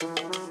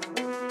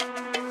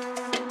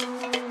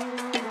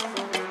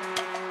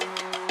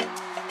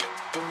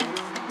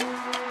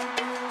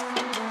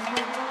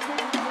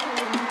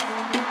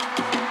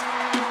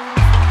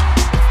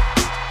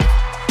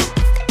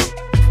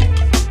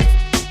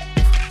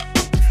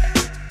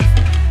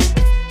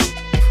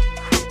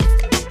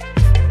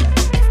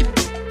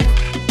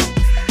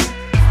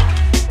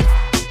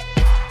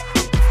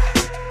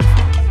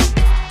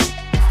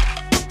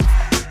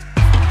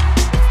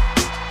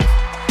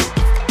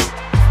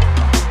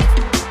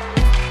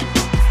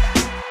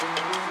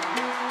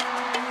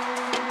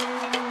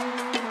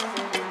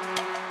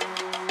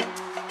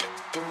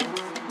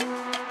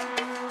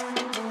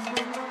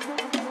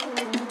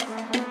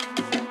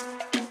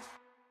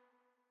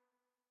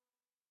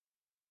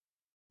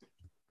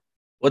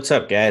What's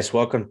up, guys?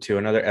 Welcome to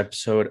another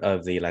episode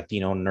of the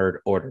Latino Nerd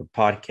Order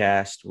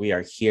podcast. We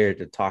are here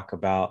to talk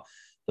about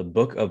the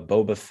Book of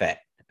Boba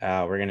Fett.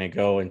 We're going to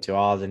go into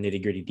all the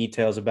nitty gritty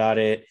details about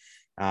it.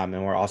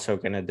 And we're also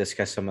going to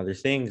discuss some other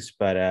things,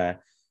 but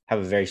have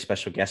a very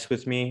special guest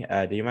with me.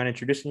 Do you mind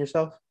introducing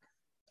yourself?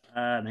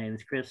 My name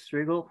is Chris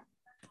Striegel,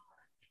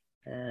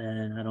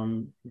 and I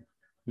don't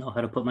know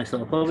how to put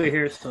myself over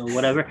here, so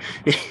whatever.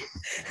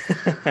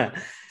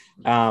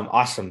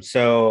 Awesome.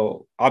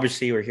 So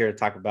obviously we're here to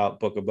talk about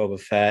Book of Boba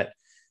Fett.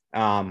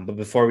 But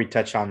before we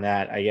touch on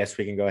that, I guess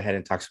we can go ahead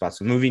and talk about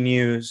some movie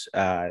news,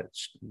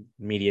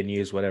 media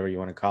news, whatever you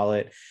want to call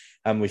it.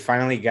 We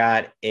finally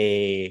got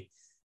a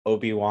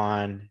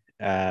Obi-Wan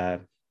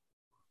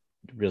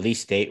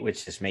release date,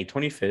 which is May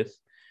 25th,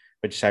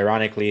 which is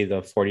ironically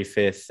the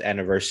 45th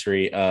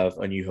anniversary of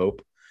A New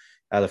Hope,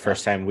 the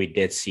first time we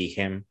did see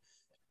him.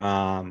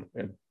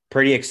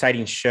 Pretty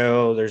exciting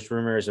show. There's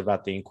rumors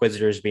about the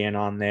Inquisitors being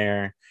on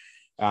there.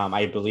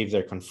 I believe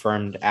they're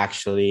confirmed,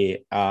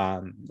 actually.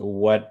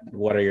 What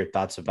are your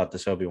thoughts about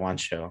this Obi-Wan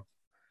show?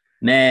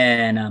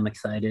 Man, I'm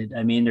excited.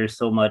 I mean, there's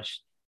so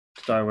much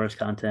Star Wars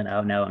content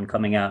out now and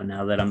coming out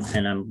now that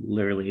I'm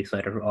literally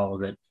excited for all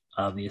of it.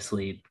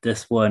 Obviously,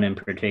 this one in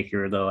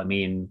particular, though, I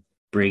mean,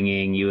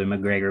 bringing Ewan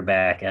McGregor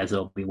back as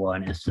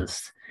Obi-Wan is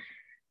just,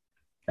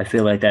 I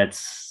feel like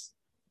that's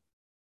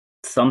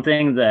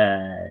something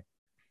that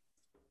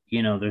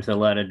there's a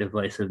lot of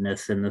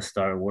divisiveness in the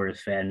Star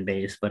Wars fan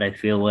base, but I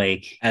feel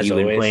like As you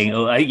in always. playing,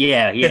 oh,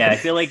 yeah, I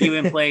feel like you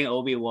in playing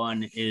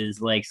Obi-Wan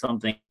is like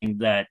something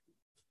that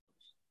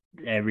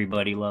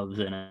everybody loves,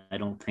 and I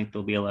don't think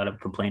there'll be a lot of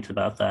complaints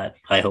about that.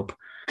 I hope,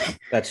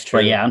 That's but true.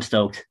 yeah, I'm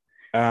stoked.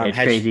 It's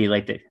Has crazy.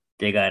 Like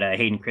they got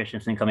Hayden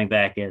Christensen coming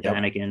back as Yep.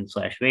 Anakin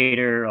slash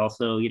Vader.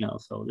 Also,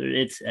 so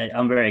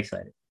I'm very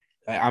excited.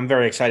 I'm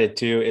very excited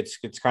too.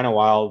 It's kind of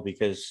wild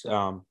because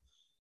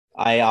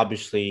I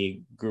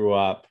obviously grew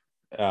up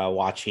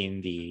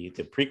watching the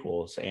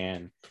prequels,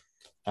 and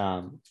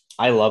um,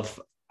 I love.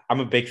 I'm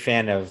a big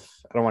fan of.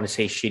 I don't want to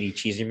say shitty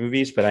cheesy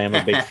movies, but I am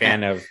a big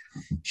fan of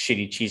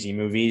shitty cheesy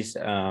movies.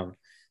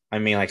 I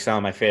mean, like some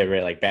of my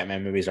favorite like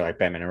Batman movies are like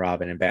Batman and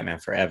Robin and Batman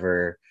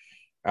Forever.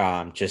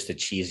 Just a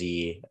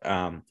cheesy.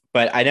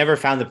 But I never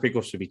found the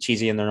prequels to be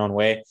cheesy in their own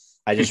way.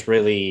 I just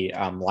really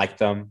liked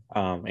them.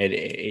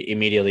 It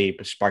immediately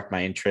sparked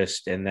my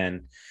interest, and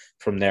then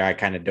from there, I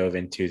kind of dove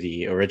into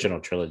the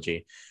original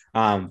trilogy.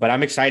 But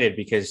I'm excited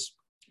because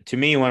to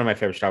me, one of my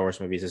favorite Star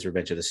Wars movies is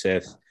Revenge of the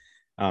Sith,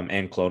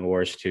 and Clone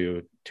Wars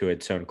to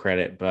its own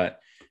credit. But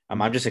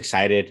I'm just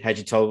excited. Had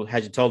you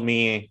told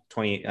me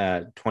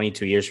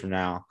 22 years from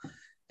now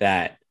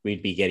that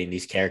we'd be getting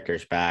these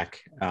characters back,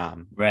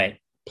 Right.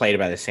 played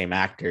by the same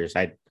actors,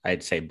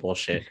 I'd say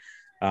bullshit.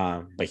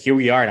 But here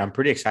we are, and I'm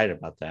pretty excited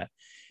about that.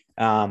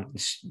 Um,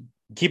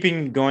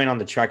 Keeping going on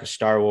the track of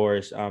Star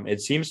Wars,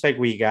 it seems like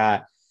we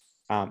got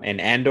an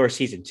Andor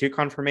season 2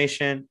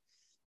 confirmation.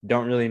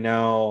 Don't really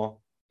know.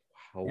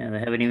 Yeah, they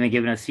haven't even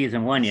given us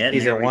season one yet, and they're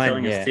Season already one,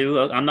 telling us yeah. two.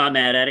 I'm not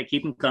mad at it.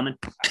 Keep them coming.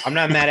 I'm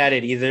not mad at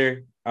it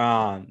either.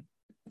 I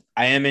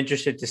am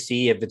interested to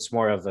see if it's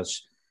more of a.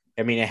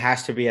 I mean, it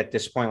has to be at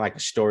this point like a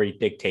story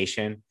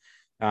dictation.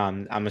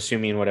 I'm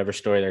assuming whatever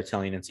story they're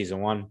telling in season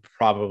one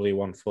probably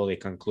won't fully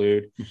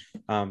conclude.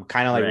 Kind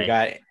of like we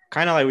Right.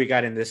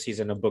 got, in this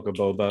season of Book of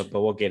Boba,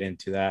 but we'll get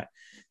into that.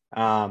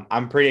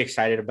 I'm pretty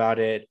excited about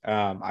it.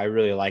 I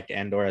really liked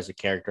Andor as a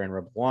character in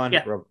Rebel One.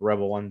 Yeah.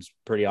 Rebel One's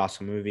pretty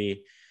awesome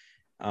movie.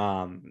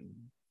 Um,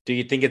 do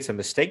you think it's a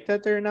mistake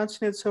that they're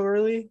announcing it so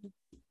early?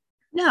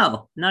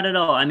 No, not at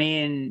all. I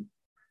mean,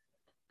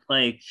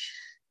 like,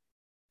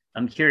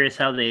 I'm curious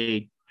how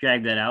they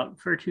drag that out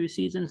for two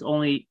seasons.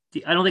 I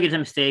don't think it's a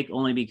mistake,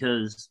 only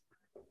because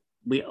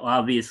we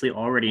obviously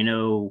already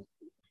know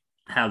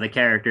how the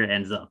character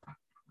ends up.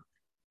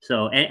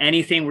 So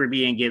anything we're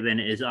being given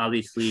is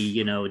obviously,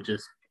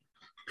 just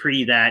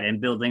pre that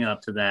and building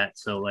up to that.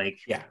 So like,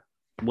 Yeah,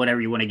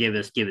 whatever you want to give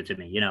us, give it to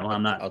me.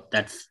 I'm not.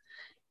 That's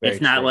very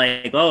It's not true.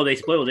 like, oh, they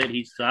spoiled it.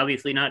 He's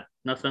obviously not.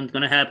 Nothing's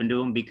going to happen to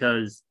him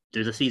because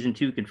there's a season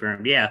two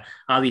confirmed. Yeah,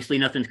 obviously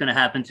nothing's going to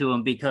happen to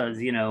him because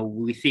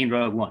we've seen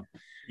Rogue One.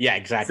 Yeah,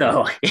 exactly.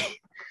 So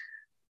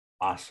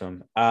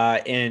Awesome.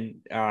 And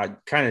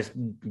kind of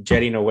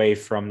jetting away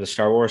from the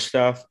Star Wars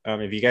stuff.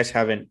 If you guys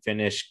haven't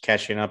finished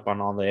catching up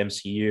on all the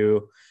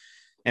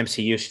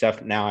MCU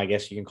stuff now, I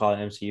guess you can call it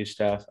MCU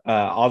stuff.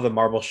 All the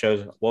Marvel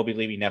shows will be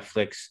leaving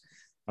Netflix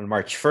on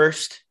March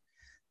 1st.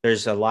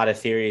 There's a lot of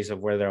theories of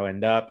where they'll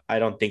end up. I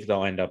don't think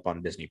they'll end up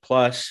on Disney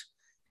Plus.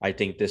 I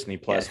think Disney yeah,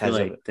 I Plus feel has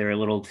like they're a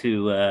little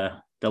too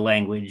the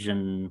language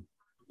and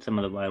some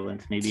of the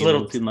violence it's maybe a a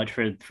little little too much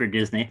for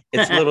Disney.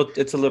 it's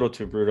a little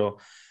too brutal.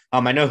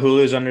 I know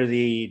Hulu's under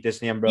the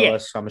Disney Yeah, umbrella,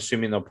 so I'm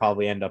assuming they'll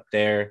probably end up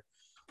there.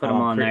 put them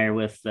on Pretty, there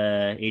with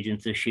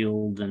Agents of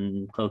Shield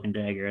and Cloak and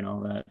Dagger and all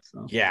that.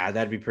 So yeah,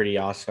 that'd be pretty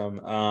awesome.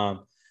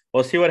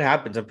 We'll see what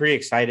happens. I'm pretty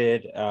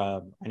excited.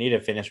 I need to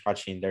finish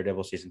watching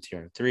Daredevil season 2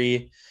 and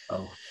 3.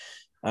 oh,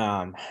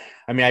 Um,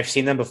 I mean, I've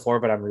seen them before,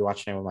 but I'm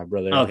rewatching it with my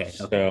brother, okay.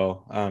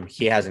 so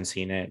he hasn't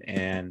seen it,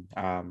 and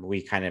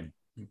we kind of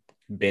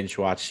binge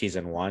watch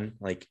season 1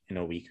 like in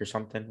a week or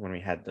something when we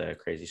had the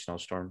crazy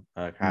snowstorm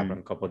happen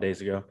a couple of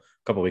weeks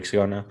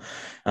ago now.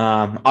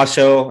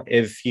 Also,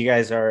 if you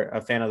guys are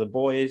a fan of The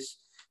Boys,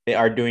 they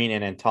are doing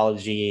an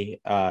anthology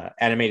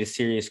animated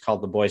series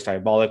called The Boys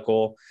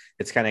Diabolical.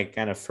 It's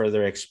kind of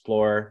further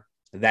explore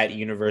that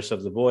universe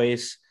of The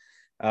Boys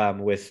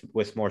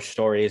with more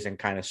stories and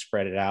kind of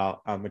spread it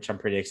out, which I'm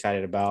pretty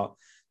excited about.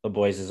 The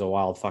Boys is a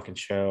wild fucking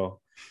show,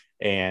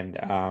 and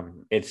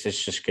it's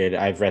just good.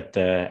 I've read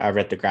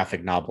the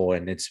graphic novel,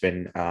 and it's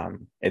been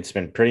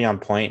pretty on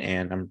point,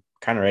 and I'm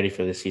kind of ready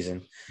for this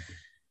season.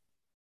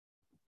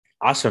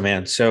 Awesome,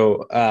 man.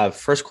 So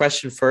first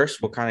question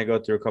first, we'll kind of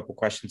go through a couple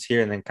questions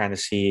here and then kind of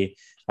see,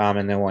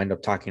 and then we'll end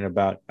up talking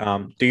about,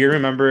 do you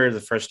remember the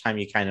first time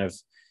you kind of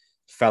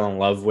fell in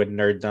love with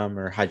nerddom,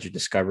 or how'd you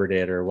discovered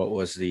it, or what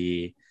was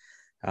the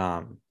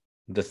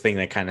thing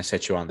that kind of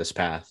set you on this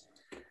path?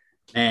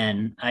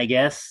 And I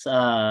guess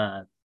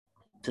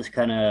just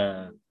kind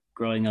of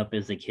growing up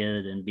as a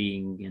kid and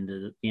being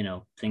into,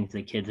 things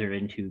that kids are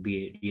into,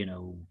 be it,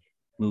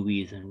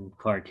 movies and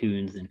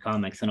cartoons and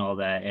comics and all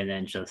that, and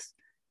then just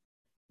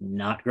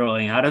not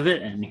growing out of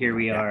it. And here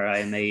we are.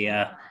 I'm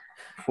a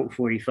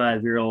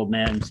 45-year-old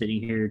man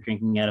sitting here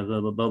drinking out of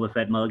a Boba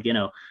Fett mug,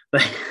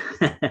 but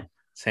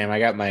Sam, I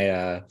got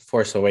my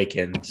Force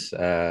Awakens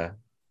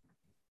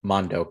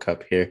Mondo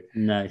cup here.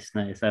 Nice.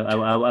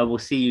 I will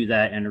see you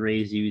that and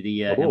raise you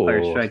the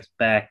Empire Strikes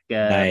Back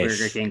nice.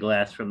 Burger King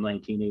glass from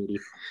 1980.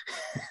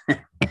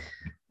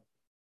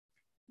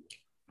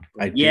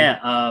 I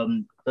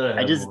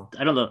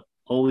don't know,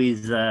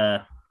 always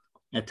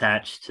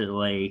attached to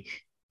like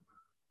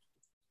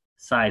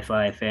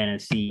sci-fi,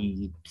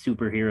 fantasy,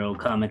 superhero,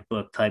 comic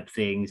book type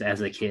things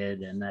as a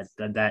kid, and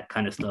that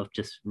kind of stuff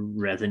just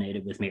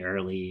resonated with me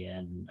early,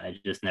 and I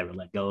just never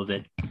let go of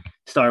it.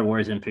 Star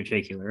Wars in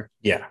particular.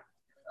 Yeah.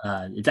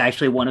 It's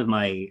actually one of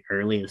my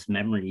earliest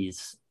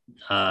memories,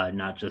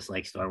 not just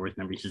like Star Wars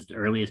memories, just the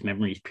earliest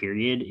memories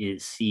period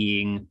is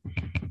seeing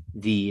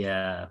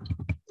the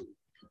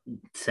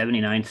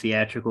 79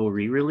 theatrical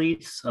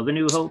re-release of A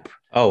New Hope.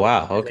 Oh,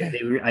 wow.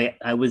 Okay.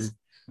 I was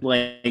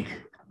like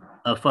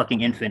a fucking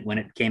infant when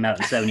it came out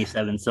in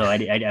 77, so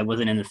I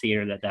wasn't in the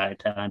theater at that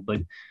time,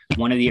 but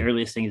one of the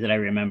earliest things that I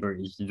remember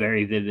is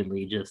very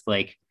vividly just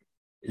like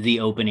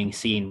the opening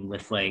scene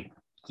with like,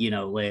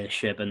 Leia's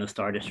ship and the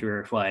Star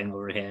Destroyer flying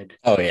overhead.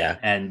 Oh yeah.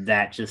 And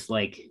that just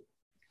like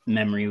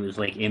memory was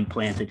like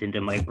implanted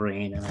into my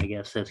brain, and I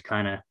guess has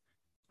kind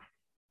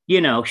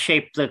of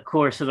shaped the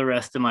course of the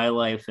rest of my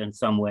life in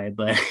some way.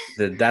 But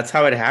that's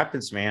how it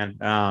happens, man.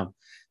 I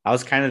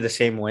was kind of the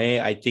same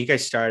way. I think I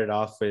started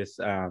off with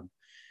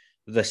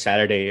the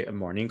Saturday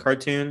morning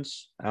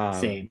cartoons.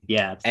 Same.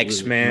 Yeah. Absolutely.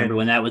 X-Men. Remember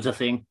when that was a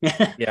thing?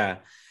 Yeah.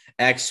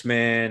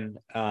 X-Men,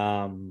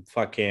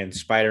 fucking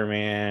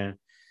Spider-Man,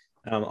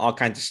 all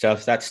kinds of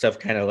stuff. That stuff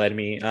kind of led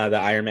me. The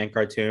Iron Man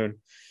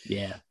cartoon.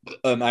 Yeah.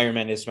 Iron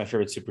Man is my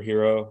favorite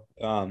superhero.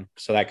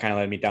 So that kind of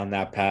led me down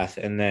that path.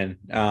 And then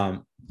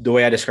the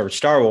way I discovered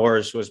Star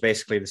Wars was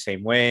basically the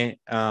same way.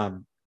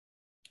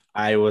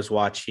 I was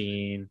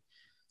watching,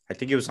 I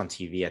think it was on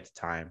TV at the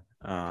time,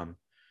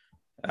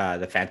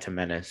 The Phantom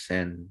Menace,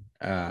 and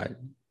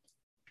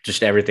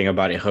just everything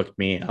about it hooked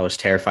me. I was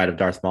terrified of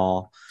Darth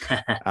Maul. The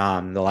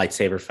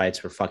lightsaber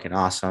fights were fucking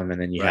awesome.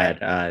 And then you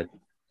had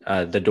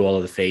the Duel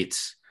of the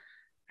Fates,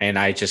 and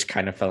I just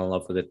kind of fell in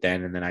love with it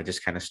then. And then I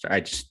just I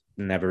just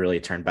never really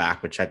turned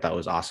back, which I thought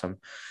was awesome.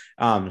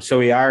 So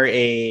we are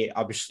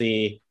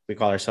obviously we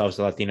call ourselves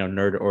the Latino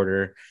Nerd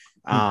Order.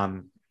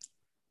 Kind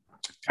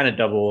of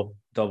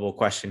double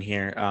question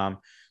here.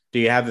 Do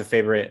you have a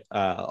favorite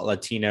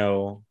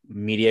Latino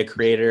media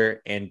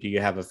creator, and do you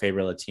have a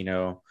favorite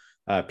Latino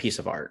piece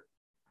of art?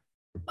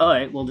 All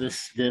right. Well,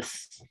 this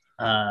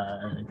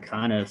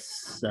kind of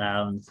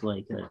sounds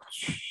like a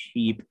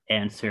cheap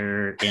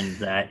answer in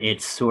that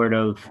it's sort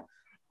of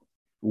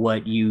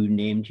what you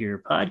named your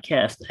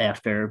podcast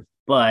after,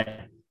 but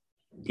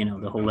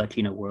the whole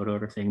Latino world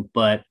order thing.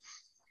 But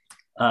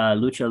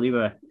lucha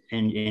libre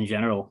in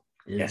general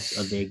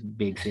is a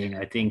big thing.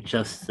 I think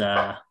just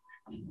the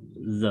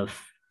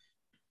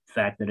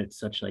fact that it's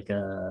such like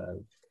a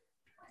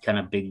kind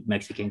of big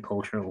Mexican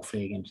cultural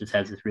thing and just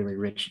has this really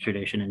rich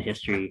tradition and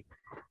history,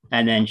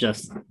 and then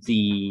just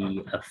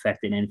the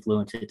effect and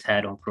influence it's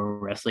had on pro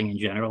wrestling in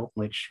general,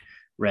 which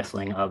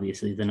wrestling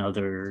obviously is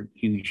another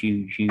huge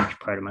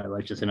part of my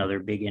life, just another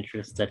big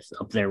interest that's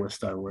up there with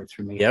Star Wars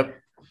for me. Yep.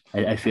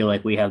 I feel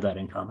like we have that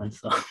in common.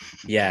 So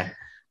yeah,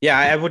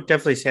 I would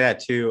definitely say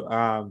that too.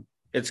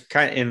 It's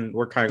and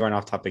we're kind of going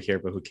off topic here,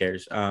 but who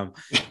cares?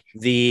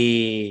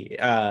 The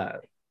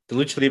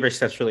lucha libre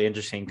stuff's really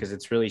interesting because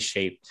it's really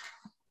shaped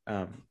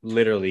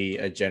literally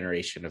a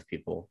generation of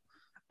people.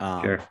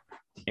 Sure.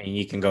 And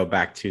you can go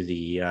back to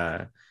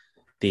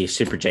the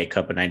Super J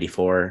Cup of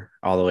 '94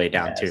 all the way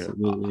down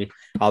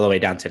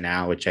to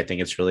now, which I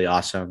think is really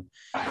awesome.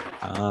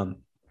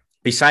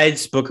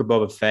 Besides Book of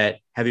Boba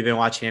Fett, have you been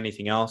watching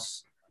anything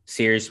else?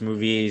 Series,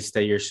 movies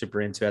that you're super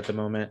into at the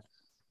moment?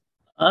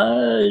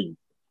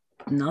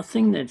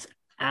 Nothing that's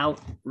out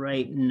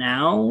right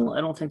now. I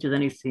don't think there's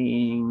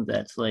anything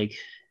that's like,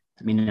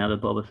 I mean, now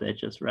that Boba Fett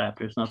just wrapped,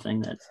 there's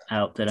nothing that's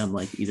out that I'm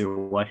like either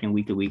watching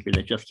week to week or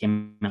that just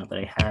came out that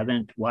I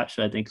haven't watched.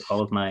 So I think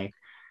all of my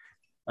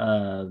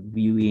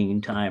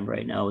viewing time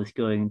right now is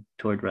going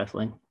toward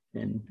wrestling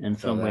in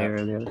some way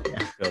or the other.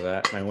 Yeah. Feel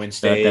that. My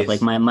That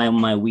like Wednesdays.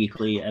 my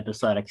weekly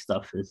episodic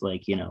stuff is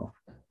like,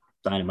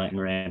 Dynamite and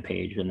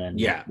Rampage, and then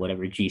Yeah.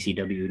 whatever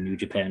GCW New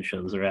Japan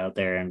shows are out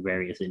there and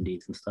various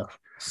indies and stuff.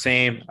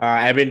 Same.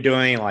 I've been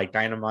doing like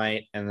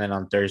Dynamite, and then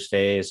on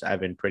Thursdays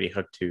I've been pretty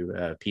hooked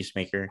to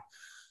Peacemaker,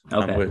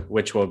 Okay.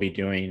 which we'll be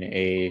doing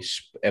a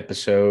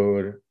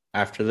episode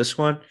after this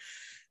one.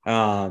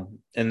 And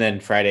then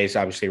Fridays,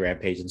 obviously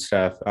Rampage and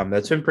stuff.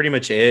 That's been pretty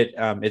much it.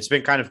 It's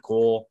been kind of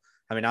cool.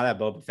 I mean, now that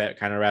Boba Fett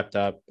kind of wrapped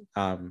up,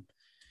 I'll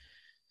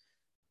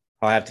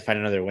have to find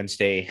another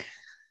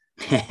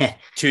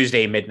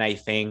Tuesday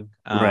midnight thing.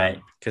 Right.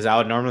 Because I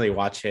would normally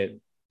watch it.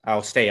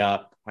 I'll stay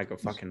up like a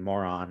fucking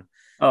moron.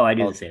 Oh, I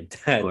do the same.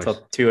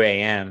 Till 2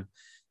 a.m.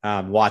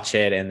 Watch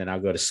it, and then I'll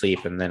go to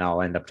sleep, and then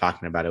I'll end up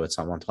talking about it with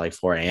someone till like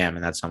 4 a.m.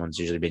 And that someone's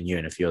usually been you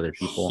and a few other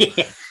people.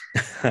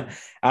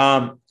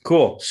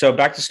 Cool. So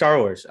back to Star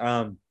Wars.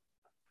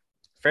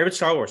 Favorite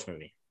Star Wars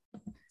movie?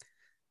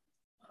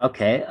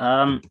 Okay.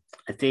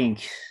 I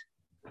think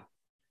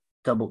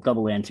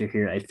double answer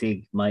here. I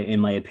think in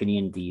my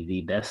opinion,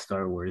 the best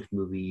Star Wars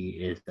movie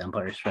is The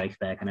Empire Strikes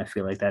Back, and I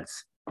feel like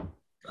that's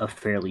a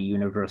fairly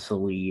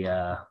universally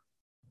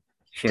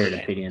shared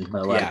opinion.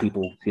 A lot of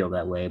people feel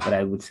that way, but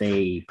I would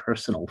say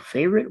personal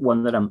favorite,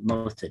 one that I'm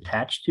most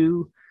attached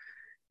to,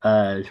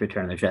 is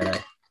Return of the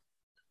Jedi.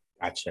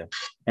 Gotcha.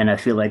 And I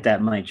feel like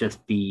that might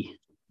just be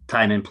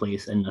time and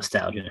place and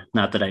nostalgia.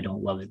 Not that I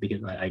don't love it,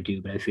 because I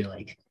do, but I feel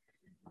like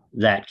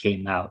that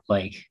came out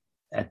like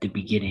at the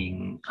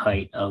beginning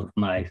height of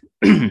my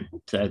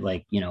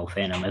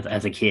fandom.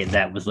 As a kid,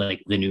 that was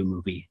like the new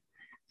movie.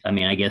 I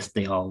mean, I guess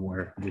they all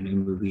were the new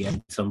movie at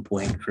some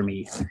point for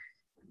me,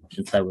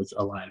 since I was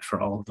alive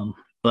for all of them.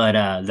 But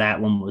that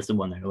one was the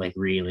one that like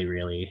really,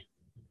 really,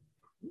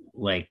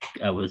 like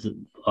I was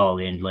all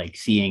in, like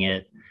seeing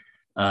it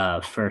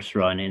first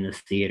run in the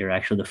theater.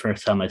 Actually, the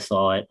first time I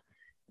saw it,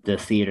 the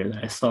theater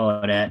that I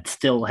saw it at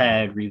still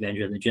had Revenge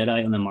of the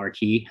Jedi on the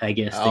marquee. I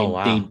guess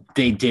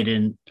they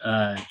didn't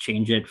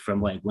change it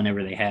from like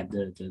whenever they had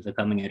the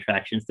coming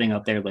attractions thing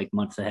up there like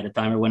months ahead of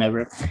time or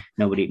whenever.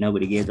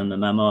 Nobody gave them the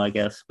memo, I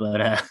guess.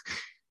 But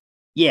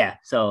yeah,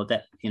 so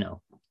that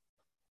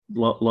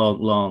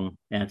long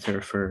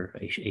answer for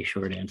a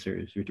short answer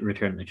is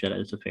Return of the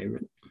Jedi is a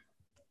favorite.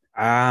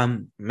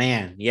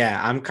 Man, yeah,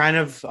 I'm kind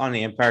of on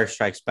the Empire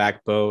Strikes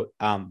Back boat.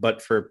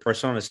 But for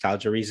personal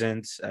nostalgia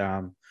reasons,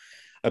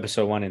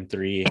 episode 1 and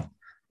 3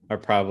 are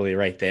probably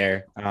right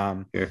there.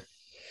 Sure.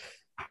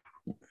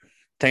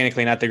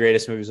 Technically not the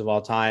greatest movies of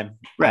all time.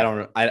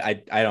 Right.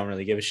 I don't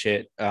really give a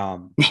shit.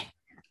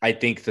 I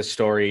think the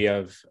story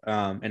of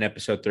in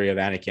episode 3 of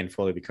Anakin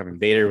fully becoming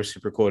Vader was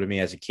super cool to me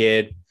as a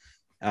kid.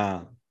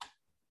 Kind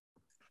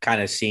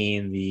of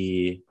seeing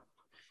the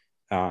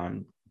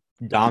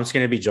Dom's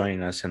going to be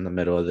joining us in the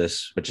middle of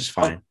this, which is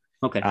fine.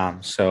 Oh, okay.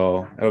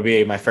 So it'll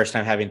be my first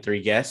time having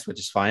 3 guests, which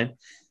is fine.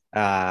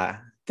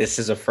 This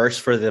is a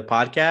first for the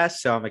podcast,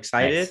 so I'm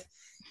excited.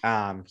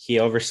 Nice. He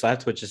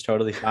overslept, which is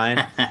totally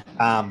fine.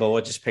 But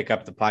we'll just pick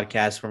up the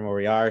podcast from where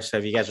we are. So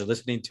if you guys are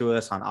listening to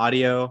us on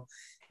audio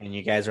and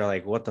you guys are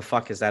like, what the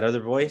fuck is that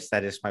other voice?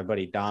 That is my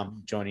buddy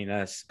Dom joining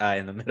us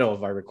in the middle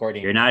of our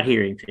recording. You're not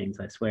hearing things,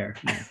 I swear.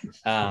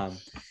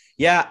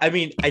 Yeah, I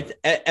mean,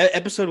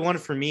 episode 1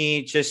 for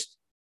me, just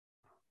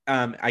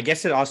I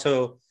guess it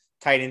also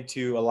tied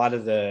into a lot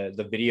of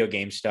the video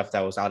game stuff that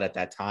was out at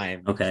that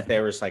time. Okay.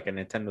 There was like a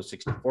Nintendo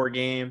 64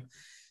 game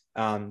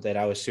that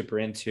I was super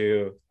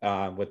into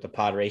with the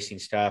pod racing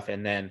stuff.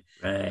 And then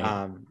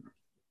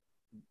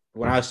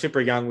when I was super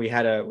young, we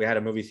had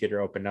a movie theater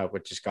open up,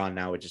 which is gone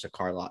now, which is a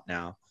car lot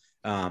now.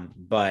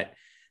 But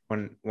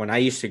when I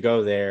used to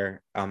go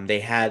there, they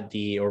had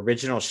the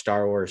original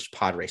Star Wars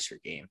pod racer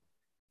game.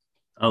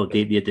 Oh,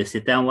 the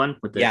sit down one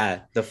with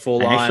the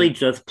full on. I actually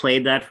just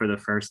played that for the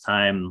first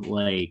time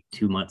like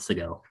 2 months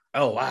ago.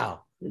 Oh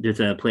wow! There's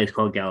a place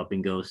called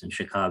Galloping Ghost in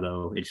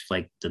Chicago. It's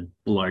like the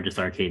largest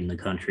arcade in the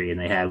country, and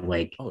they have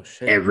like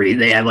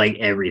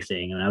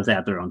everything. And I was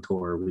out there on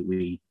tour.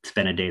 We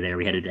spent a day there.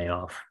 We had a day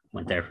off.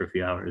 Went there for a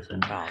few hours.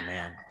 And oh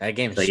man, that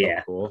game is so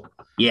cool.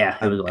 Yeah,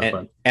 it was a lot of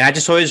fun. And I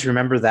just always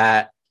remember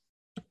that,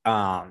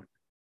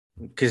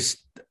 because.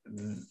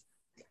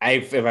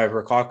 If I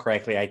recall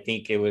correctly, I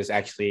think it was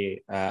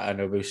actually a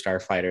Naboo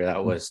Starfighter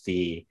that was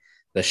the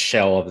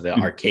shell of the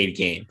arcade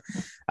game,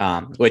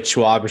 which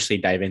we'll obviously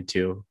dive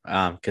into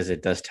because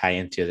it does tie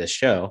into the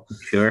show.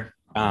 Sure.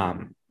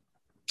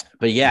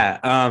 But yeah,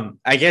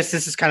 I guess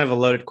this is kind of a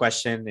loaded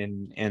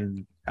question,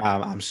 and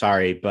I'm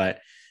sorry, but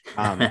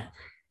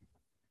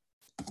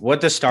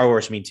what does Star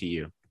Wars mean to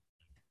you?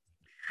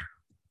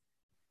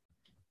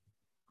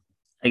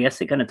 I guess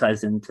it kind of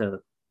ties into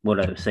what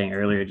I was saying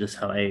earlier, just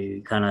how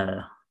I kind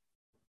of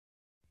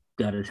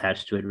got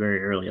attached to it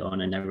very early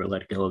on and never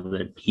let go of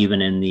it,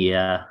 even in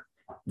the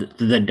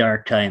the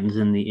dark times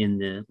in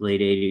the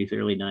late 80s,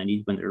 early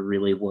 90s, when there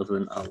really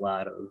wasn't a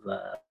lot of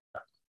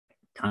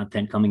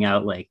content coming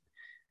out. Like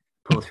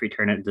post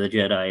Return of the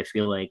Jedi, I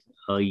feel like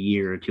a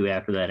year or two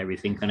after that,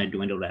 everything kind of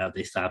dwindled out.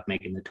 They stopped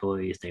making the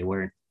toys. They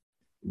weren't,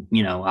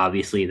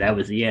 obviously that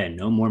was the end.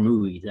 No more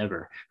movies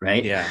ever,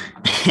 right? Yeah.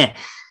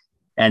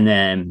 And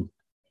then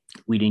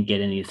we didn't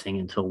get anything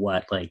until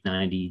what, like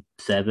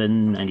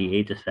 97,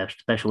 98, the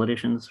special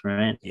editions,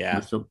 right? Yeah.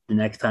 So the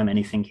next time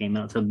anything came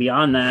out. So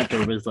beyond that,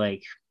 there was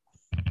like,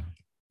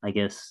 I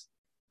guess,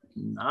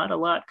 not a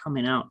lot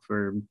coming out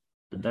for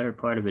the better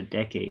part of a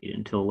decade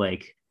until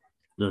like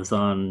the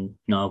Zahn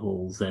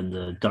novels and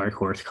the Dark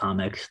Horse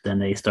comics. Then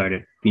they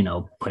started,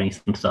 putting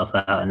some stuff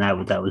out, and that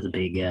was a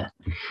big,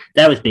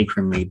 that was big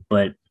for me.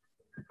 But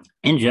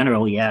in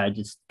general, yeah, I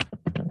just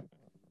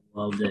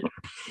loved it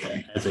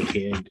as a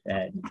kid,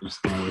 and it was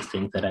one of those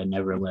things that I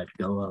never let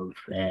go of.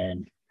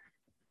 And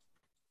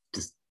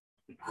just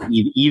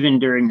even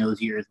during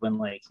those years when,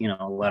 like, a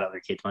lot of other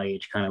kids my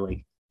age kind of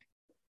like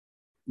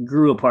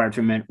grew apart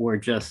from it, or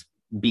just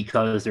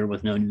because there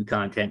was no new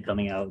content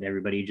coming out,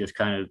 everybody just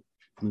kind of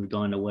moved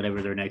on to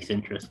whatever their next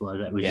interest was.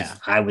 That was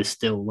just, I was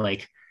still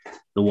like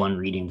the one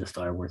reading the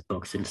Star Wars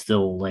books, and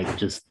still like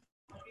just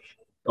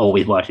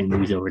always watching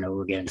movies over and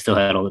over again. Still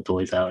had all the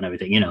toys out and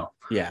everything,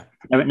 Yeah.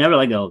 Never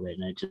let go of it,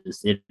 and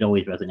it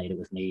always resonated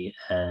with me,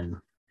 and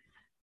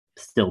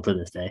still to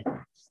this day.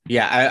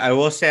 Yeah, I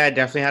will say I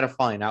definitely had a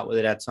falling out with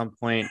it at some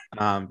point.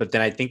 But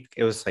then I think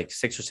it was like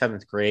 6th or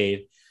 7th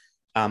grade.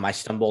 I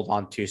stumbled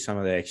onto some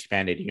of the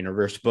expanded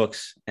universe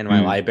books in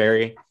my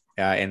library,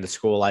 in the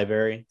school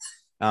library.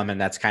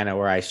 And that's kind of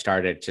where I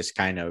started just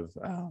kind of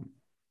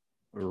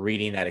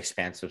reading that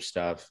expansive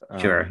stuff.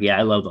 Sure. Yeah,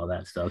 I loved all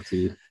that stuff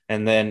too.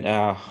 And then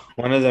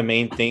one of the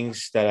main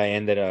things that I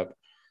ended up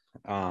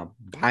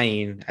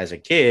buying as a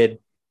kid,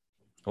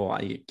 well,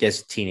 I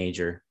guess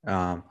teenager,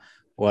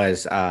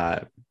 was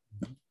the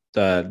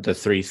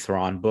 3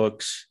 Thrawn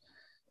books.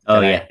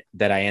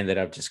 That I ended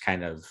up just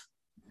kind of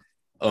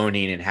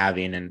owning and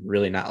having, and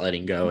really not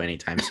letting go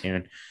anytime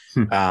soon.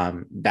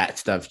 That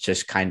stuff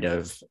just kind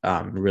of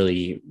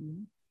really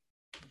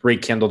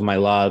rekindled my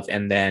love.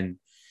 And then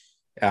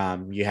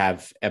you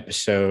have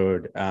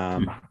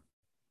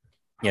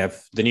you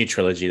have the new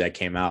trilogy that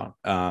came out,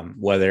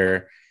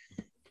 whether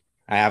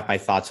I have my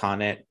thoughts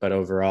on it, but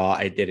overall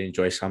I did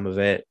enjoy some of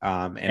it.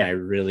 I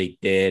really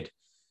did.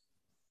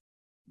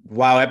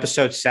 While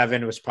episode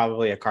 7 was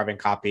probably a carbon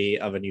copy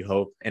of A New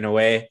Hope in a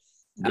way,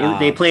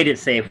 they played it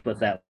safe with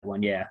that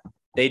one. Yeah,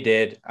 they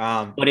did.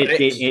 But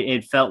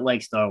it felt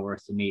like Star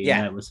Wars to me. Yeah.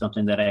 And that was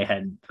something that I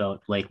hadn't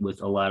felt like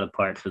with a lot of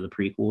parts of the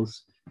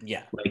prequels.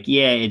 Yeah. Like,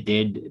 yeah, it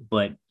did.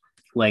 But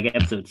like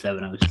episode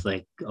 7, I was just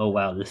like, oh,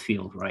 wow, this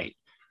feels right.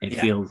 It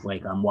feels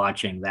like I'm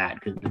watching that,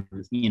 because it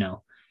was,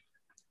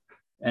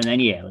 and then,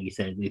 yeah, like you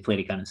said, they played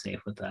it kind of safe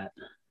with that.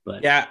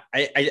 But yeah,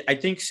 I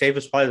think safe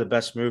is probably the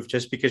best move,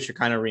 just because you're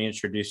kind of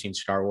reintroducing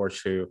Star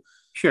Wars to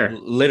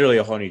literally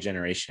a whole new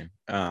generation.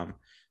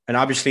 And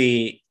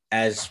obviously,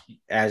 as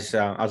I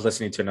was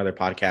listening to another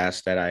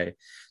podcast that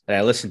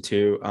I listened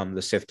to,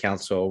 the Sith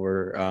Council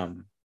over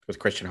with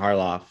Christian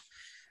Harloff,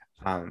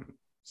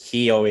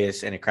 he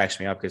always, and it cracks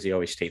me up because he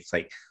always states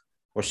like,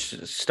 well,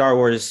 Star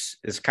Wars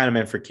is kind of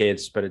meant for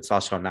kids, but it's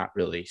also not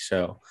really.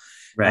 So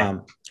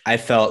I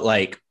felt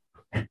like,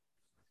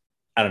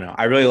 I don't know,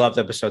 I really loved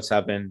episode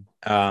 7.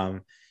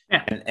 And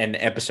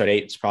episode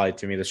 8 is probably,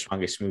 to me, the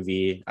strongest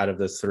movie out of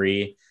the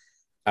 3.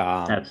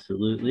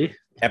 Absolutely.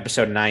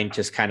 Episode 9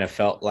 just kind of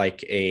felt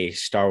like a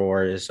Star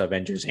Wars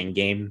Avengers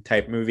Endgame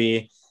type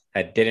movie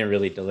that didn't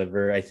really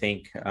deliver, I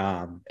think.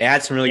 It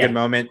had some really good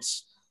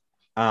moments,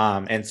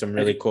 and some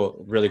really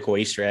cool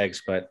Easter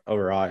eggs, but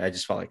overall I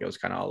just felt like it was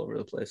kind of all over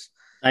the place.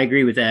 I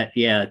agree with that.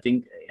 Yeah, I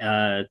think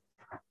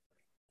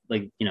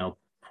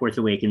Force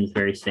Awakens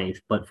very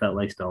safe, but felt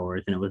like Star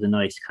Wars, and it was a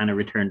nice kind of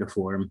return to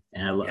form,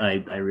 and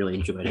I really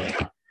enjoyed it.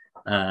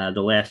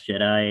 The Last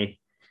Jedi,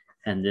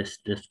 and this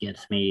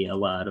gets me a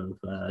lot of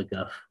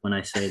guff when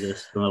I say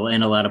this in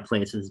a lot of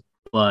places,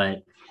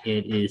 but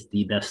it is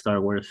the best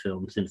Star Wars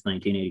film since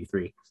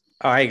 1983.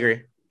 Oh, I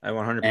agree. I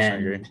 100%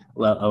 agree.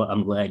 Well,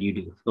 I'm glad you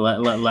do. A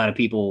lot of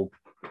people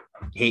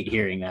hate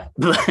hearing that.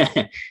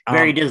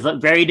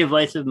 Very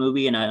divisive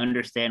movie, and I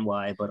understand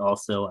why, but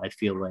also I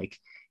feel like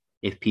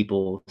if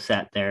people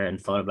sat there and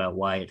thought about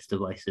why it's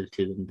divisive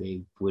to them,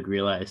 they would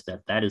realize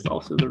that is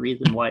also the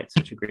reason why it's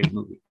such a great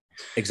movie.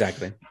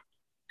 Exactly.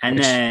 And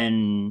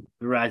then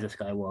The Rise of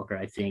Skywalker,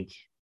 I think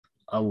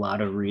a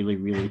lot of really,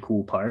 really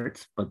cool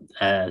parts, but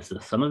as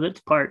some of its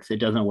parts,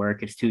 it doesn't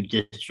work. It's too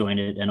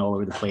disjointed and all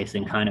over the place,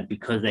 and kind of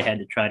because they had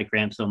to try to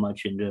cram so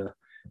much into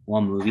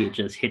one movie, it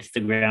just hits the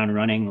ground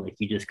running. Like,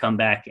 you just come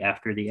back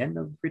after the end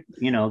of,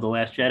 The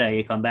Last Jedi,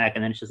 you come back,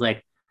 and then it's just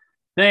like,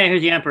 hey,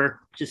 here's the Emperor.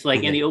 Just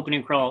like in the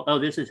opening crawl, oh,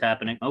 this is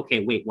happening.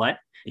 Okay, wait, what?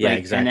 Yeah,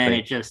 exactly. And then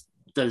it just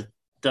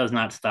does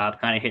not stop,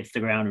 kind of hits the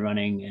ground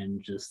running,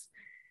 and just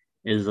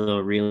is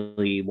a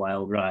really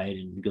wild ride,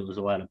 and goes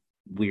a lot of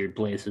weird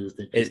places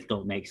that just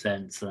don't make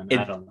sense. And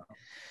I don't know.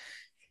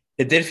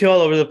 It did feel all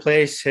over the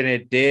place, and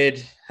it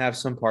did have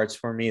some parts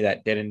for me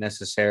that didn't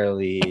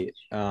necessarily.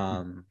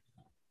 I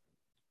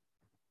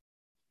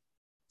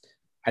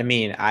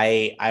mean,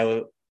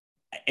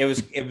 it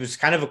was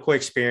kind of a cool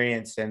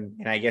experience,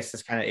 and I guess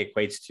this kind of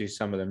equates to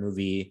some of the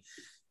movie,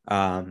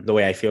 the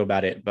way I feel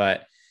about it.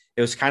 But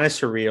it was kind of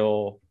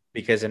surreal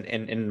because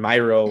in my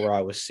row where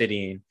I was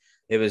sitting,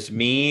 it was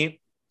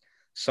me,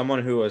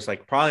 someone who was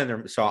like probably in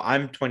their, so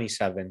I'm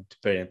 27 to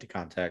put it into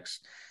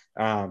context.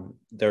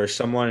 There was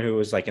someone who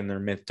was like in their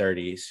mid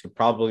 30s who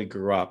probably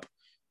grew up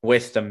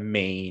with uh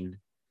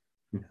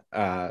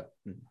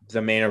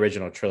the main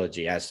original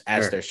trilogy as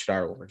Sure. their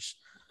Star Wars.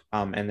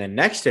 And then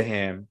next to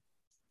him,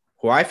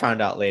 who I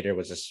found out later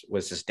was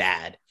his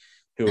dad,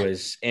 who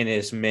was in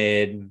his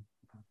mid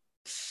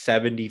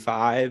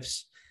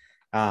 75s.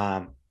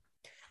 Um,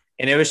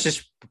 and it was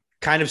just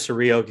kind of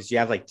surreal because you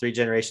have like three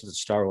generations of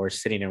Star Wars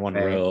sitting in one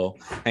Right. row,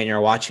 and you're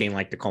watching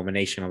like the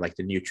culmination of like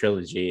the new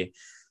trilogy.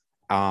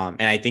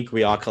 And I think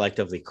we all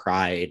collectively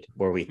cried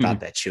where we thought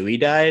Mhm. that Chewie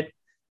died.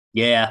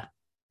 Yeah.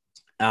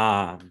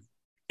 Um,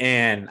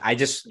 and I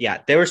just, yeah,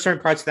 there were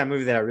certain parts of that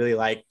movie that I really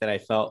liked that I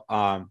felt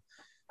were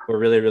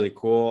really, really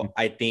cool.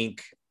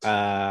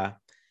 Uh,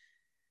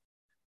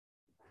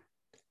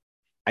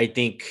 I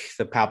think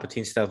the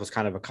Palpatine stuff was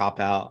kind of a cop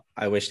out.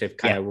 I wish they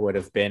kind Yeah. of would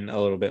have been a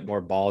little bit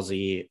more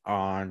ballsy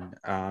on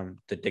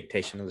the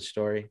dictation of the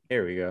story.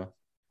 Here we go.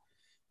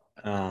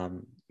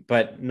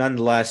 But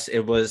nonetheless, it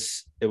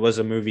was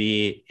a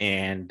movie,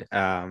 and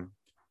I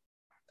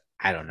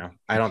don't know.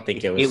 I don't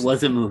think it It was.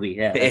 was a movie.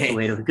 Yeah, that's the it,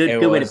 way to it good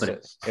way to was put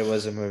it. it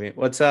was a movie.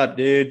 What's up,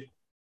 dude?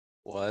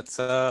 What's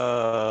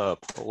up?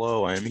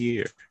 Hello, I'm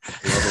here.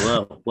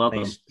 Hello, hello.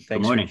 Welcome. Thanks, Good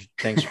thanks for morning.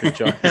 thanks for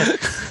joining.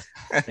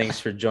 Thanks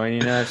for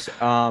joining us.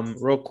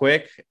 Real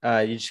quick,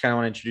 you just kind of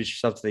want to introduce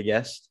yourself to the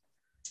guest.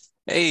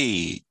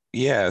 Hey,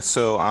 yeah,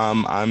 so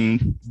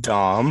I'm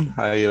Dom.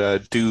 I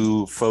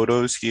do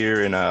photos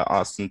here in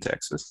Austin,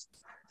 Texas.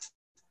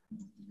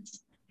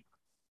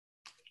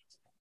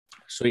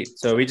 Sweet.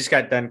 So we just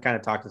got done kind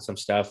of talking some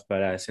stuff,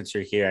 but since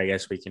you're here, I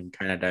guess we can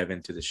kind of dive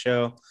into the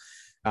show.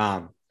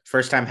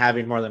 First time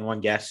having more than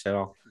one guest,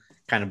 so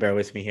kind of bear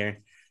with me here.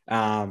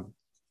 Um,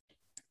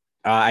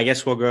 I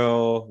guess we'll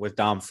go with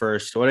Dom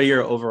first. What are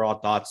your overall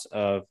thoughts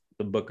of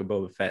the Book of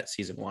Boba Fett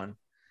season one?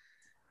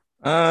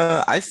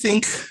 I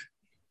think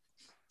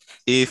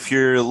if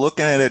you're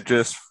looking at it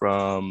just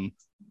from,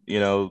 you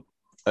know,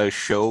 a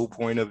show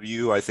point of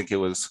view, I think it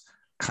was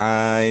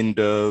kind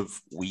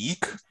of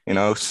weak.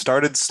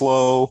 Started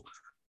slow.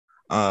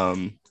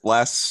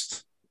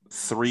 Last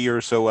three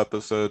or so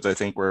episodes, I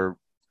think were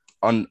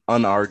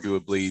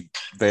unarguably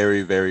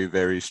very, very,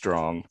 very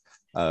strong.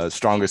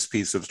 Strongest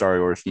piece of Star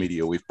Wars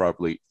media we've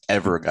probably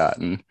ever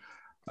gotten.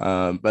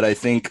 But I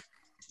think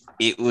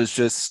it was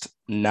just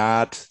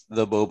not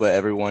the Boba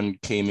everyone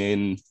came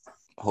in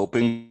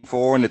hoping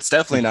for, and it's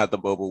definitely not the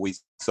Boba we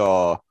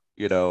saw,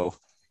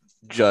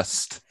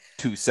 just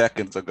 2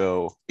 seconds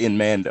ago in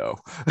Mando.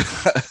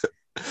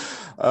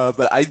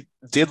 But I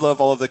did love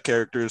all of the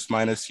characters,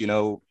 minus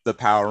the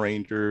Power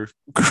Ranger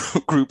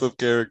group of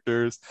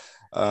characters.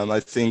 I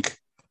think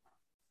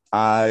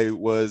I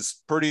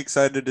was pretty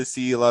excited to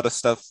see a lot of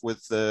stuff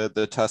with the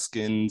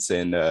Tuskens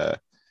and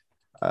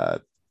uh,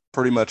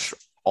 pretty much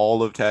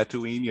all of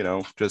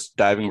Tatooine. Just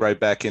diving right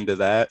back into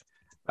that,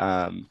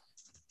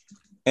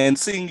 and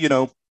seeing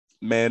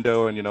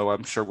Mando, and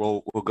I'm sure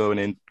we'll go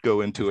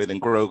into it,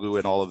 and Grogu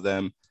and all of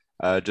them,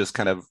 just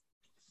kind of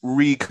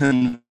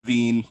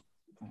reconvene,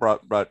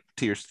 brought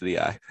tears to the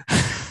eye.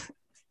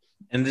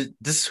 And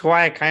this is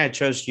why I kind of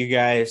chose you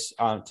guys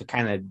to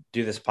kind of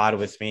do this pod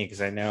with me,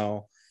 because I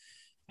know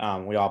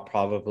we all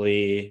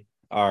probably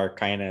are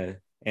kind of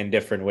in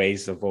different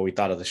ways of what we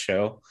thought of the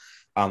show,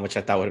 which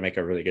I thought would make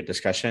a really good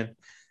discussion.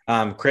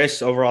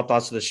 Chris, overall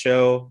thoughts of the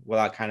show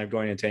without kind of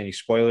going into any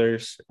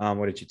spoilers.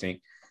 What did you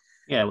think?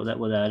 Yeah,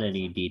 without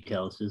any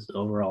details, just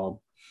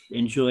overall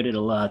enjoyed it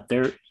a lot.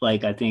 There,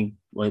 like I think,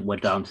 like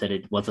what Dom said,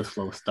 it was a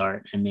slow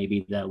start, and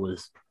maybe that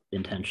was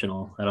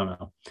intentional. I don't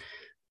know,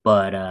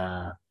 but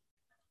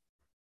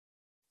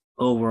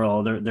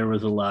overall, there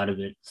was a lot of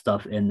it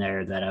stuff in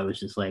there that I was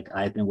just like,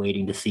 I've been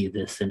waiting to see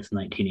this since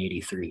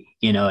 1983.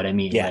 You know what I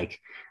mean? Yeah. Like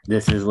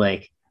this is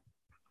like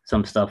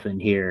some stuff in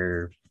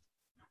here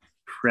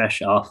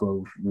fresh off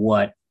of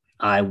what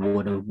I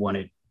would have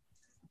wanted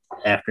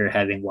after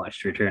having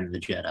watched Return of the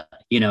Jedi.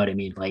 You know what I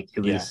mean? Like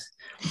it Yeah. was.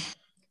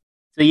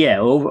 So yeah,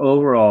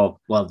 overall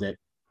loved it.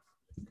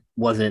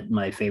 Was it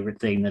my favorite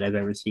thing that I've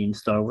ever seen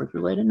Star Wars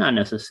related? Not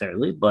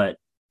necessarily, but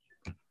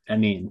I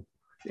mean,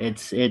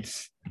 it's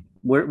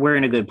we're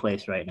in a good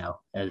place right now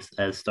as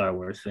Star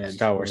Wars fans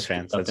Star Wars with the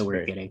fans, stuff that's that we're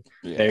very, getting.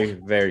 very,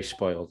 very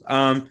spoiled.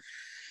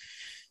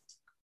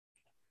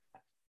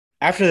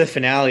 After the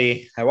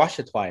finale, I watched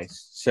it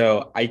twice.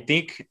 So I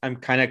think I'm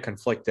kind of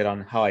conflicted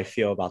on how I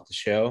feel about the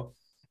show.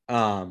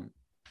 Um,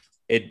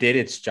 it did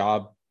its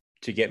job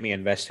to get me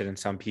invested in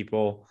some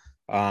people.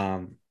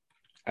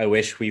 I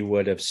wish we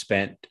would have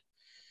spent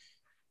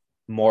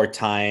more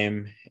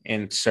time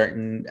in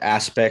certain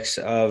aspects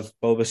of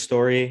Boba's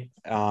story.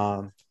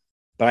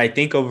 But I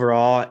think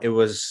overall it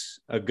was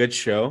a good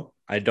show.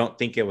 I don't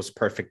think it was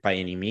perfect by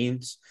any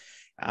means.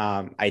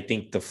 I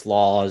think the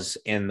flaws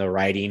in the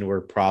writing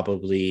were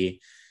probably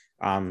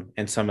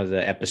in some of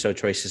the episode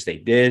choices they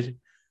did.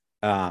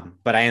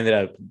 But I ended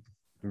up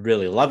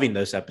really loving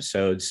those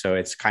episodes. So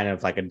it's kind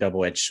of like a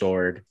double-edged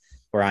sword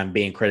where I'm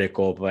being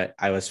critical, but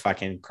I was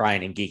fucking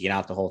crying and geeking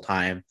out the whole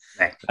time.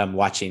 Right.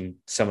 Watching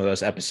some of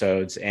those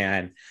episodes.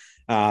 And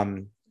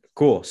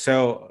cool.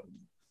 So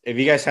if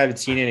you guys haven't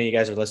seen it and you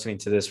guys are listening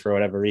to this for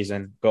whatever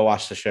reason, go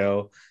watch the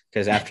show,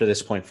 because after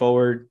this point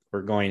forward,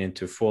 we're going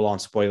into full-on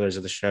spoilers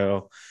of the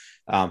show,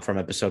 from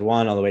episode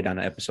 1 all the way down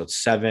to episode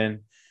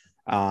 7.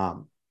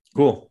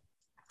 Cool.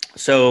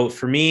 So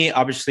for me,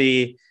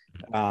 obviously,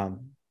 I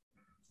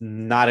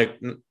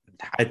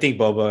think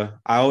Boba,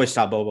 I always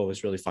thought Boba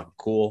was really fucking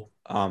cool.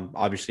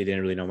 Obviously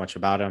didn't really know much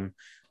about him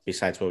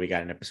besides what we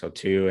got in episode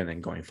 2 and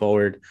then going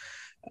forward.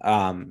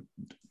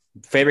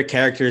 Favorite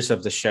characters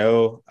of the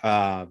show,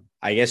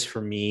 I guess for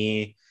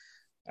me,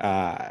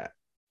 I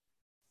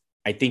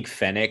think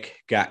Fennec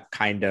got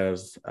kind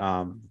of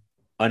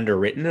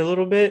underwritten a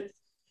little bit.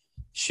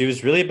 She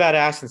was really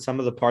badass in some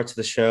of the parts of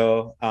the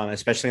show,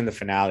 especially in the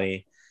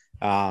finale.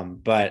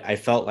 But I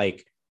felt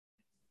like,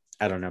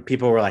 I don't know,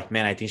 people were like,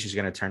 man, I think she's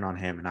going to turn on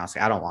him. And I was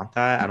like, I don't want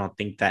that. I don't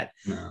think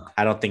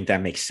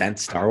that makes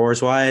sense Star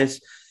Wars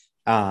wise.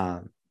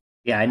 Yeah,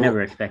 I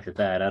never expected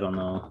that. I don't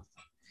know.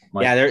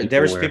 Yeah,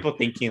 there was people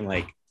thinking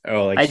like,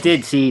 oh, like I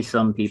did see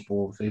some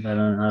people. I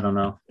don't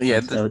know.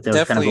 Yeah, that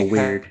was kind of a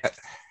weird.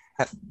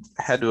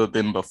 Had to have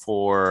been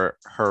before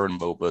her and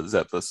Boba's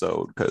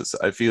episode, because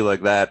I feel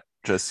like that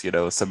just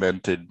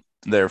cemented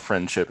their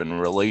friendship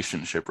and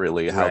relationship,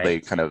 really, how Right. they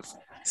kind of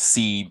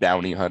see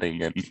bounty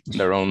hunting and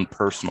their own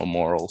personal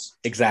morals.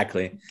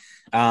 Exactly.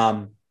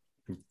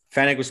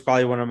 Fennec was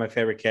probably one of my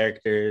favorite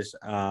characters.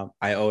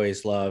 I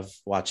always love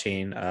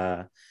watching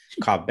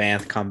Cobb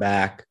Vanth come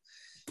back.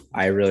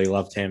 I really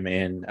loved him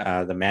in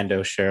the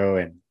Mando show,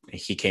 and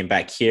he came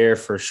back here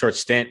for a short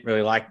stint.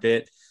 Really liked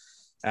it.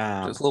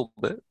 Just a little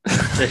bit.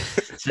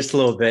 just a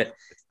little bit.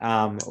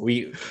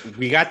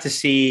 We got to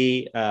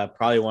see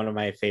probably one of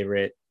my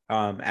favorite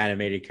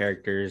animated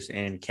characters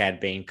in Cad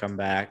Bane come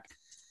back.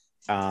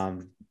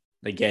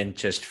 Again,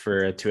 just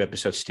for a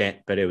 2-episode stint,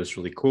 but it was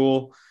really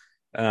cool.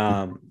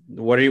 What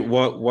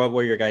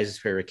were your guys'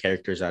 favorite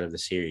characters out of the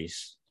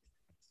series?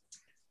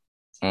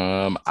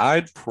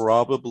 I'd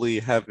probably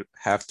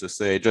have to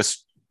say,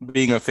 just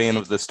being a fan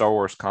of the Star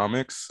Wars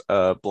comics,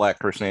 Black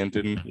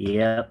Chrysanthemum.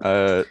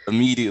 Yeah.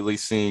 Immediately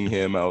seeing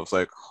him, I was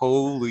like,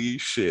 holy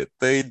shit,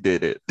 they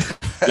did it.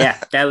 Yeah,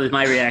 that was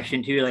my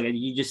reaction too. Like,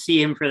 you just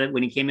see him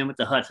when he came in with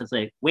the Hutts. I was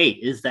like,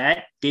 wait,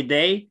 did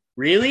they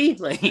really?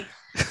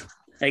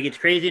 Like it's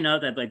crazy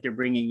enough that like they're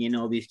bringing in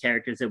all these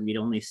characters that we'd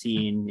only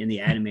seen in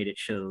the animated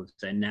shows,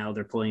 and now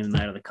they're pulling them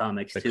out of the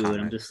comics too.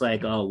 And I'm just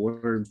like, oh,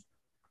 we're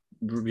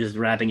just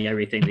wrapping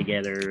everything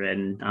together,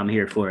 and I'm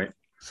here for it.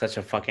 Such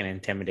a fucking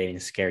intimidating,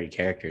 scary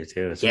character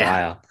too. It's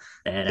wild.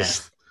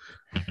 Badass.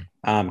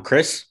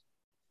 Chris?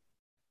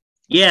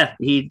 Yeah,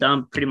 he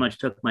pretty much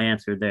took my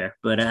answer there,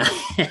 but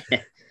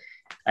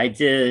I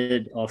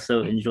did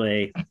also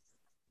enjoy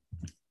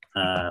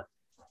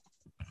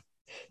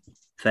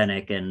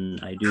Fennec, and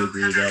I do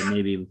agree that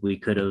maybe we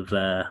could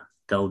have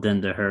delved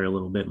into her a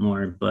little bit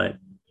more, but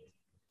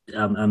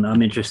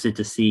I'm interested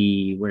to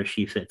see where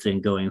she fits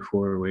in going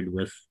forward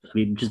with,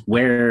 just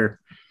where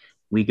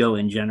we go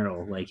in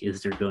general. Like,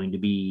 is there going to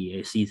be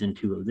a season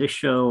 2 of this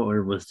show,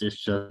 or was this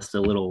just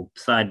a little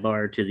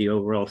sidebar to the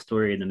overall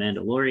story in The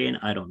Mandalorian?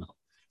 I don't know.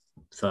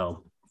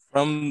 So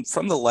from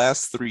the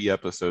last 3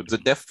 episodes,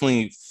 it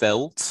definitely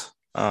felt,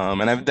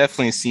 and I've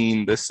definitely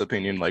seen this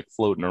opinion like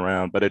floating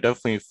around, but it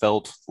definitely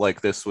felt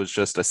like this was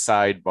just a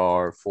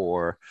sidebar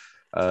for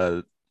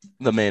The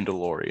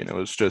Mandalorian. It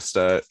was just,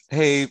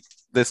 hey,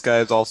 this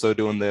guy's also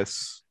doing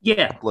this.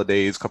 Yeah, a couple of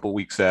days, couple of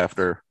weeks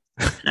after.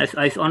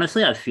 I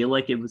honestly, I feel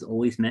like it was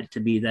always meant to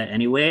be that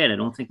anyway, and I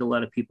don't think a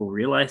lot of people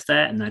realize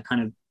that, and that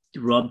kind of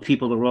rubbed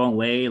people the wrong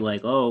way.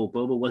 Like, oh,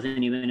 Boba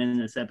wasn't even in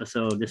this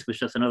episode. This was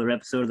just another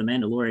episode of The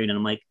Mandalorian, and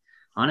I'm like,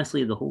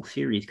 honestly, the whole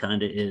series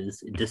kind of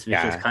is. This was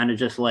just kind of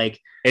just like,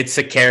 it's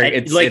a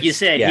character. Like you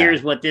said,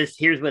 here's what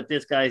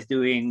this guy's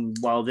doing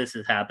while this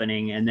is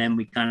happening, and then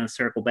we kind of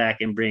circle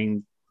back and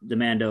bring the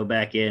Mando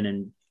back in,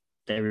 and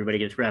everybody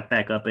gets wrapped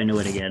back up into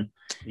it again.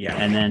 Yeah.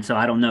 And then, so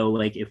I don't know,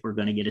 like, if we're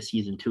going to get a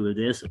season 2 of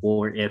this,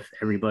 or if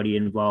everybody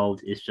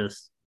involved is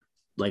just,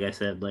 like I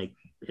said, like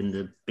in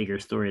the bigger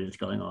story that's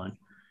going on.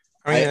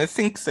 I mean, I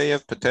think they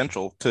have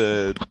potential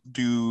to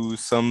do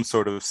some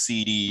sort of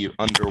seedy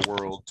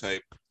underworld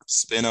type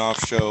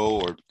spin-off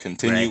show, or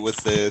continue with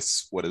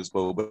this. What is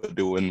Boba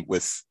doing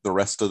with the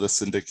rest of the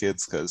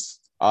syndicates? Because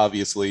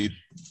obviously,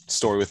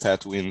 story with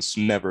Tatooine's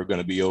never going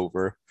to be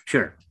over.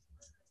 Sure.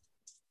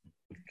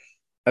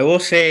 I will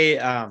say,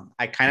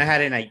 I kind of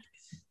had an idea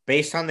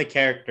based on the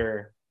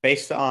character,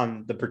 based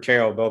on the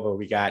portrayal of Boba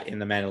we got in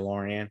The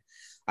Mandalorian.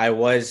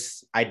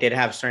 I did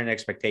have certain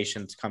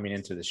expectations coming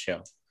into the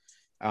show.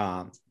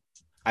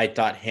 I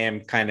thought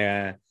him kind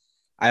of,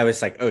 I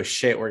was like, oh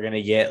shit, we're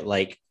gonna get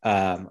like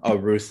a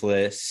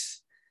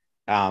ruthless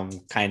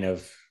kind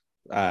of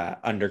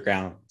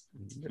underground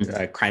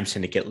crime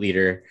syndicate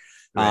leader.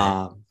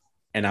 Right.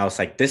 And I was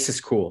like, this is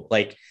cool.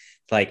 We're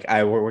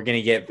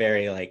gonna get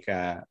very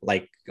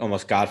like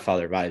almost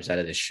Godfather vibes out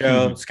of this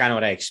show. It's kind of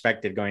what I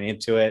expected going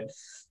into it.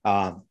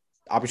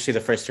 Obviously, the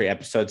first 3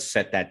 episodes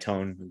set that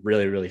tone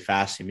really, really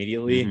fast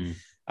immediately.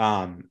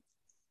 I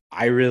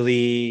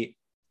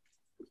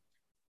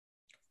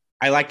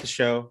like the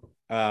show,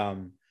 but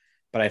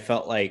I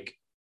felt like,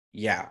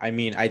 yeah, I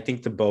mean, I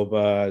think the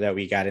boba that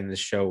we got in this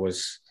show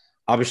was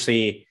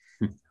obviously,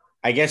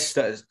 I guess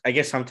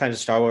sometimes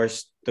Star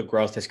Wars, the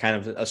growth is kind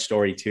of a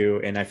story too,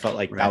 and I felt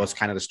like that was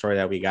kind of the story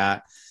that we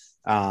got.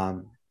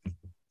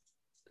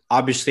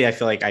 Obviously, I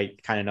feel like I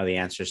kind of know the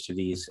answers to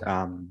these,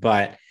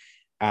 but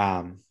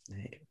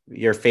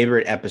your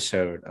favorite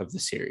episode of the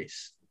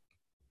series?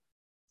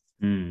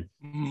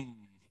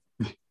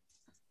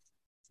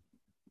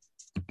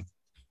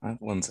 That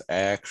one's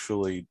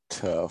actually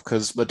tough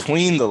because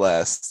between the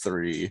last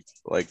 3,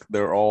 like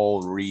they're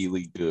all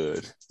really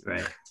good.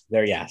 Right.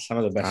 They're some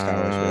of the best Star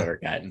Wars we've ever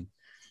gotten.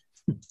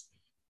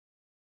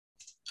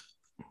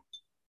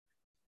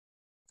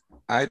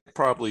 I'd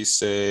probably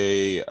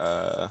say,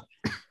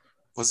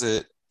 was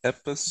it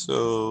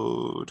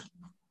episode?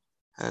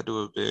 Had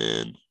to have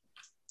been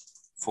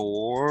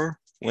 4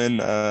 when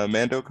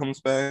Mando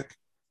comes back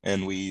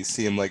and we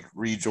see him like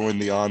rejoin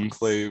the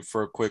Enclave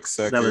for a quick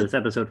second. That was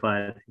episode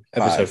 5.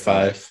 Episode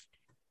 5.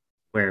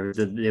 Where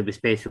it was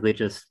basically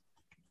just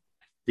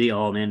the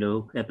all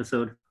Mando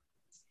episode.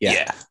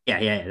 Yeah.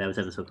 That was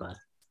episode 5.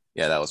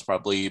 Yeah, that was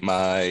probably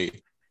my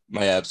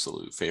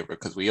absolute favorite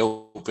because we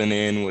open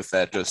in with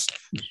that just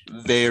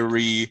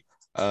very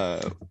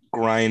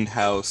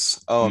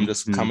grindhouse. Oh, I'm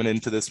just coming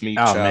into this meat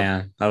shop. Oh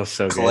man, that was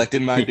so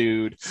collecting my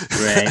dude.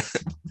 Right.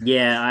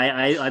 Yeah,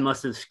 I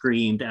must have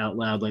screamed out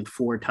loud like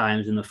 4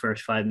 times in the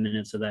first 5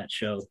 minutes of that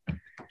show.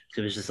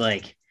 It was just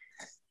like,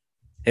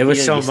 it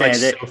was so much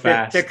so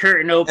fast. The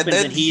curtain opens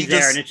and he's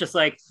there, and it's just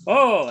like,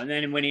 oh, and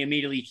then when he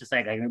immediately just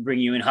like, I can bring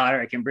you in hot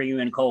or I can bring you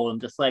in cold. I'm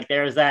just like,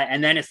 there's that,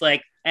 and then it's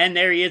like, and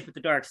there he is with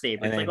the dark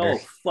saber. It's like, oh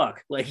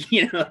fuck, like,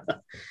 you know,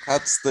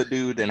 cuts the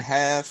dude in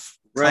half.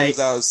 Right. Comes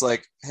out, it's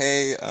like,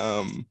 hey,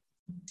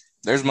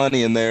 there's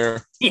money in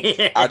there.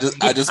 Yeah. I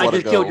just want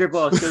to go. Killed your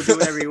boss. Go do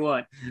whatever you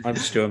want. I'm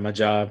just doing my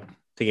job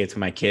to get to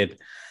my kid.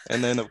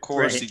 And then of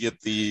course you get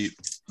the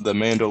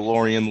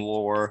Mandalorian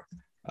lore.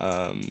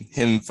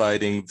 Him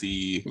fighting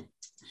the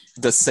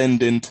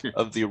descendant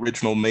of the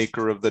original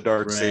maker of the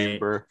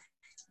Darksaber,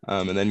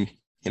 and then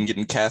him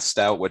getting cast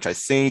out, which I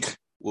think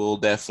will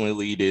definitely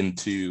lead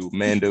into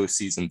Mando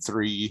season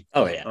 3.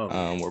 Oh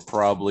yeah. We're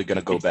probably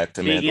gonna go back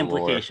to big Mandalore.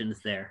 Implications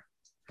there.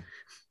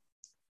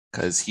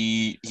 Because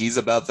he's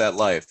about that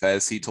life,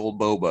 as he told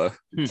Boba.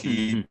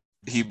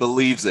 He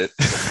believes it.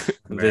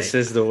 This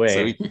is the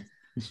way. So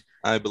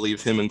I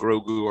believe him and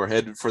Grogu are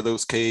headed for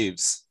those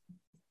caves.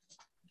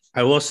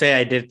 I will say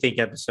I did think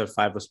episode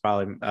 5 was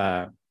probably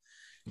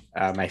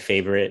my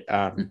favorite,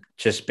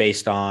 just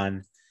based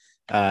on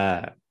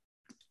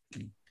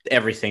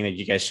everything that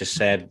you guys just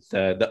said.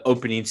 The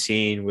opening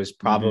scene was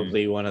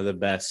probably one of the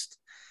best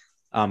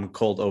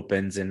cold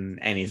opens in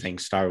anything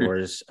Star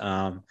Wars.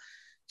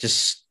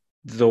 Just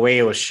the way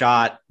it was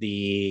shot,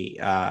 the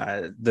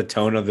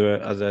tone of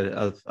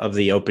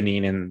the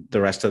opening and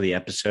the rest of the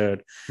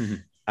episode.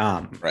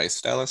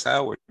 Bryce Dallas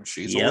Howard,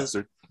 she's a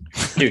wizard.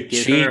 Dude,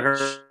 Give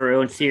her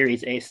own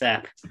series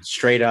ASAP.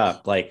 Straight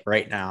up, like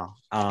right now.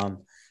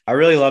 I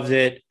really loved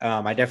it.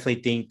 I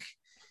definitely think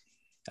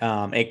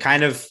it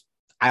kind of,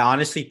 I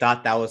honestly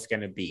thought that was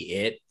going to be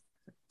it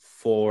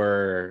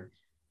for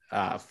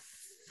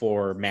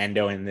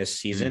Mando in this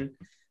season,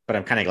 but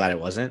I'm kind of glad it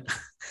wasn't.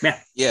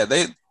 Yeah,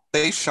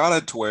 they shot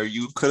it to where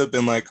you could have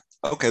been like,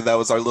 okay, that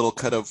was our little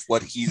cut of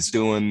what he's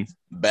doing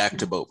back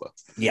to Boba.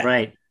 Yeah.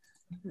 Right.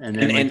 And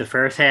then the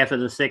first half of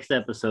the 6th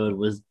episode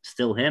was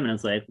still him, and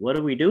it's like, what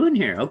are we doing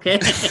here? Okay.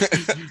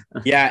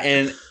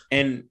 Yeah,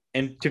 and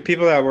to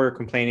people that were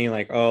complaining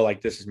like, oh,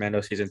 like this is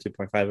Mando season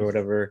 2.5 or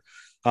whatever,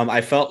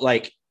 I felt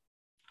like,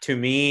 to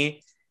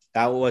me,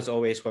 that was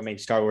always what made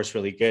Star Wars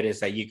really good, is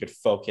that you could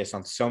focus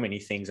on so many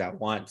things at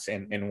once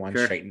and in one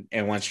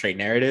straight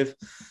narrative.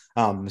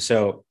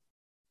 So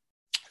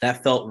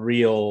that felt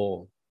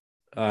real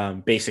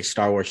basic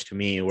Star Wars to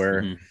me,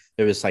 where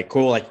it was like,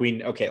 cool, like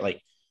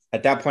like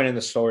at that point in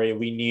the story,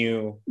 we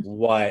knew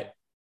what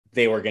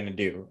they were going to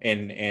do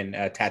in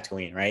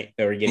Tatooine, right?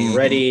 They were getting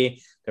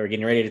ready. They were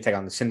getting ready to take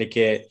on the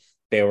Syndicate.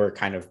 They were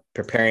kind of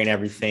preparing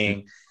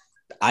everything.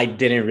 I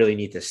didn't really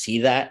need to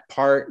see that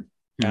part.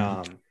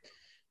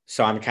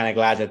 So I'm kind of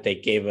glad that they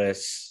gave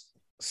us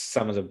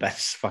some of the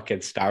best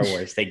fucking Star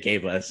Wars they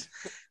gave us.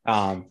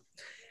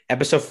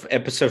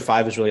 Episode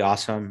 5 was really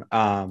awesome.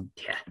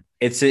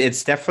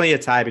 It's definitely a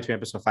tie between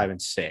episode 5 and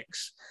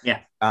 6.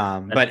 Yeah.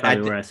 But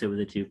where I sit with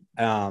it too.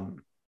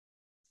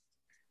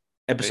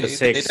 Episode 6.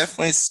 They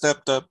definitely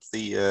stepped up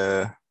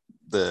the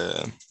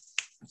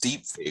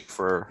deep fake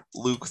for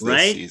Luke this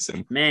Right?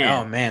 season. Man.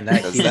 Oh man, that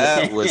Because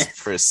that was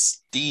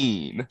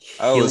pristine.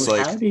 I He was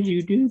like, how did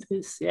you do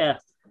this? Yeah.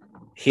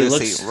 he this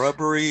looks ain't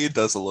rubbery,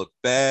 doesn't look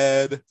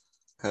bad.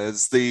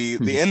 Because the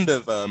end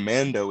of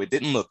Mando, it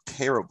didn't look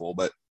terrible,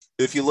 but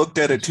if you looked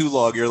at it too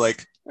long, you're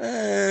like,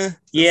 this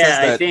Yeah, has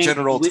I that think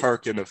General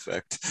Tarkin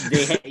effect.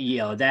 they had,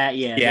 that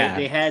Yeah.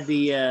 they had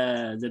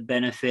the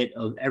benefit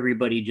of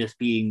everybody just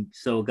being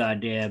so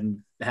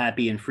goddamn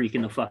happy and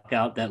freaking the fuck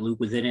out that Luke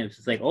was in it. It's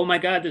just like, oh my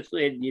god, this,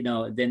 then you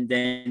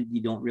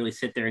don't really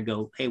sit there and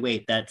go, hey,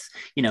 wait, that's,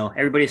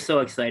 everybody's so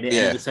excited,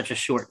 and it was such a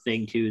short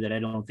thing too that I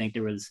don't think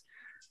there was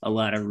a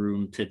lot of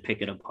room to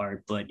pick it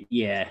apart. But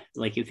yeah,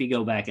 like if you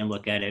go back and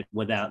look at it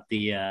without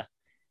the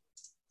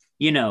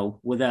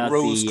without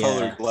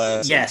rose-colored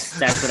glasses. Yes,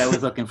 that's what I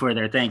was looking for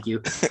there. Thank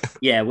you.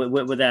 Yeah,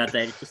 without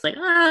that, it's just like,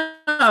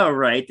 all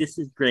right, this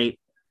is great,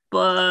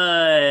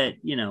 but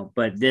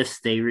but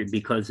this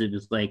because it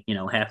was like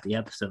half the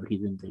episode, he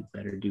didn't think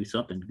better do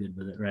something good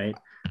with it, right?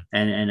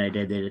 And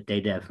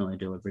they definitely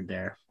delivered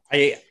there.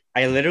 I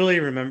literally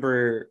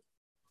remember.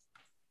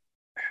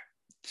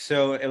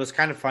 So it was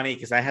kind of funny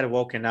because I had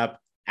woken up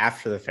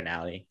after the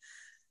finale.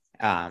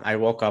 I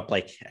woke up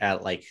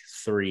at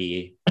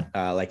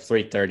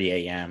 3:30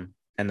 a.m.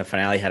 and the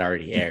finale had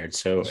already aired,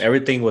 so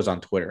everything was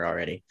on Twitter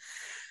already.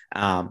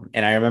 And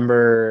I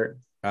remember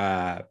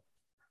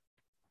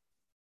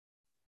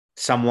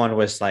someone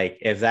was like,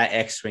 "If that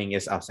X-wing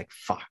is," I was like,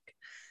 "Fuck."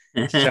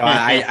 So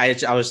I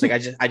was like,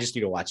 I just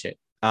need to watch it.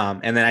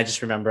 And then I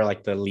just remember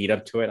like the lead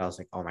up to it. I was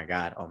like, "Oh my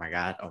god, oh my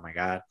god, oh my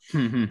god!"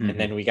 And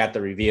then we got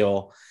the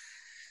reveal.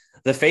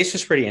 The face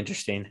was pretty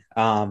interesting.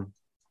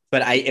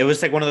 But it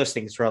was like one of those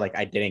things where like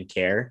I didn't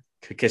care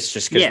because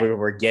we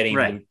were getting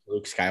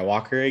Luke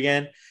Skywalker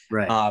again.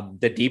 Right.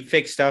 The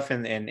deepfake stuff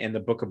in the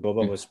Book of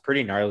Boba was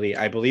pretty gnarly.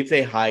 I believe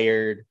they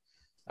hired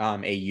a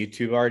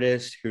YouTube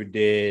artist who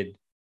did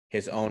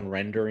his own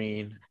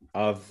rendering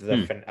of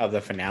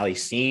the finale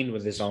scene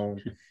with his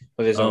own.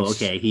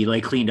 Okay. He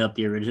like cleaned up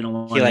the original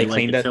one. He like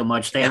cleaned it so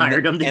much they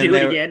hired him to do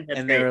it again.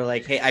 That's great. They were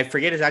like, "Hey, I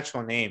forget his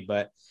actual name,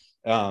 but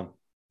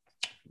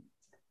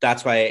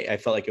that's why I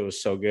felt like it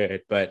was so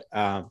good." But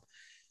man,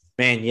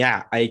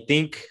 yeah, I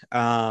think.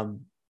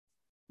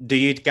 Do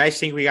you guys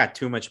think we got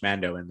too much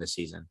Mando in this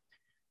season?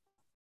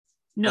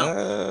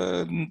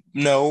 No,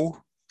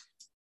 no.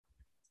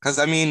 Because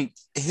I mean,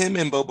 him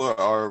and Boba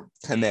are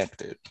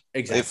connected.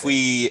 Exactly. If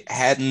we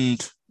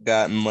hadn't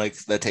gotten like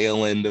the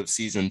tail end of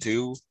season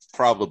 2,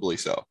 probably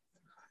so.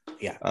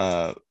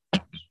 Yeah.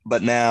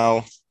 But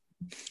now,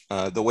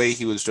 the way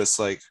he was just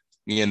like,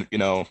 I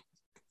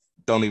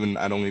don't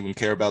even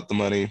care about the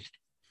money.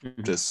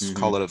 Just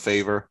call it a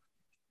favor.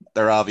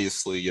 They're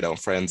obviously,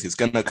 friends. He's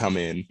gonna come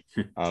in.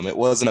 It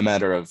wasn't a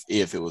matter of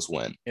if, it was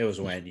when. It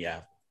was when, yeah.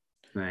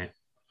 Right.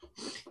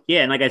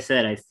 Yeah, and like I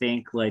said, I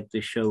think like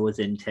the show was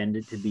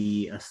intended to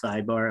be a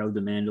sidebar of the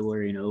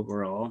Mandalorian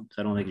overall.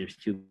 So I don't think there's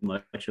too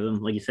much of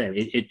them. Like you said,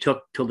 it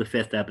took till the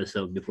 5th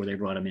episode before they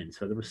brought him in.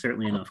 So there was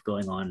certainly enough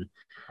going on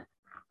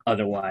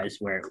otherwise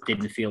where it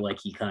didn't feel like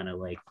he kind of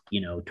like,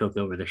 took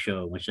over the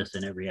show and was just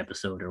in every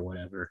episode or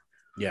whatever.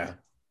 Yeah.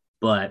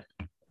 But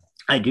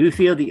I do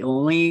feel the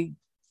only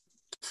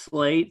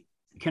slight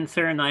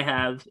concern I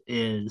have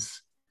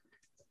is,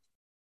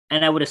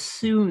 and I would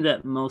assume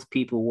that most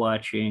people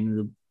watching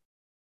the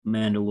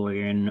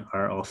Mandalorian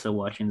are also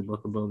watching the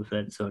Book of Boba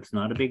Fett, so it's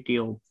not a big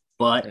deal,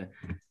 but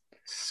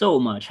so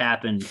much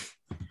happened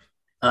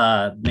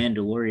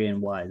Mandalorian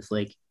wise,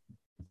 like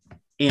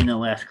in the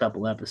last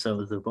couple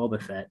episodes of Boba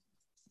Fett,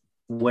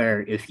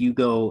 where if you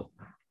come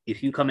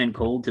in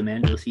cold to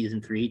Mando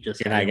season 3,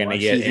 just you're not gonna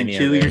get season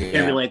 2, you're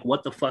gonna be like,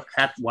 what the fuck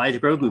happened? Why is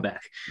Grogu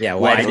back? Yeah,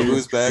 why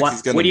Grogu's back?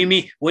 What do you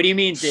mean? What do you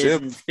mean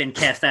he's been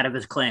cast out of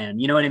his clan?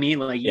 You know what I mean?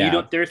 Like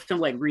there's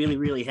some like really,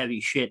 really heavy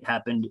shit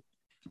happened.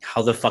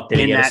 How the fuck did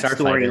he get that a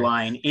starfighter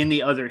storyline in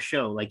the other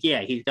show? Like,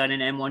 yeah, he's got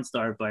an M1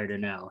 starfighter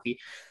now.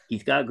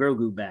 He's got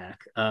Grogu back.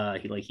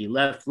 He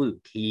left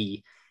Luke.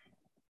 He's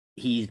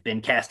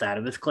been cast out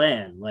of his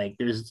clan. Like,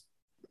 he's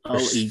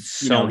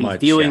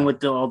dealing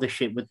with all the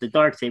shit with the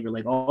Darksaber.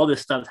 Like, all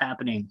this stuff's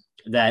happening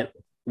that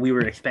we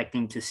were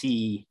expecting to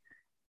see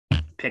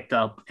picked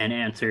up and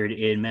answered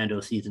in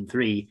Mando season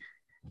 3.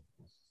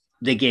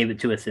 They gave it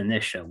to us in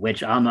this show,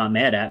 which I'm not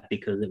mad at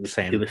because it was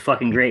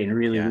fucking great and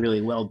really, really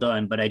well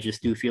done. But I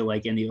just do feel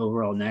like in the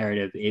overall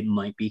narrative, it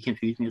might be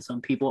confusing to some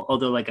people.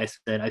 Although, like I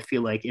said, I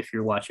feel like if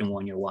you're watching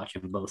one, you're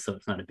watching both, so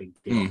it's not a big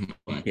deal.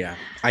 But, yeah,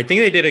 I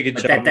think they did a good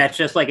job. That's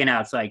just like an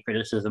outside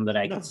criticism that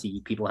I can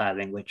see people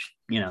having, which,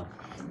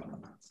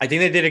 I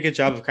think they did a good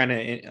job of kind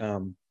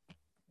of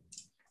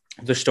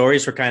the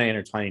stories were kind of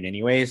intertwining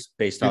anyways,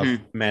 based off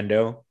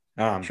Mando.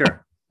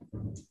 Sure.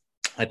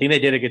 I think they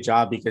did a good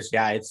job because,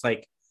 it's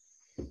like,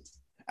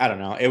 I don't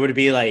know. It would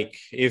be like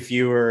if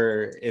you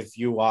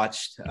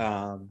watched,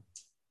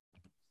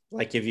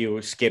 if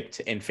you skipped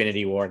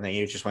Infinity War and then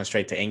you just went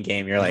straight to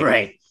Endgame, you're like,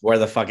 right, where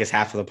the fuck is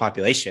half of the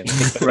population?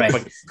 Right.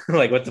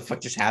 What the fuck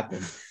just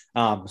happened?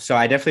 So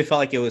I definitely felt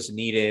like it was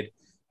needed.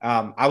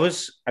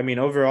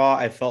 Overall,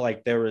 I felt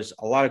like there was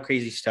a lot of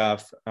crazy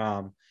stuff.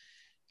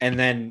 and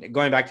then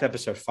going back to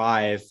episode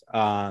 5,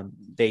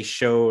 they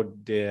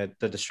showed the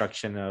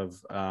destruction of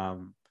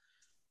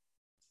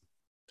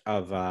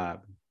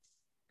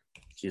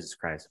Jesus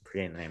Christ, I'm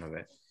forgetting the name of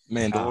it.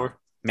 Mandalore.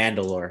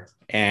 Mandalore,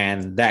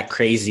 and that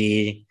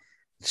crazy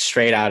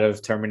straight out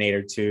of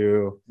Terminator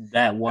 2.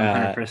 That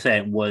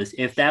 100% was,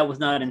 if that was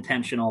not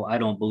intentional, I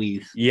don't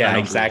believe. Yeah, I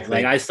don't exactly.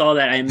 believe. Like I saw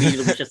that, I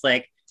immediately was just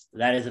like,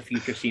 that is a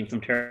future scene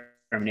from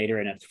Terminator,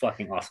 and it's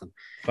fucking awesome.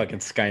 Fucking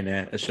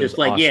Skynet. It's just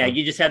like, awesome. Yeah,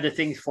 you just have the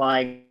things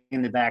flying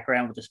in the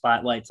background with the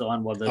spotlights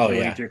on while the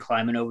droids are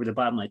climbing over the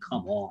bottom. Like,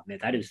 come on, man,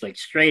 that is like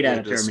straight out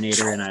of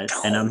Terminator,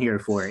 and I'm here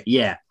for it.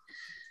 Yeah,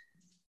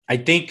 I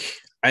think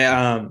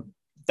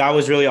that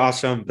was really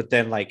awesome. But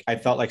then, like, I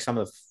felt like some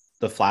of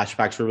the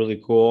flashbacks were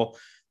really cool.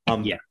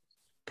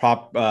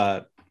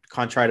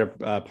 Contrary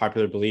to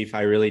popular belief,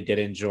 I really did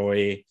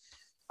enjoy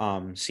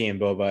seeing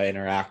Boba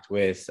interact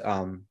with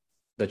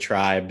the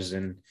tribes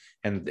and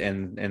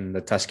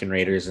the Tusken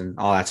Raiders, and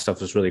all that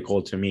stuff was really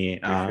cool to me.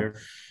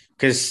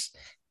 Because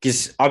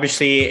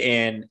obviously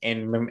in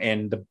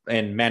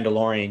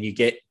Mandalorian, you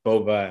get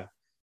Boba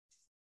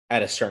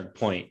at a certain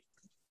point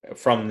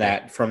from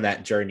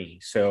that journey.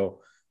 So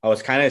I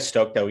was kind of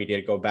stoked that we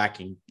did go back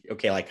and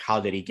like,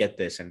 how did he get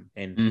this,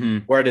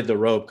 and where did the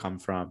robe come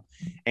from,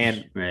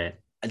 and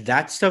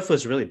that stuff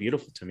was really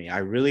beautiful to me. I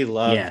really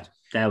loved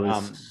that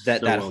was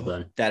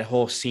that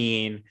whole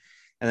scene.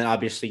 And then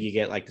obviously you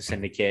get like the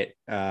Syndicate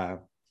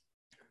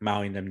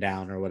mowing them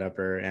down or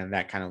whatever, and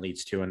that kind of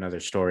leads to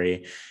another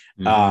story.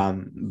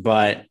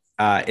 But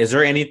is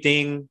there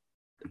anything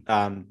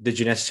did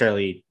you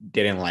necessarily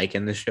didn't like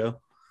in the show?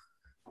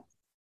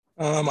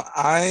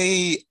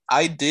 I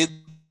did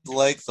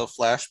like the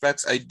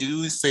flashbacks. I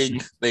do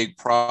think they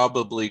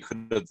probably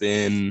could have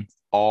been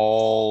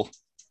all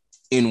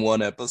in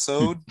one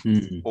episode,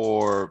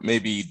 or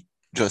maybe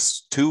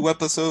just 2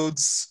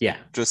 episodes. Yeah,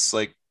 just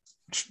like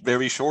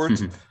very short.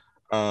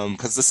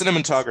 Because the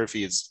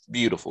cinematography is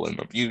beautiful in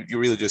them. You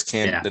really just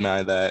can't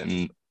deny that,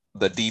 and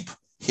the deep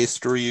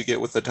history you get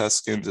with the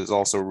Tuskens is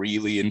also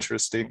really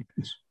interesting.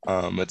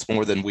 It's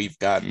more than we've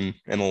gotten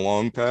in a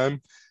long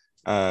time.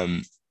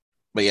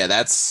 But yeah,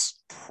 that's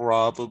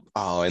probably.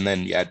 Oh, and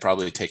then I'd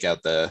probably take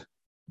out the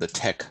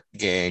tech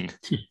gang,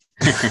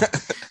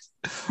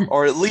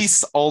 or at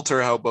least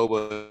alter how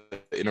Boba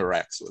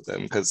interacts with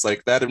them, because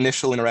like that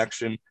initial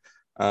interaction,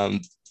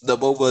 the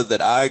Boba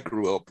that I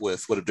grew up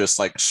with would have just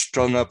like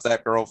strung up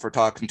that girl for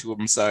talking to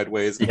him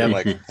sideways and been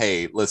like,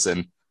 "Hey,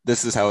 listen,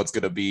 this is how it's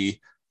gonna be.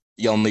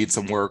 Y'all need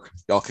some work.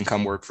 Y'all can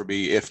come work for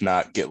me. If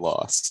not, get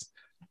lost."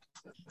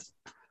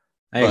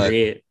 I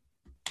agree.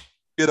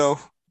 You know,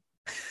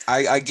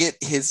 I get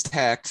his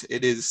tact.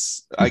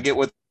 I get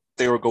what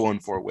they were going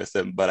for with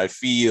him, but I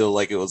feel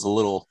like it was a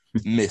little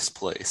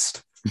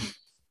misplaced.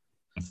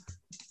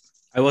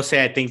 I will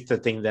say, I think the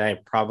thing that I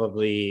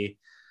probably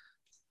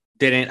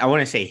I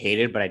wouldn't say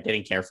hated, but I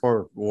didn't care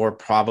for were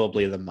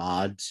probably the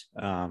mods.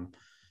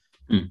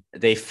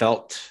 They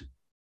felt,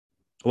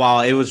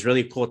 while it was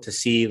really cool to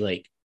see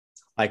like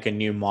a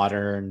new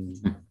modern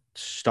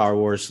Star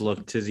Wars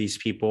look to these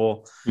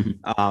people.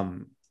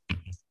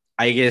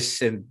 I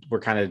guess, and we're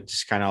kind of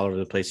all over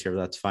the place here,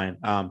 but that's fine.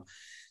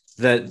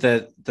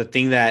 The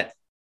thing that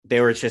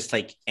they were just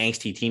like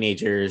angsty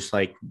teenagers,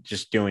 like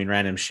just doing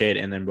random shit.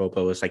 And then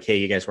Boba was like, "Hey,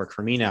 you guys work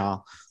for me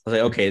now." I was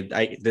like,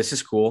 "Okay, this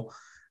is cool."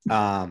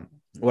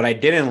 What I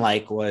didn't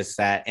like was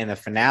that in the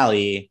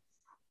finale,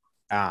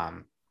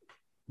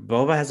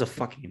 Boba has a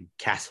fucking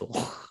castle.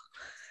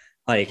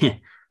 Like, they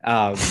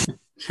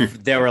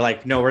were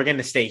like, "No, we're going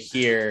to stay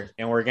here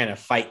and we're going to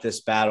fight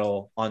this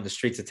battle on the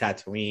streets of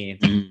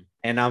Tatooine."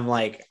 And I'm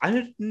like,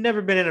 I've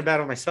never been in a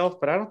battle myself,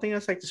 but I don't think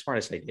that's like the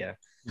smartest idea.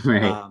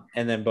 Right.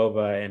 And then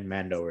Boba and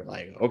Mando were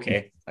like,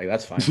 "Okay, like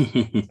that's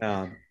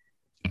fine."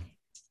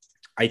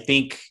 I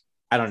think,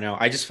 I don't know.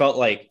 I just felt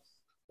like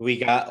we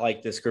got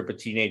like this group of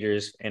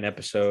teenagers in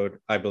episode,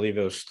 I believe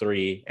it was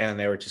 3, and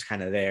they were just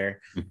kind of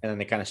there. And then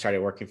they kind of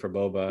started working for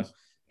Boba.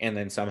 And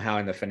then somehow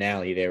in the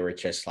finale, they were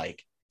just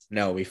like,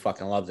 "No, we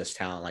fucking love this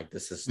town. Like,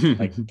 this is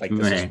like this is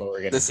what we're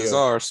going to do. This is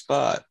our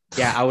spot."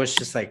 Yeah, I was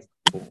just like,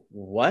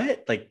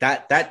 what? Like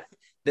that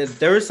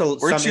there was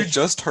weren't you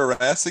just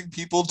harassing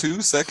people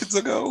 2 seconds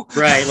ago?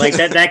 Right, like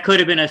that could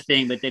have been a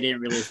thing, but they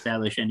didn't really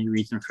establish any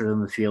reason for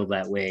them to feel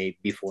that way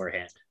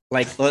beforehand.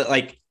 Like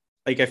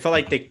I felt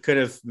like they could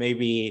have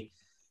maybe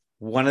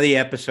one of the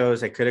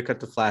episodes, they could have cut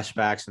the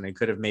flashbacks and they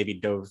could have maybe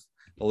dove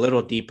a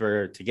little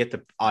deeper to get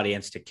the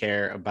audience to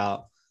care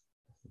about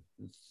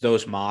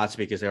those mods,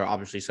 because they're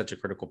obviously such a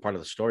critical part of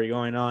the story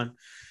going on.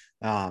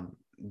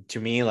 To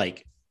me,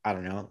 like, I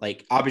don't know,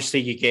 like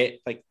obviously you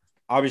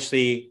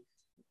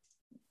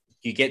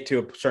get to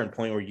a certain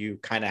point where you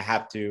kind of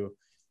have to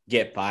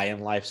get by in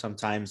life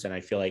sometimes. And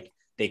I feel like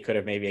they could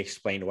have maybe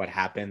explained what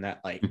happened,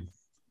 that like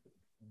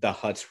the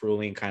Hutt's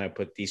ruling kind of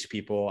put these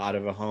people out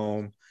of a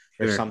home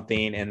or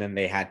something. And then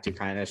they had to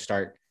kind of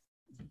start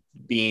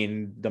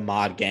being the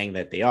mod gang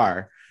that they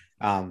are.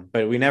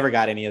 But we never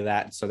got any of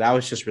that. So that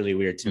was just really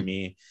weird to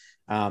me.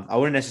 I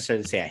wouldn't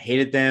necessarily say I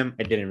hated them.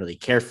 I didn't really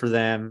care for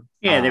them.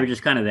 Yeah, they were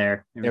just kind of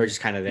there. They were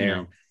just kind of there. You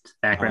know,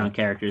 background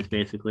characters,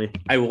 basically.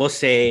 I will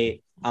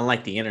say,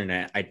 unlike the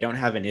internet, I don't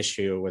have an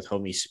issue with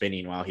homie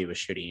spinning while he was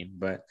shooting,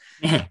 but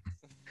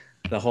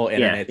the whole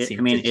internet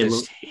seemed to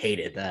just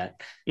hated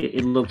that.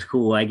 It looked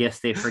cool. I guess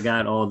they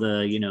forgot all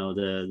the, you know,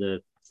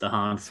 the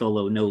Han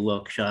Solo no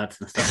look shots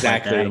and stuff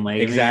like that. I'm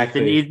like,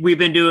 exactly. We've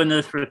been doing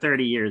this for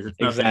 30 years. It's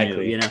nothing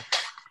new, you know.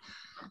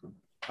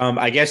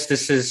 I guess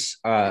this is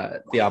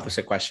the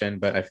opposite question,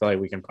 but I feel like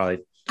we can probably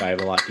dive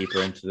a lot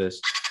deeper into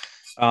this.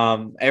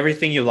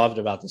 Everything you loved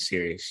about the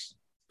series.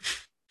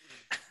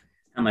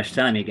 How much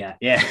time you got?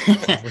 Yeah.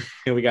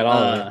 We got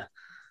all of it.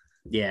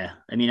 Yeah.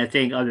 I mean, I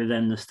think other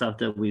than the stuff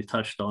that we've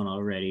touched on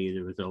already,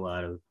 there was a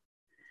lot of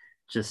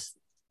just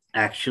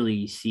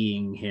actually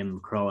seeing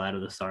him crawl out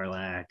of the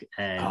Sarlacc.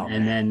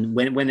 And then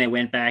when they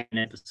went back in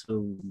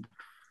episode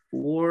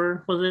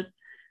 4, was it?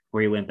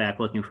 Where he went back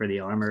looking for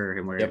the armor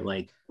and where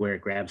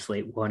it grabbed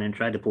Slate 1 and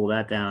tried to pull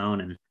that down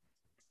and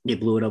they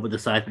blew it up with the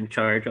seismic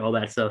charge, all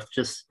that stuff.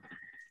 Just,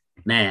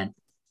 man,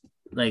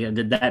 like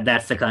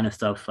that's the kind of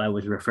stuff I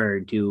was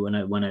referring to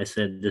when I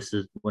said this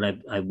is what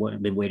I've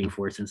been waiting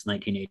for since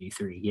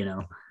 1983, you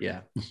know?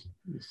 Yeah.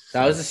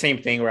 That was the same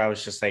thing where I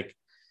was just like,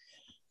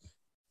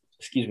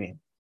 excuse me.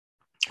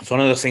 It's one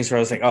of those things where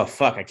I was like, oh,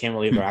 fuck, I can't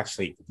believe they're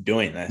actually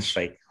doing this.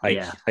 Like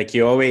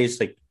you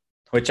always, like,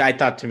 which I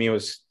thought to me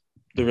was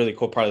the really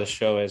cool part of the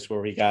show is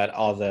where we got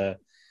all the,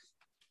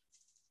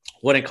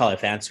 wouldn't call it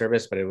fan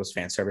service, but it was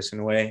fan service in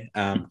a way.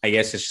 I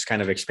guess it's just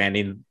kind of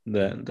expanding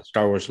the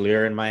Star Wars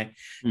lure in my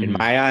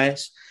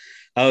eyes.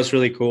 That was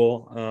really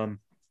cool.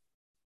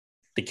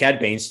 The Cad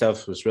Bane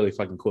stuff was really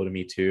fucking cool to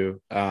me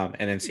too. And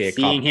then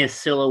seeing his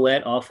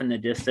silhouette off in the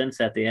distance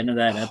at the end of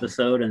that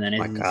episode, and then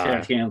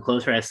as you know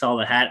closer, I saw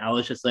the hat. I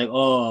was just like,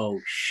 oh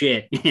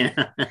shit.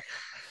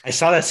 I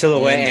saw that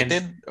silhouette and they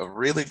did a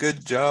really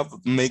good job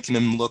of making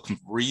him look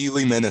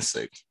really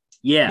menacing.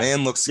 Yeah,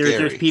 man looks scary.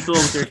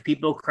 There's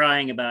people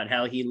crying about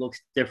how he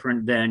looks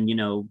different than, you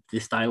know, the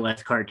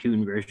stylized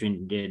cartoon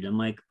version did. I'm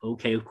like,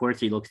 okay, of course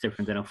he looks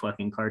different than a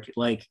fucking cartoon.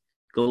 Like,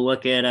 go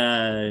look at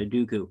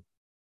Dooku.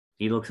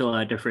 He looks a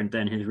lot different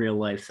than his real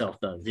life self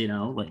does. You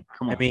know, like,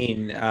 come on. I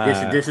mean,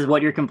 this is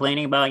what you're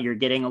complaining about. You're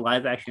getting a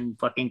live action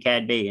fucking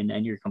Cad Bane,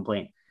 and you're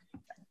complaining.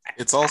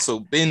 It's also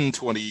been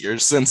 20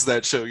 years since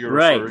that show you're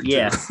referring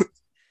to.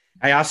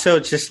 I also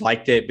just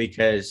liked it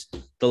because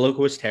the look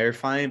was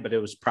terrifying, but it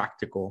was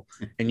practical,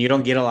 and you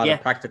don't get a lot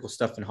of practical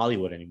stuff in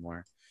Hollywood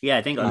anymore. Yeah,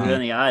 I think other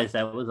than the eyes,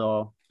 that was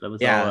all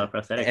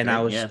prosthetic. And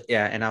right?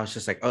 And I was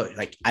just like, oh,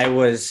 like I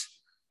was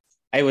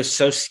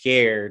so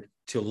scared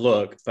to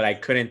look, but I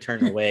couldn't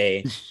turn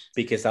away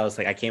because I was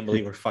like, I can't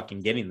believe we're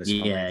fucking getting this.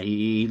 Yeah,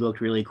 he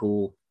looked really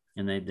cool,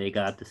 and they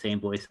got the same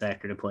voice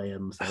actor to play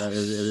him, so that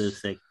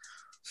was sick.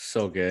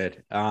 So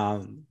good.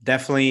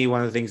 Definitely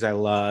one of the things I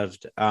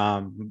loved.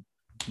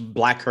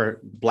 Black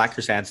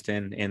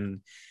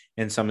Chrysanthemum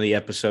in some of the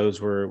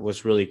episodes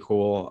was really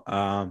cool.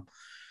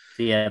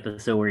 The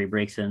episode where he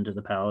breaks into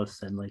the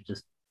palace and like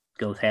just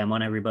goes ham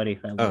on everybody.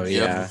 That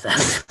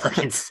was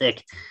fucking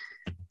sick.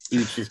 He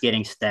was just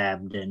getting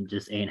stabbed and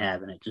just ain't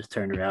having it. Just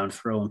turned around,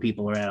 throwing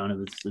people around. It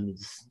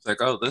was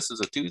like, oh, this is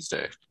a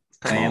Tuesday.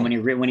 And when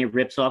he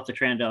rips off the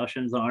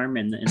Trandoshan's arm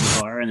in the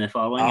bar in the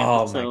following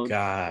episode. Oh my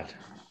god.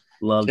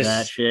 Love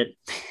that shit.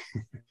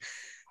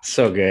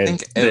 So good. I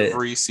think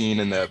every scene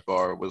in that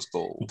bar was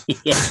gold.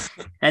 Yeah.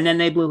 And then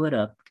they blew it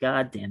up.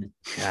 God damn it.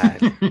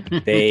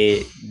 God.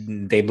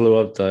 They blew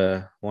up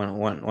the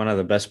one of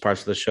the best parts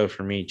of the show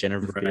for me,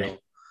 Jennifer Beal.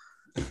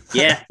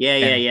 Yeah.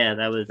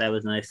 That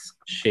was nice.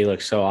 She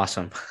looks so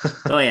awesome.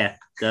 Oh yeah.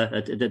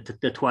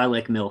 The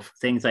Twi'lek MILF.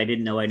 Things I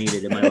didn't know I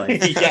needed in my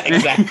life. Yeah,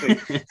 exactly.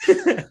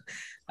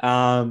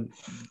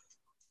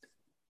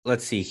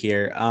 Let's see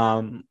here.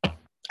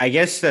 I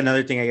guess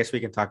another thing I guess we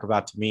can talk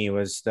about to me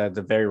was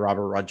the very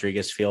Robert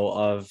Rodriguez feel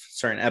of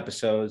certain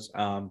episodes.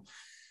 I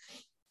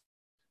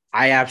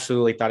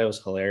absolutely thought it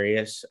was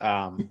hilarious,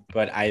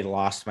 but I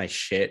lost my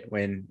shit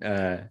when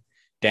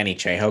Danny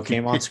Trejo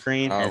came on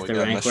screen. Oh, we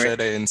got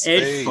Machete in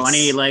space. It's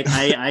funny, like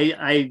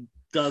I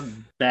dug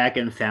back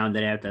and found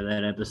it after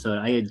that episode.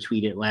 I had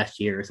tweeted last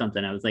year or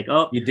something. I was like,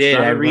 oh, you did.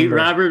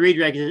 Robert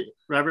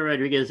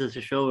Rodriguez is the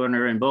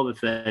showrunner in Boba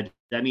Fett.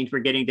 That means we're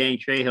getting Danny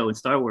Trejo in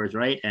Star Wars,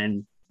 right?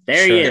 And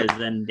there he is,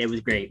 and it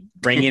was great.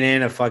 Bringing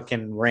in a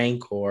fucking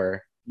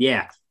Rancor,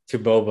 to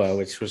Boba,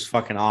 which was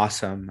fucking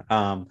awesome.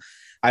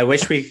 I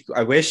wish,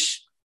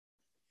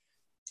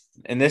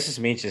 and this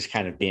is me just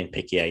kind of being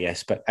picky, I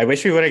guess, but I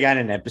wish we would have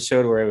gotten an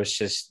episode where it was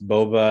just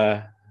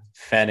Boba,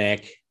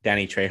 Fennec,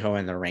 Danny Trejo,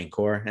 and the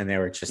Rancor, and they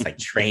were just like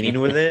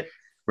training with it.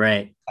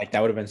 Right. Like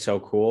that would have been so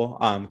cool.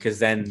 Because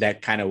then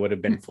that kind of would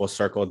have been full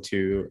circle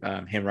to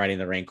him riding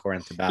the Rancor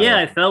into battle. Yeah,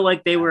 I felt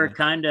like they were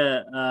kind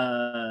of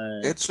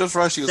it's just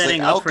Rushy was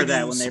setting like, up for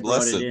that when they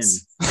brought it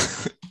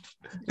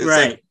in.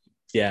 Right. Like,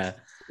 yeah.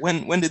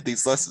 When did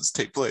these lessons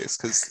take place?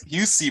 Because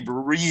you seem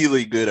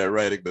really good at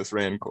riding this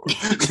Rancor.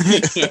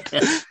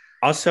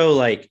 Also,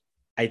 like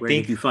Where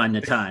did you find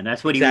the time?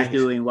 That's what he was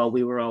doing while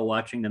we were all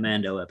watching the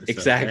Mando episode.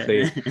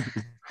 Exactly.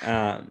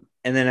 And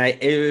then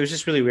it was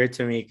just really weird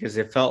to me because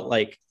it felt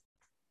like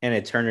an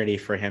eternity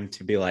for him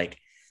to be like,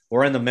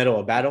 we're in the middle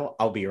of battle.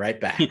 I'll be right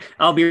back.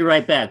 I'll be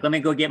right back. Let me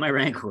go get my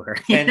Rancor.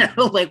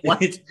 Like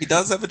what? He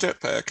does have a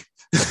jetpack.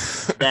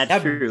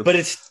 That's true. But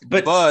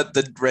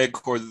the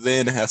Rancor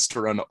then has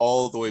to run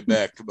all the way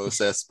back to Mos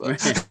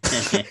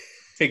Espa.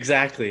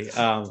 Exactly.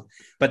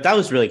 But that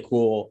was really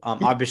cool.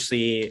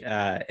 Obviously,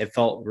 it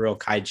felt real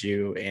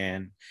kaiju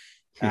and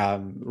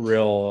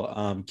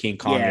real King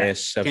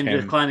Kong-ish. Him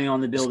just climbing on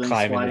the building,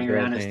 sliding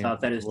around his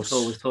top. That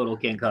was total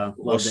King Kong.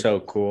 Was so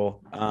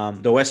cool.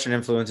 The Western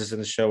influences in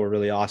the show were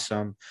really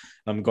awesome.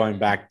 Going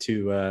back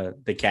to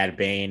the Cad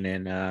Bane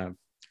and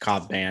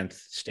Cobb Vanth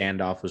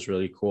standoff was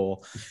really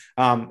cool.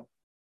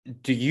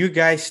 Do you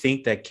guys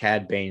think that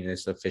Cad Bane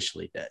is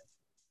officially dead?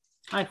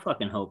 I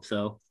fucking hope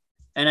so.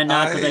 And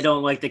not because I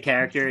don't like the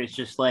character. It's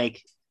just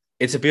like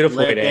it's a beautiful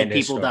way to end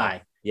people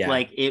die. Yeah,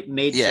 like it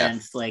made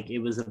sense. Like it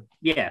was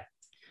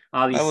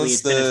obviously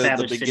it's been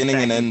the beginning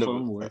and end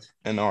of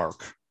an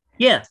arc.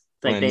 Yeah,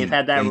 like they've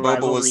had that. And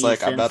Boba was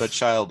like, "I'm not a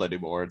child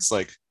anymore." It's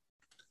like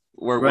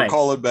we're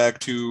calling back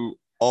to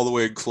all the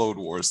way in Clone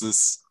Wars.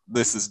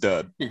 This is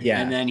done.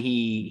 Yeah, and then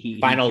he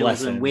final kills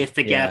lesson him with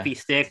the gaffy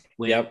stick,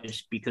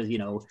 because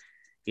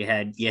you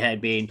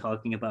had Bane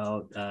talking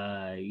about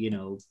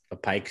the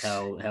Pikes,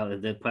 how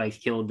the Pikes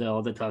killed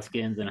all the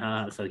Tuskens,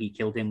 and so he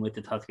killed him with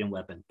the Tusken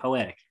weapon.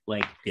 Poetic,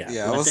 like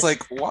I was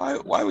like,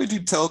 why would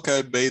you tell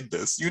Cad Bane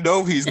this? You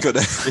know he's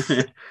gonna.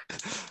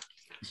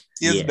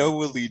 He has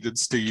no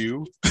allegiance to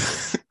you.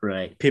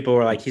 Right. People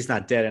were like, he's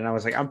not dead, and I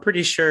was like, I'm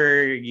pretty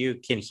sure you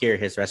can hear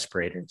his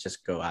respirator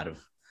just go out of.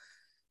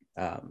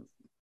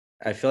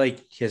 I feel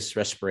like his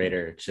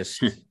respirator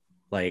just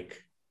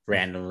like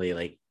randomly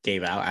like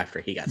gave out after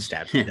he got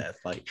stabbed to death.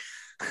 Like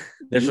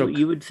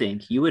you would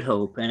think, you would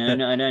hope,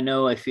 and I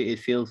know it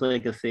feels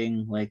like a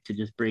thing like to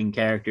just bring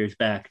characters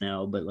back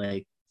now, but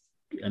like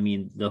I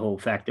mean the whole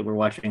fact that we're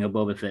watching a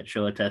Boba Fett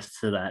show attests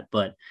to that,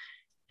 but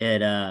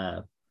it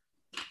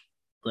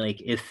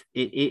like if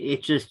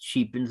it just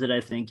cheapens it. I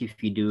think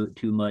if you do it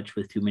too much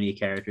with too many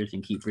characters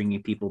and keep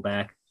bringing people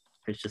back,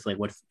 it's just like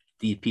what's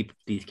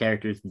these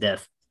characters'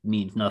 death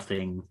means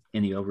nothing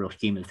in the overall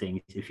scheme of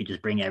things if you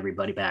just bring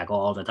everybody back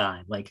all the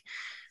time. Like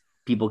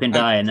people can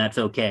die and that's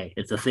okay.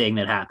 It's a thing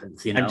that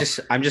happens, you know.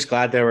 I'm just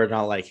glad they were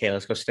not like, hey,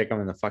 let's go stick them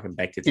in the fucking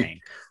Bacta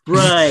tank.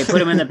 Right, put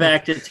them in the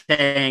Bacta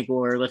tank,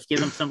 or let's give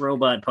them some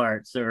robot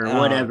parts or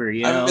whatever,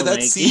 you know. I mean,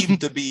 that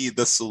seemed to be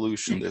the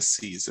solution this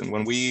season.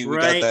 When we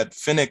got that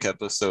Finnick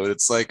episode,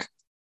 it's like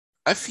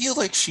I feel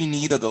like she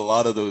needed a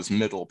lot of those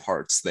middle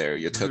parts there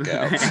you took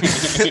out.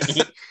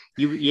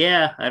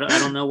 I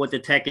don't know what the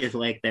tech is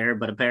like there,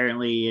 but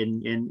apparently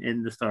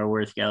in the Star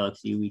Wars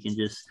galaxy, we can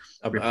just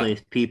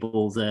replace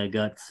people's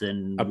guts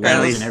and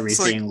apparently and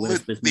everything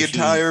like with the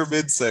entire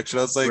midsection.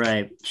 I was like,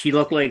 right. She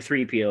looked like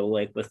 3PO,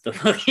 like with the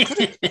fucking.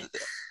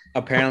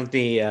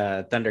 Apparently,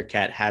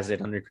 Thundercat has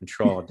it under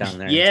control down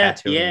there. Yeah.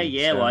 So.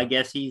 Well, I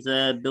guess he's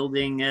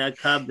building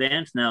Cobb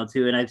Vanth now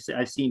too, and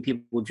I've seen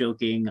people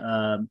joking,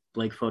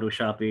 like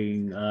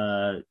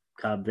photoshopping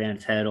Cobb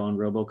Vanth's head on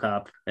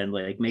RoboCop and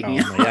like making.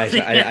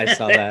 I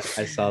saw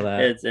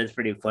that. It's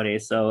pretty funny.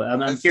 So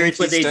I'm curious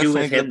what they do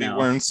with him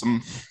now. He's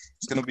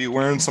gonna be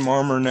wearing some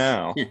armor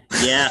now.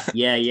 Yeah.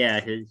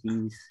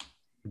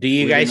 Do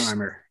you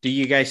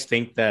guys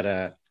think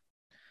that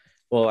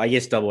well, I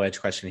guess double-edged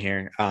question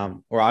here.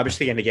 We're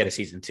obviously going to get a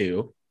season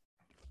 2.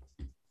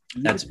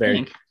 That's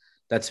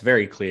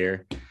very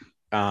clear.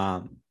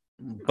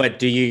 But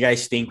do you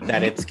guys think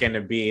that it's going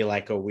to be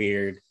like a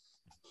weird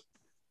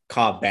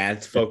Cobb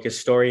Vanth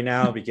focused story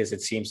now? Because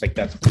it seems like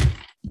that's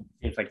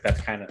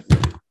kind of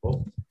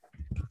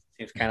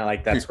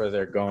like that's where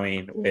they're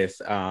going with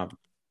the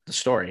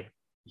story.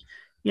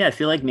 Yeah, I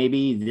feel like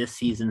maybe this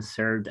season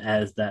served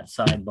as that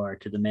sidebar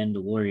to The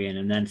Mandalorian.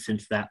 And then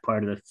since that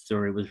part of the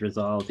story was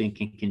resolved and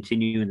can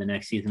continue in the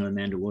next season of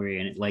The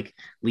Mandalorian, it like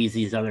leaves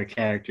these other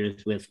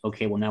characters with,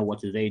 okay, well, now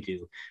what do they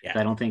do? Yeah.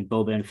 I don't think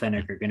Boba and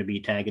Fennec are going to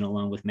be tagging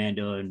along with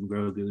Mando and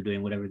Grogu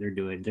doing whatever they're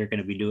doing. They're going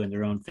to be doing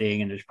their own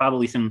thing. And there's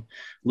probably some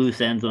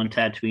loose ends on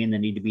Tatooine that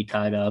need to be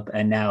tied up.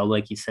 And now,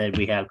 like you said,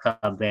 we have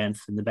Cobb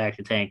Vanth in the back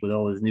of the tank with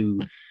all his new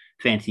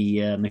fancy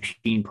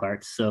machine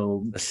parts.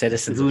 So the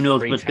citizens, who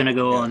knows what's going to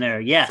go on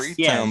there? Yes,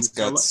 Freetown's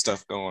got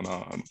stuff going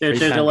on.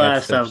 There's a lot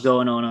of stuff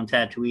going on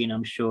Tatooine,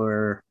 I'm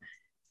sure.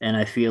 And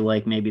I feel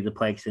like maybe the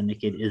Pike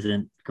Syndicate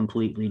isn't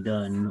completely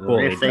done,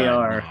 or if they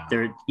are,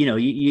 they're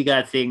you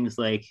got things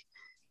like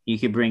you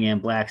could bring in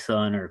Black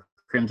Sun or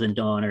Crimson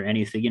Dawn or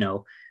anything.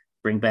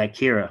 Bring back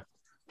Kira.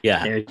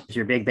 Yeah, there's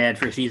your big bad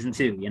for season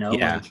 2.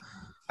 Yeah, like,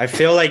 I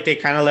feel like they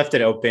kind of left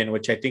it open,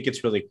 which I think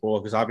it's really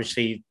cool because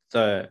obviously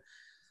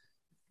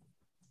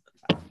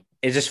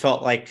it just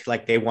felt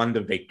like they won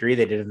the victory.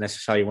 They didn't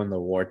necessarily win the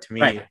war to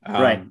me.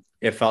 Right.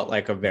 It felt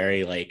like a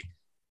very like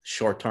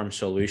short-term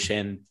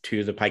solution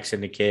to the Pike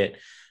Syndicate.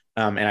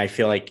 And I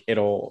feel like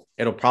it'll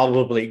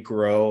probably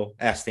grow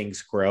as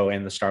things grow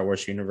in the Star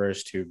Wars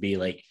universe to be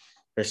like,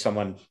 there's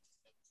someone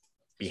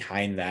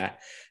behind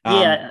that.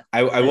 I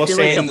will feel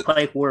say like the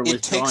Pike War was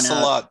it takes drawn a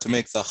out. lot to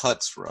make the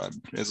Huts run,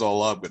 is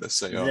all I'm gonna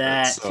say on it.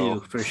 That So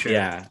too, for sure.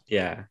 yeah.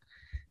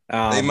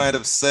 they might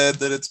have said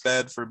that it's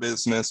bad for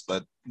business,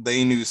 but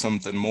they knew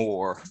something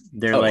more.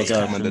 They're That like was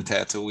coming to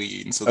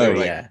Tatooine, so they were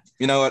like,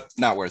 you know what,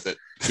 not worth it.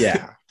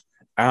 Yeah.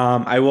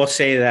 I will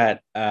say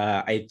that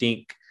I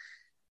think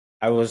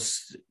I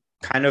was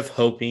kind of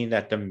hoping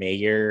that the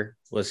mayor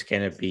was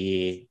going to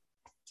be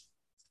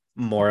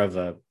more of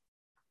a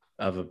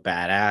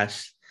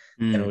badass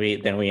than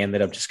we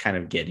ended up just kind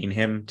of getting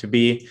him to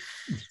be.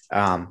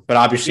 But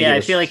obviously,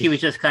 I feel like he was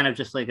just kind of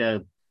just like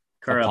a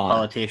corrupt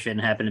politician,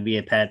 happened to be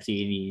a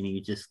patsy, and he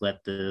just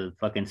let the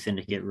fucking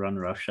syndicate run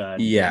roughshod.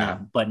 Yeah,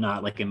 but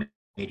not like a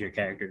major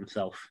character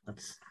himself.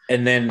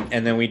 And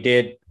then we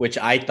did, which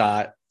I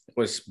thought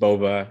was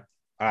Boba.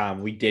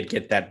 We did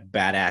get that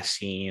badass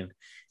scene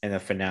in the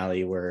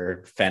finale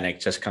where Fennec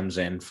just comes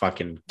in,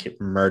 fucking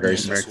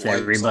murders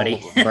everybody,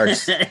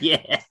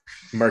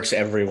 murks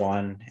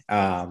everyone.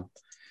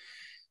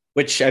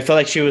 Which I felt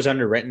like she was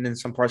underwritten in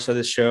some parts of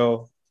the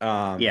show.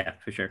 Yeah,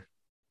 for sure.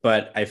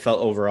 But I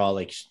felt overall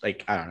like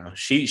I don't know.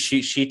 She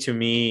to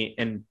me,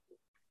 and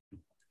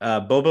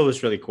Boba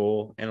was really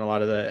cool in a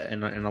lot of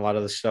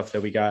the stuff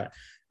that we got.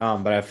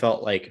 But I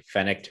felt like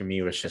Fennec to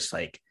me was just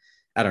like,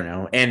 I don't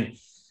know. And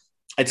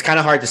it's kind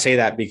of hard to say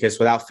that because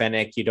without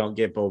Fennec, you don't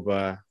get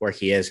Boba where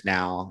he is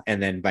now,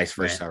 and then vice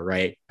versa,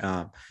 right?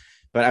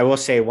 But I will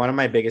say one of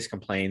my biggest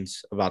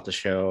complaints about the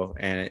show,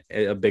 and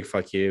a big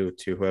fuck you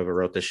to whoever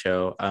wrote the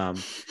show.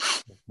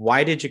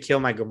 Why did you kill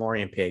my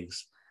Gamorrean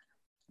pigs?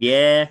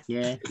 Yeah.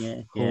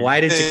 Why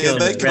did you kill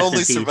them? They can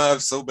only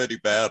survive so many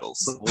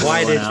battles.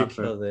 Why did you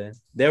kill them?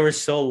 They were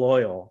so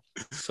loyal.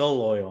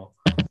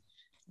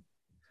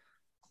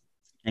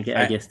 I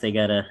guess they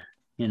gotta,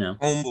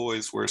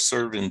 homeboys were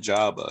serving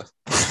Jabba.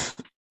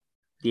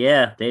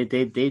 Yeah,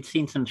 they'd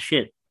seen some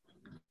shit,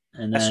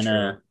 and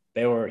then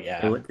they were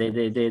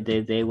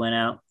they went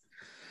out.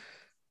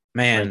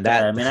 Man,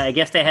 I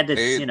guess they had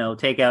to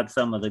take out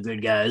some of the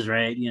good guys,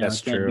 right?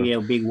 It can't be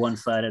a big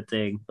one-sided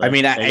thing. But,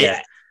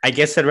 I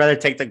guess I'd rather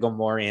take the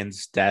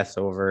Gamorrean's death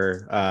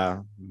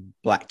over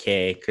Black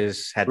K,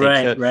 because had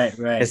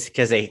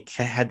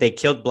they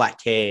killed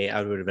Black K,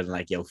 I would have been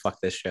like, yo,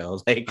 fuck this show.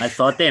 Like, I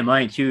thought they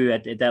might too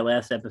at that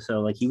last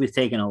episode. Like, he was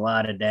taking a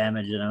lot of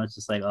damage, and I was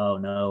just like, oh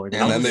no. And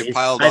then they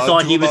piled. I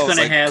thought he was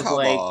gonna have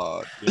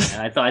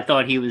I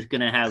thought he was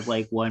gonna have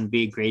like one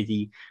big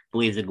crazy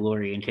blaze of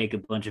glory and take a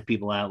bunch of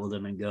people out with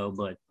him and go,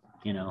 but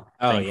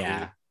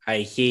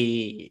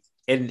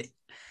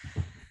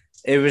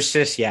it was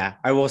just,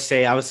 I will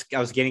say I was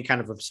getting kind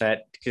of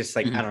upset because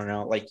I don't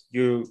know, like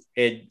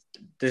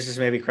this is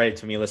maybe credit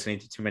to me listening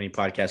to too many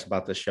podcasts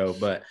about the show,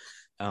 but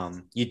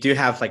you do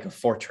have like a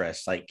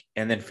fortress, like,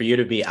 and then for you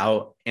to be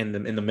out in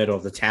the middle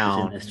of the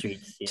town, in the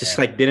streets, just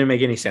like didn't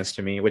make any sense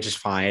to me, which is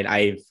fine.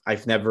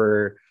 I've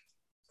never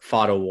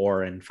fought a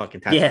war in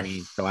fucking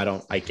Tatooine, so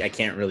I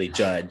can't really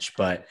judge,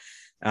 but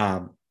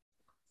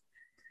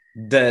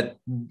the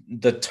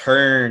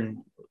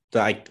turn.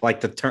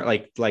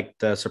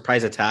 The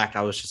surprise attack,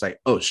 I was just like,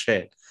 oh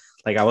shit.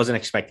 Like, I wasn't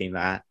expecting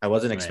that. I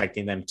wasn't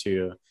expecting them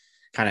to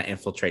kind of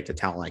infiltrate the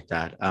town like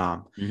that.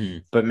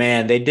 But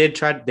man, they did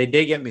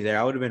get me there.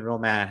 I would have been real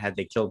mad had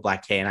they killed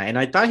Black K, and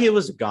I thought he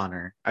was a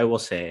goner, I will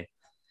say.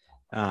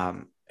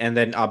 And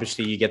then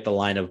obviously you get the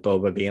line of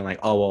Boba being like,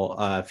 oh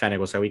well, Fennec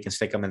was like, we can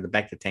stick him in the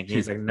back of the tank. And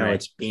he's like, no,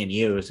 it's being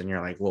used, and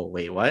you're like, whoa,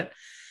 wait, what?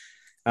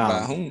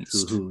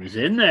 Who's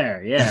in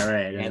there? Yeah,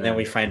 right. And then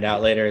we find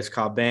out later it's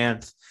called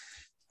Banth.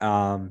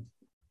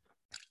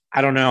 I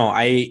don't know.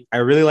 I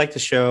really like the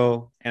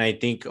show, and I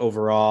think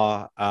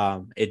overall,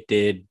 it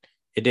did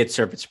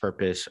serve its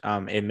purpose.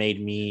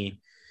 It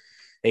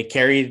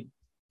carried.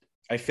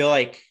 I feel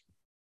like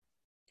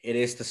it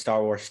is the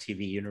Star Wars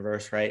TV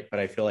universe, right? But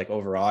I feel like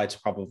overall, it's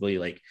probably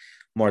like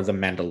more the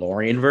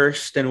Mandalorian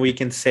verse than we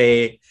can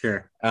say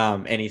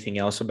anything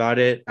else about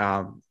it.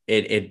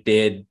 It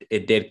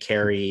did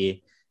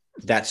carry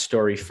that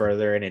story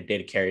further, and it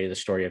did carry the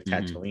story of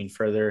Tatooine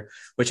further,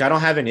 which I don't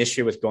have an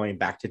issue with going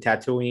back to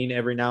Tatooine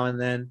every now and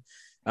then,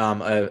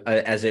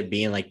 as it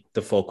being like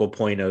the focal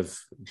point of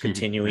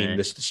continuing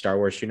the Star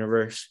Wars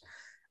universe.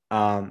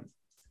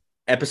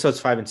 Episodes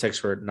 5 and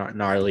 6 were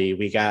gnarly.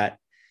 We got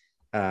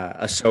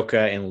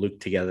Ahsoka and Luke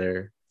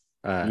together.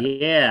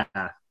 I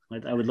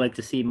would like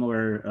to see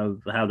more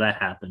of how that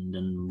happened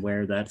and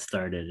where that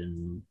started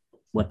and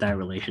what that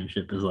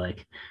relationship is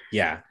like.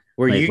 Yeah.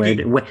 When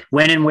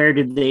and where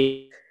did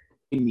they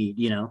meet?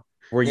 You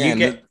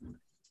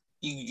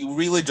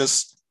really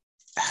just,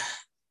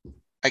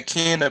 I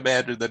can't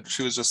imagine that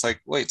she was just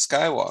like, wait,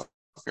 Skywalker.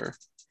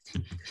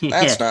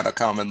 That's not a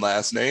common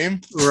last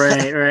name.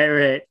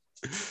 Right.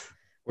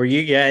 Were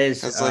you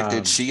guys? It's like,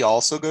 did she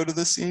also go to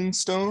the Seeing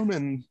Stone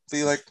and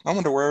be like, I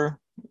wonder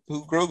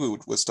who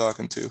Grogu was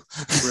talking to?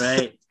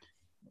 Right.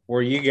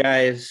 Were you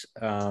guys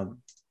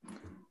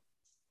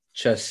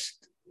just?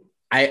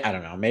 I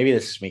don't know. Maybe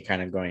this is me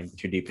kind of going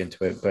too deep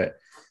into it, but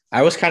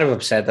I was kind of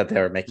upset that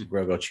they were making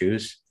Grogu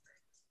choose.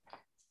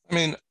 I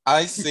mean,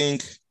 I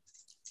think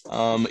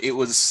It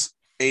was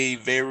a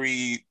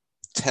very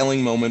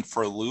telling moment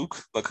for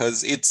Luke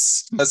because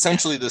it's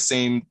essentially the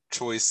same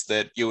choice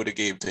that Yoda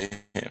gave to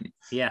him.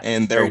 Yeah.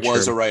 And there Very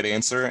was true. a right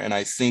answer. And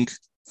I think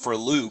for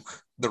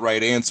Luke, the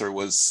right answer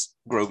was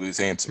Grogu's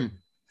answer.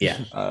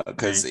 Yeah.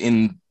 Because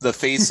in the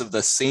face of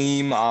the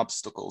same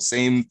obstacles,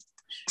 same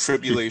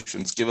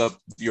tribulations, give up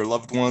your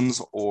loved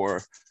ones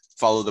or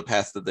follow the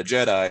path of the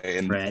Jedi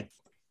and,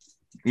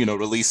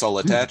 release all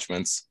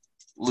attachments,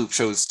 Luke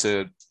chose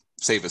to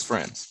save his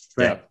friends.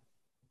 Right. Yep.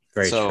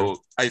 Very true.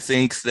 I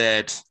think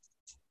that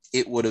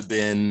it would have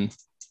been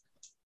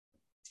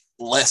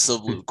less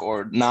of Luke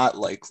or not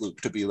like Luke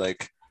to be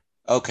like,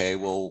 okay,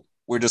 well,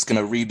 we're just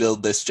going to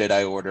rebuild this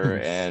Jedi Order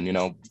and,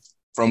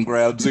 from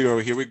ground zero,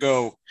 here we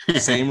go.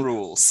 Same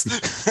rules.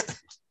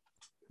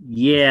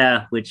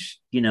 Yeah, which,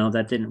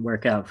 that didn't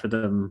work out for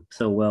them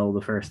so well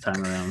the first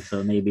time around.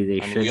 So maybe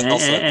they should. We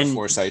also have the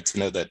foresight to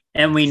know that.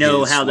 And we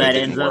know how that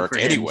ends up for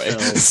him. Anyway.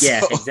 So,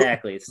 yeah,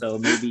 exactly. So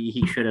maybe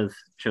he should have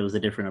chose a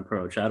different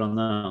approach. I don't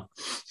know.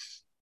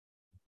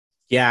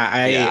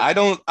 Yeah, I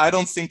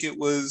don't think it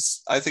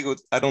was. I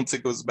don't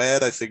think it was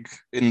bad. I think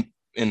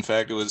in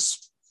fact it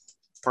was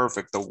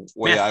perfect the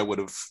way I would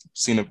have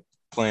seen it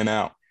playing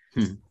out.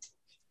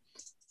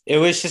 It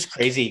was just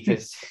crazy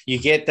because you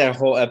get that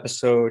whole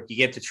episode, you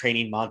get the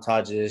training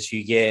montages,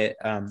 you get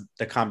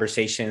the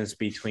conversations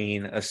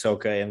between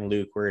Ahsoka and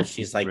Luke where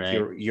she's like,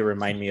 you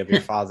remind me of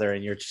your father,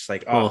 and you're just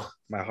like, oh,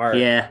 my heart.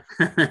 Yeah.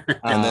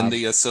 And then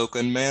the Ahsoka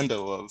and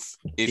Mando of,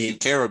 if you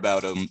care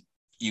about him,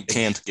 you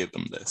can't give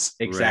him this.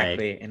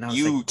 Exactly. And I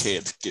was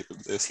can't give him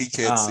this. He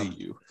can't see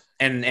you.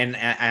 And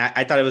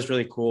I thought it was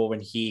really cool when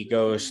he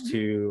goes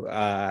to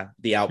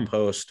the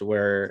outpost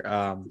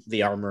where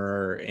the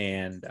armorer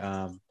and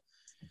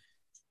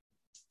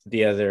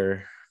the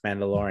other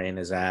Mandalorian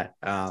is at.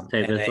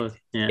 And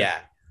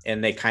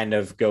they kind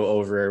of go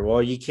over,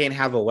 well, you can't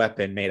have a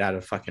weapon made out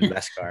of fucking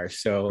Beskar.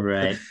 So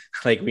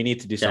we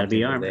need to do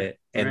something with it.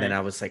 And then I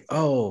was like,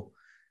 oh.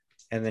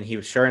 And then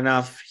sure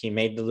enough, he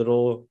made the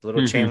little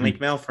chain link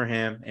mail for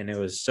him, and it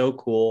was so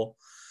cool.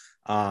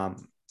 And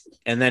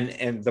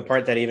the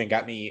part that even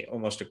got me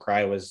almost to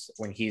cry was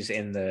when he's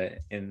in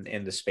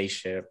the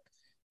spaceship.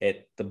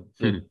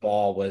 The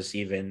ball was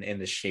even in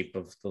the shape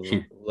of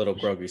the little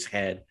Grogu's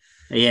head.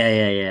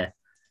 Yeah.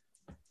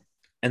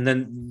 And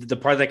then the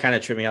part that kind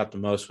of tripped me out the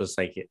most was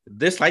like,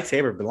 this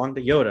lightsaber belonged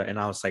to Yoda, and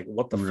I was like,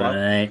 what the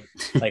fuck?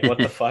 Like, what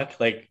the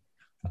fuck? Like,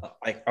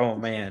 oh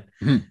man.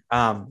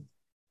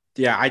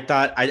 Yeah, I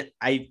thought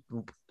I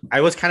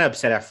was kind of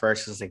upset at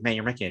first. I was like, man,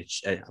 you're making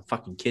a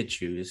fucking kid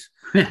choose.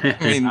 I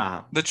mean,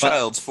 the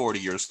child's 40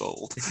 years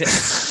old.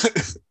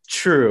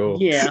 True.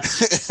 Yeah.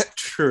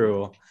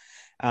 True.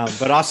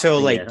 But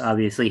also,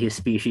 obviously his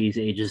species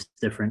ages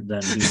different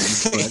than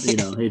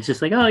humans, but it's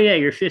just like, oh yeah,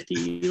 you're 50,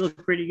 you look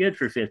pretty good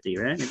for 50,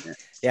 right?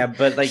 Yeah,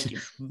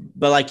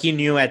 but you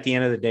knew at the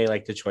end of the day,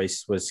 like, the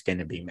choice was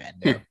gonna be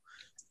Mando.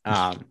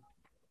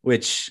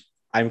 Which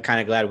I'm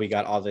kind of glad we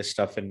got all this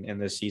stuff in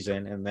this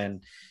season. And then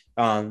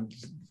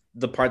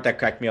the part that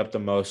cracked me up the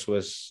most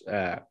was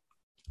in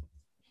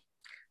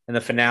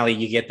the finale,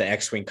 you get the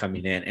X-Wing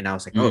coming in, and I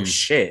was like, oh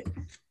shit.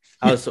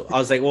 I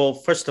was like, well,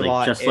 first of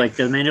all, just like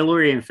the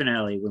Mandalorian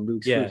finale when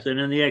Luke swoops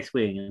in the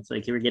X-Wing, and it's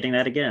like you were getting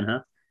that again, huh?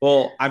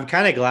 Well, I'm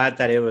kind of glad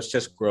that it was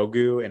just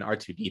Grogu and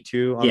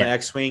R2-D2 on the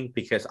X-Wing,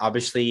 because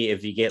obviously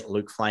if you get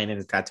Luke flying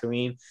into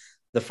Tatooine,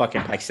 the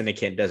fucking Pike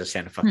Syndicate doesn't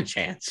stand a fucking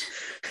chance.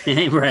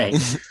 Right.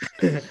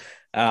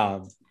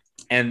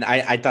 And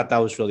I thought that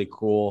was really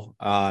cool.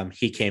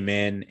 He came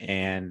in,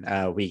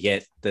 and we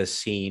get the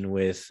scene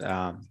with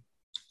God,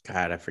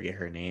 I forget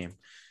her name.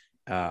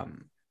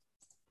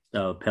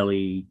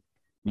 Peli.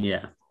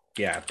 Yeah,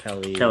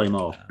 Peli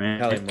Mall,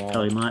 right?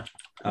 Peli Mall.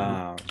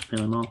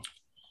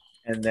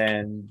 And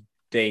then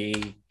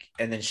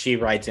she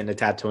rides into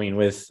Tatooine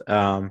with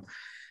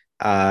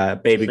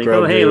baby like, Grogu.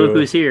 Oh, hey, look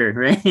who's here,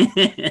 right?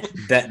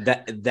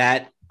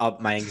 that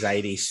upped my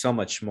anxiety so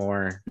much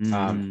more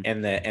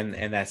in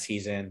that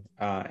season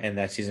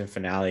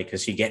finale,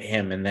 because you get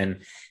him, and then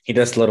he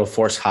does a little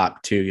force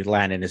hop to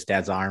land in his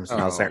dad's arms,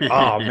 and I was like,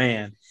 oh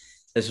man,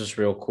 this was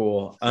real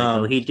cool.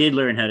 He did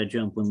learn how to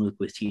jump when Luke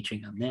was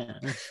teaching him. Yeah.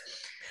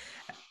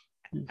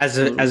 As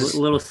a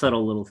little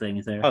subtle little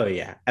things there. Oh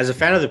yeah. As a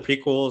fan of the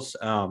prequels,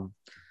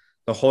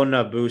 the whole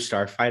Naboo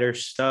Starfighter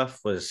stuff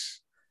was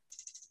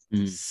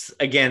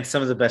again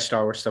some of the best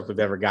Star Wars stuff we've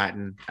ever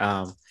gotten.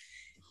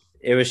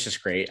 It was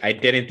just great. I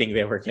didn't think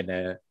they were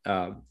gonna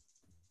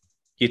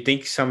you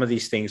think some of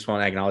these things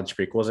won't acknowledge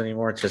prequels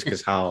anymore just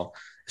because how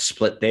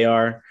split they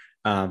are.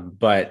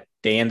 But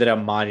they ended up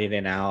modding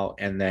it out,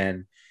 and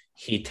then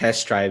he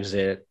test drives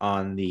it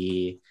on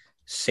the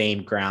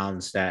same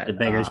grounds that the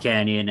Beggars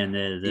Canyon and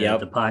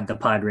the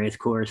pod race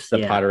course.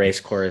 Pod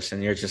race course,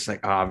 and you're just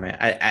like, oh man.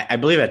 I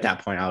believe at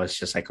that point I was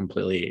just like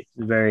completely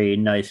very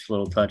nice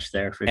little touch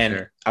there for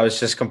sure. I was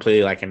just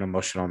completely like an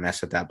emotional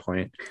mess at that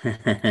point.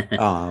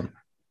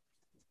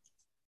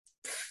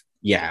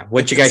 Yeah.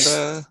 What you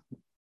guys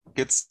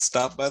gets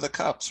stopped by the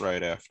cops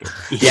right after.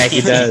 Yeah, he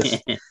does.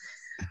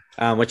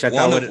 Which I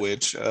one thought of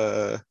which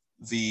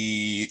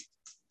the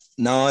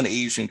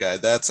non-Asian guy.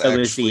 That's That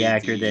was actually the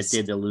actor that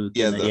did the Luke.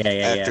 Yeah,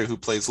 the actor who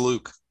plays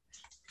Luke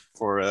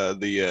for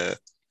the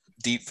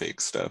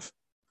deepfake stuff.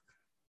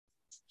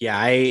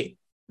 Yeah,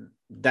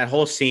 that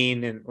whole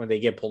scene and when they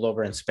get pulled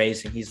over in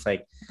space and he's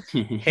like,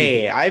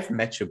 "Hey, I've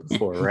met you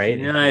before, right?"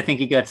 No, I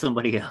think he got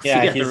somebody else. Yeah,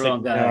 he got the he's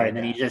wrong like, guy, "No, and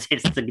then he just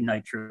hits the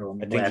nitro.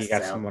 And I think he got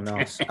blasts out. someone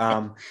else.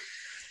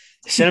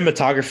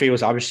 Cinematography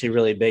was obviously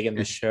really big in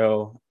the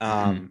show.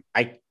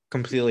 I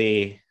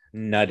completely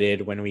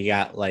nutted when we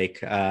got like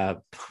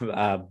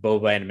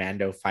Boba and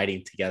Mando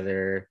fighting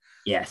together.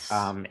 Yes.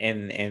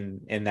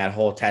 In that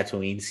whole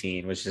Tatooine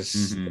scene was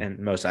just and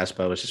Mos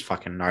Espa was just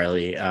fucking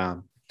gnarly.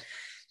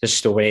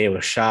 Just the way it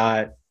was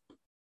shot,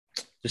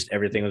 just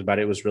everything was about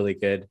it was really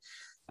good.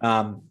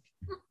 I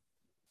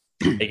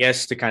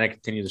guess to kind of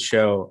continue the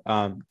show,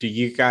 how do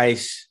you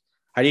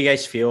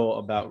guys feel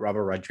about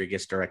Robert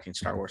Rodriguez directing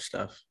Star Wars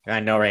stuff? I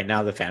know right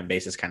now the fan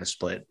base is kind of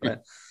split,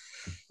 but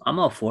I'm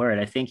all for it.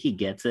 I think he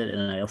gets it,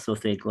 and I also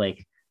think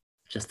like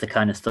just the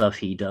kind of stuff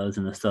he does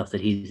and the stuff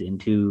that he's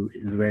into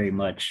very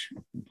much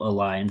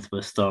aligns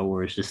with Star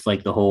Wars. Just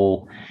like the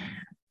whole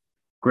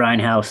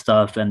grindhouse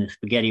stuff and the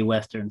spaghetti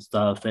western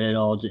stuff, and it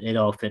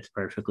all fits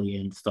perfectly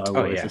in Star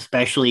Wars,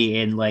 especially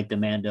in like the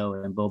Mando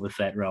and Boba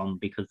Fett realm,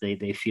 because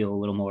they feel a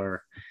little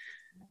more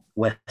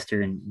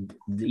Western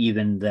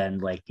even than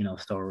like, you know,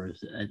 Star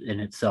Wars in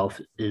itself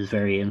is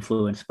very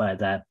influenced by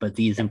that, but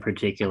these in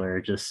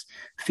particular just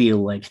feel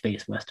like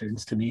space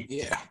westerns to me.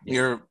 Yeah,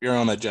 you're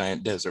on a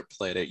giant desert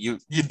planet.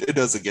 It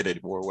doesn't get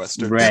any more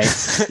Western, right?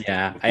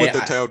 Yeah, with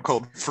a town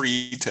called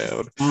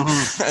Freetown.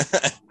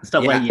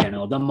 Stuff like, you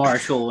know, the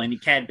Marshal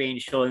and Cad Bane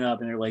showing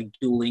up and they're like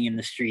dueling in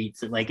the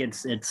streets. Like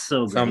it's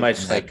so great.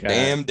 Much like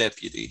damn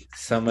deputy.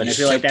 So much. I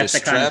feel like that's the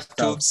kind of stuff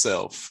to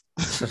himself.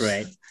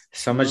 Right.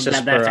 So much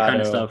that's the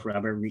kind of stuff,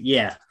 Robert.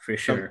 Yeah, for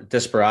sure.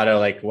 Desperado,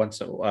 like once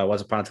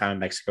upon a time in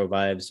Mexico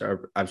vibes,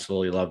 or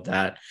absolutely love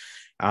that.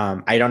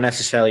 I don't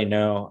necessarily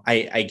know.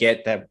 I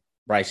get that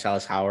Bryce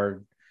Dallas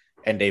Howard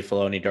and Dave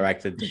Filoni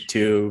directed the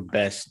two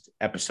best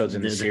episodes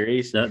in the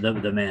series,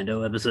 the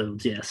Mando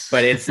episodes, yes.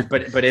 But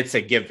it's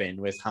a given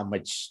with how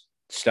much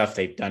stuff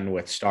they've done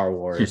with Star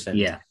Wars, and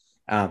yeah.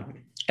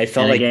 I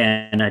felt like,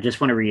 again, I just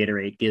want to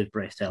reiterate: give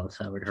Bryce Dallas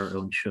Howard her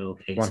own show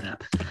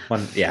ASAP.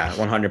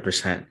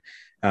 100%.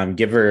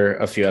 Give her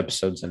a few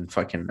episodes in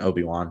fucking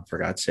Obi-Wan, for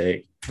God's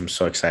sake. I'm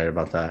so excited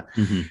about that.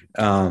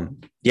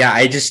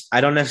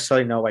 I don't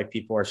necessarily know why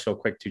people are so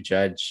quick to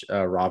judge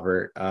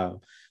Robert. I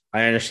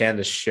understand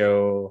the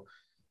show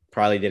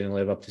probably didn't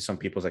live up to some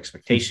people's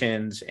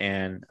expectations,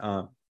 and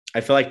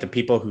I feel like the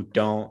people who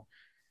didn't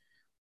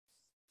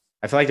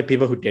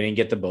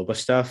get the Boba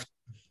stuff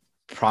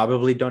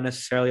probably don't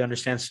necessarily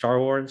understand Star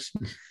Wars,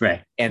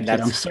 right? And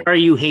that's, I'm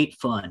sorry you hate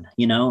fun,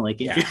 you know, like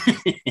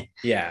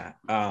yeah.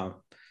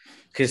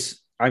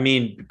 Because I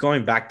mean,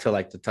 going back to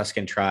like the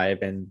Tusken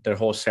tribe and the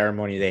whole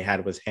ceremony they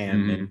had with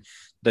him and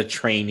the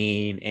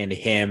training and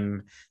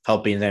him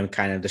helping them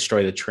kind of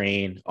destroy the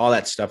train, all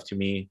that stuff to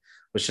me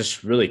was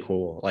just really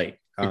cool.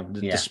 Like,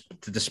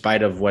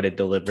 despite of what it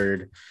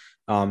delivered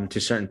to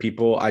certain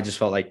people, I just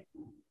felt like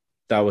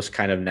that was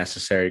kind of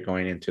necessary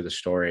going into the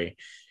story.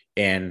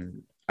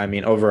 And I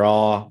mean,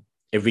 overall,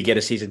 if we get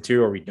a season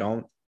 2 or we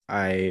don't,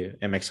 I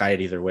am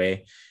excited either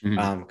way,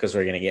 because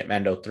we're going to get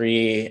Mando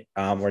 3.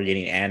 We're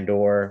getting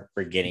Andor.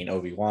 We're getting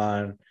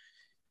Obi-Wan.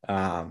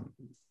 We're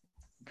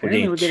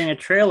getting a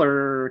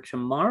trailer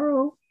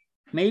tomorrow,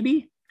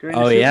 maybe.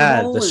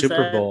 The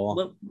Super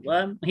Bowl. What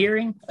I'm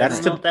hearing. That's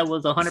I don't know if that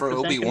was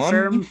 100%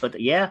 confirmed,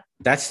 but yeah.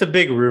 That's the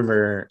big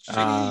rumor.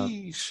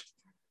 I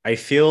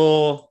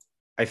feel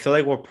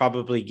like we'll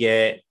probably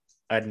get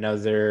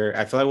another.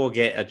 I feel like we'll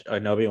get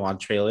an Obi-Wan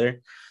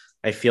trailer.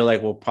 I feel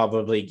like we'll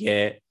probably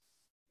get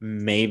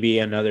maybe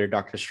another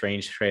Doctor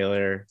Strange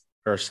trailer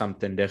or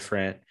something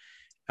different.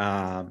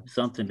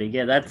 Something big.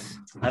 Yeah,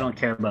 I don't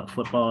care about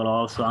football at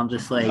all. So I'm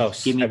just like,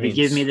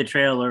 give me the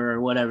trailer or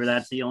whatever.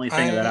 That's the only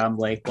thing that I'm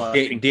like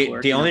watching.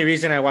 The only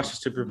reason I watch the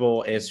Super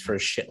Bowl is for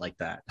shit like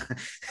that.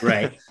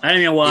 Right. I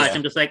don't even watch. Yeah.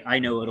 I'm just like, I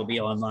know it'll be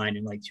online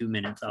in like 2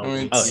 minutes.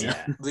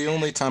 The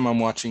only time I'm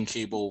watching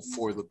cable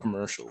for the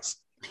commercials.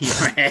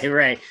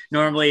 right.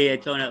 Normally I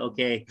don't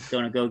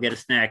go get a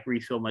snack,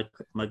 refill my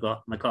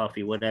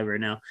coffee, whatever.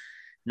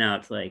 Now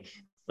it's like,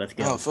 let's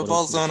go.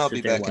 Football's on. I'll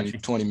be back in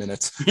 20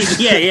 minutes.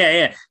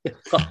 yeah.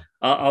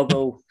 I'll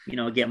go,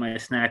 get my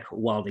snack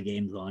while the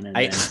game's on, and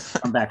then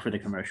come back for the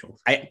commercials.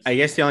 I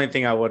guess the only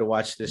thing I would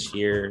watch this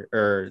year,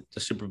 or the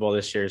Super Bowl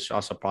this year, is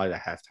also probably the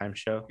halftime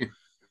show.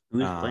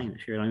 Who's playing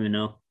this year? I don't even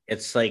know.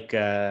 It's like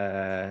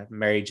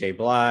Mary J.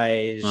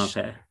 Blige,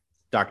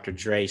 Dr.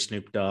 Dre,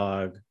 Snoop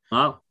Dogg,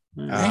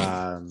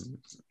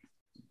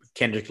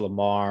 Kendrick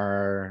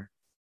Lamar.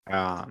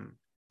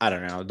 I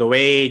don't know. The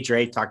way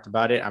Dre talked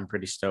about it, I'm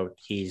pretty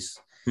stoked. He's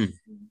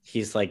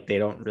like, they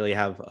don't really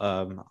have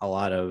a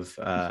lot of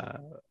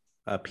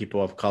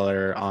people of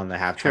color on the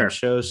halftime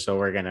shows, so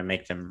we're gonna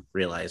make them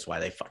realize why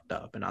they fucked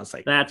up. And I was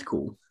like, that's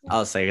cool. I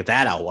was like,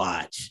 that I'll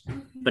watch.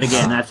 But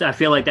again, I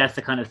feel like that's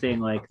the kind of thing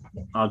like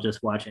I'll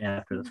just watch it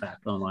after the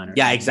fact online.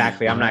 Yeah,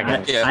 exactly. I'm not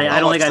gonna. I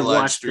don't think I've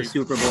watched the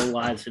Super Bowl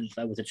live since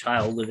I was a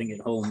child living at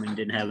home and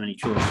didn't have any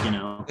choice. You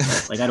know,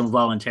 like I don't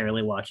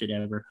voluntarily watch it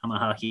ever. I'm a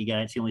hockey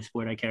guy. It's the only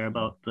sport I care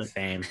about. But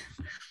same.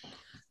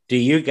 Do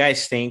you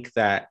guys think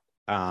that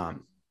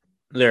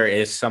there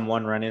is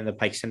someone running the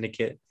Pike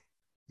Syndicate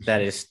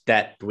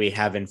that we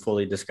haven't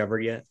fully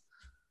discovered yet?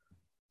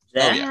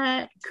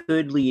 That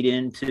could lead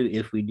into,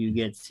 if we do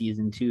get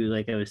season 2,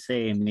 like I was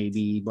saying,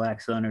 maybe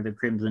Black Sun or the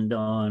Crimson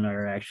Dawn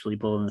are actually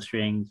pulling the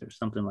strings or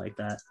something like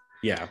that.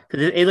 Yeah.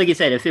 Because like you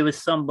said, if it was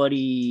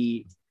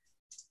somebody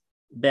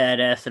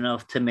badass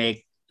enough to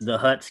make the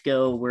Huts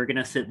go, we're going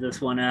to sit this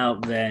one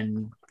out,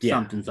 then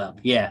something's up.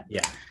 Yeah.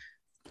 Yeah.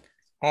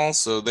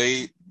 Also,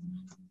 they,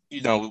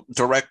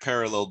 direct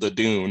parallel to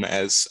Dune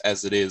as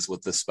it is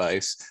with the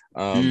Spice.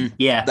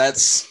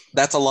 That's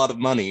a lot of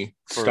money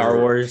for Star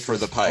Wars for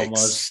the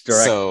Pikes.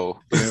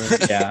 So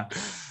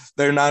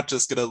they're not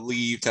just gonna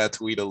leave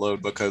Tatooine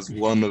alone because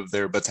one of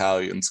their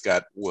battalions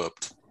got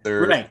whooped.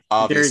 They're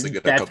obviously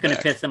that's gonna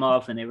piss them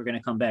off, and they were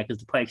gonna come back because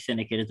the Pike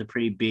Syndicate is a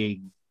pretty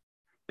big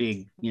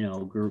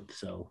group.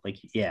 So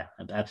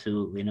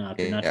absolutely not.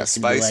 They're not just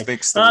Spice like,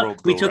 makes the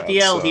world we go took round, the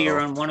L here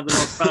on one of the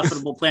most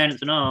profitable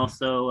planets and all.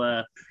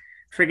 So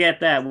forget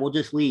that. We'll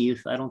just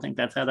leave. I don't think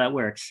that's how that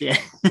works. Yeah.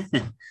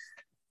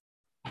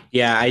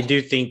 Yeah, I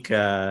do think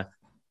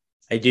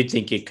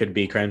it could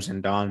be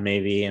Crimson Dawn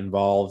maybe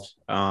involved.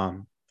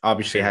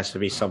 Obviously it has to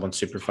be someone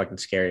super fucking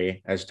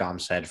scary, as Dom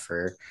said,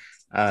 for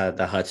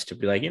the Huts to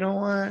be like, you know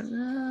what?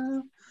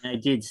 I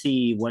did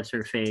see what's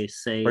her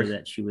face say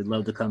that she would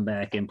love to come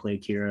back and play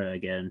Kira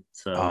again.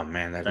 So oh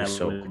man, that'd be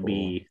so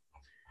cool.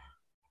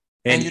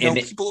 And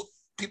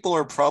people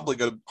are probably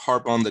going to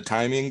harp on the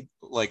timing.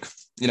 Like,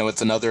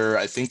 it's another,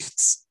 I think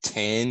it's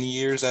 10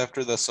 years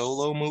after the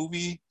Solo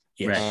movie.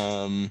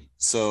 Yeah.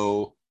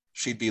 So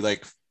she'd be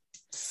like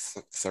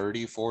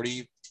 30,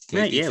 40,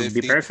 maybe 50. It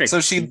would be perfect. So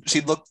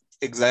she'd look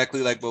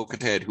exactly like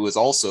Bo-Katan, who is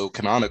also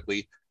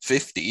canonically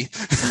 50.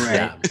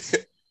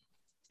 Right.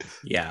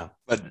 Yeah.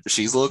 But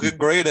she's looking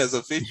great as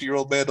a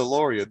 50-year-old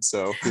Mandalorian,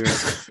 so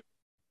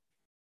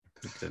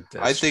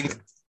I think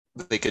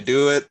they could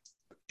do it.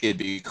 It'd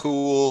be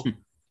cool.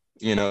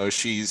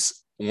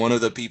 She's one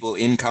of the people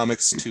in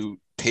comics to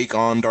take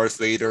on Darth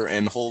Vader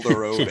and hold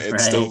her own and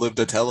still live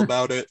to tell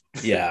about it.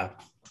 Yeah.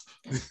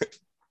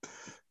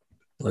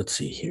 Let's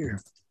see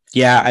here.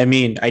 Yeah, I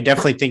mean, I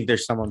definitely think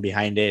there's someone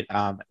behind it.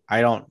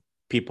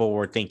 People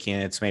were thinking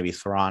it's maybe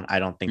Thrawn. I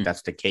don't think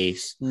that's the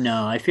case.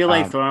 No, I feel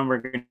like Thrawn we're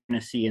going to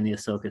see in the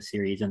Ahsoka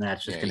series, and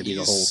that's just going to be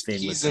the whole thing.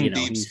 He's in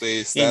deep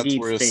space. That's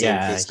where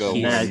Ahsoka's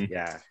going.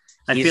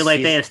 I feel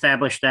like they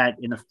established that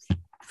in the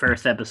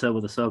first episode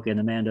with Ahsoka and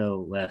the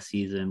Mando last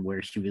season,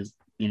 where she was,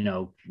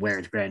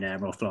 where's Grand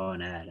Admiral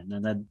Thrawn at? And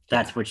then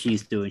that's what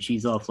she's doing.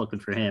 She's off looking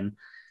for him.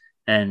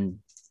 And,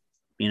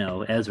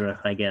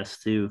 Ezra, I guess,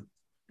 too.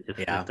 If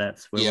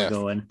that's where we're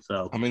going.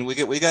 So I mean,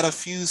 we got a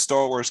few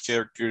Star Wars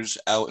characters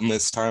out in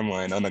this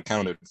timeline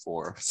unaccounted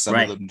for. Some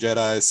of them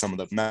Jedi, some of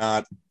them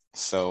not.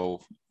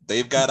 So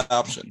they've got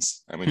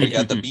options. I mean, they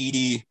got the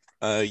BD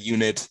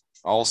unit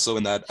also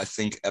in that, I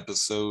think,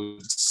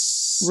 episode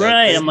 7,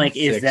 right. I'm like,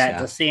 is that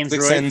the same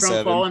 6 droid and from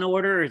 7. Fallen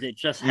Order, or is it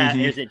just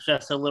is it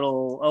just a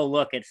little? Oh,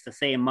 look, it's the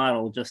same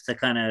model, just to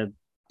kind of.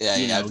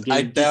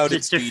 I doubt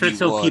it's BD1,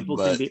 so people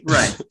but... can be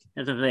right.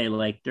 As I say,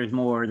 like there's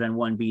more than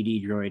one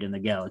BD droid in the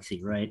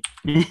galaxy, right?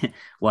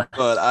 What?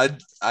 But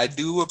I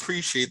do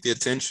appreciate the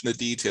attention to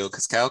detail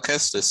because Cal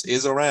Kestis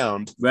is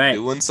around,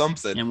 doing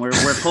something, and we're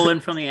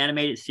pulling from the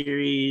animated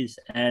series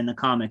and the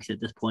comics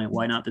at this point.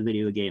 Why not the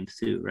video games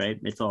too? Right?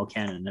 It's all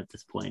canon at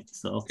this point.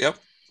 So yep.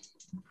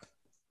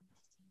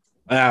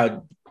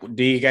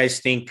 Do you guys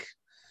think?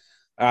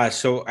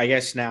 So I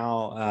guess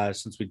now,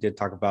 since we did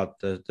talk about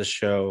the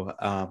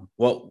show,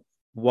 what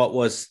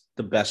was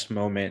the best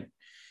moment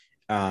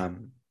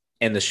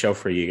in the show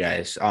for you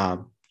guys? I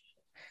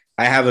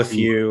have a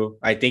few.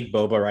 I think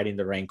Boba riding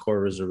the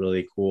Rancor was a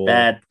really cool.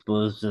 That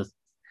was just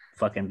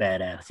fucking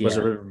badass. Yeah. Was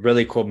a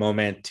really cool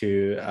moment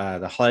to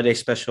the holiday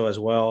special as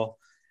well.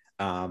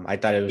 I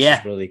thought it was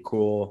just really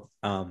cool.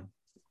 I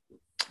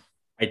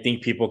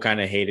think people kind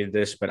of hated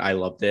this, but I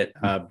loved it.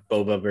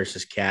 Boba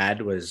versus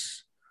Cad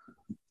was.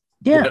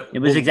 Yeah, it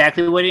was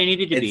exactly what it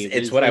needed to be.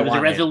 It's what I wanted. It was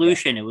a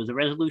resolution. It was a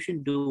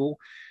resolution duel,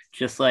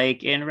 just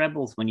like in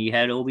Rebels when you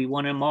had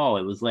Obi-Wan and Maul.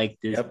 It was like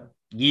this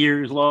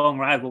years-long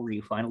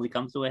rivalry finally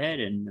comes to a head,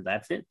 and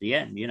that's it. The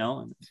end.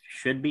 And it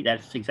should be.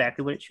 That's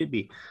exactly what it should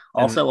be.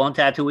 Also on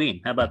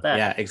Tatooine. How about that?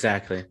 Yeah,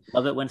 exactly.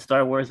 Love it when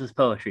Star Wars is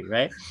poetry,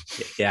 right?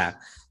 Yeah.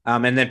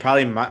 And then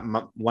probably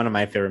one of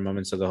my favorite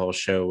moments of the whole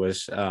show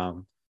was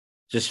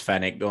just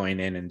Fennec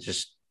going in and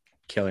just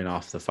killing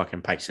off the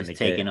fucking Pike Syndicate,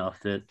 taking off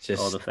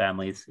all the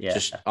families,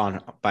 just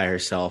on by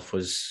herself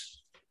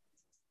was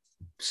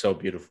so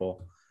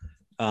beautiful.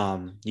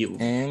 And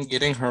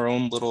getting her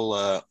own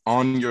little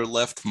on your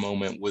left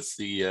moment with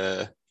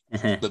the the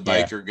Yeah.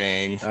 biker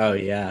gang. Oh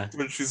yeah.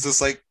 But she's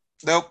just like,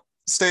 nope,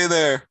 stay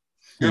there.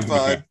 You're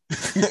fine.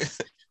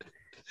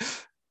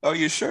 Are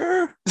you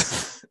sure?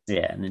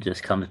 Yeah, and it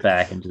just comes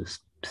back and just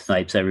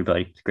snipes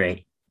everybody. It's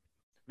great.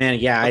 Man,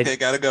 yeah. Okay,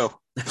 gotta go.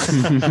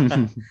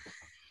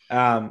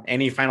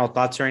 Any final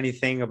thoughts or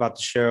anything about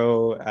the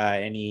show?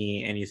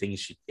 Anything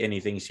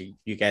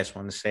you guys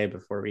want to say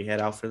before we head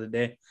out for the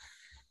day?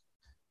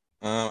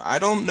 I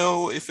don't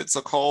know if it's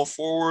a call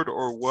forward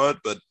or what,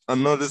 but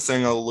another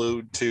thing I'll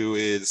allude to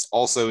is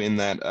also in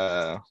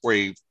that where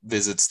he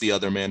visits the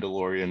other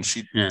Mandalorian.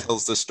 She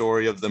tells the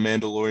story of the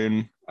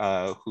Mandalorian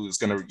who's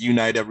going to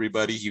unite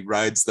everybody. He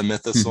rides the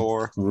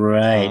mythosaur.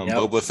 Right.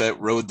 Boba Fett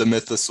rode the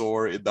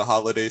mythosaur in the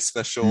holiday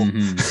special.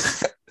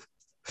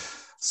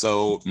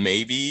 So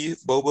maybe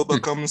Boba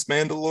becomes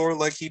Mandalore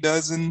like he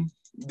does in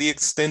the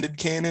extended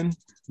canon.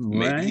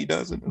 Maybe he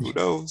doesn't. Who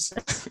knows?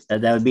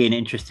 That would be an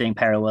interesting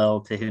parallel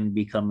to him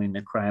becoming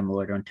the crime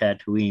lord on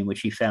Tatooine,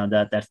 which he found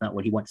out that's not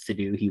what he wants to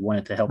do. He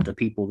wanted to help the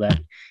people that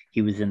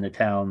he was in the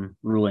town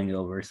ruling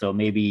over. So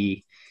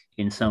maybe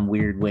in some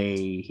weird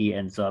way, he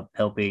ends up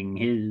helping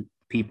his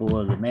people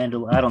of the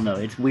Mandalore. I don't know.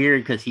 It's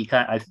weird because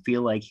I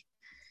feel like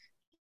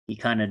he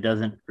kind of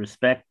doesn't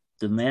respect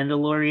the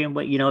Mandalorian,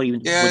 but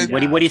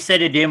what he said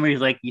to him, where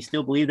he's like, "You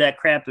still believe that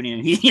crap?" And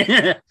I think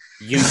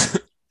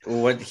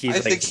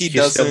he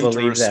doesn't still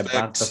believe that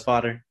about the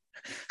fodder.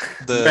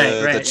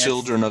 The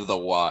children of the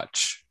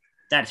Watch.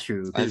 That's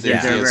true. I think he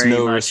has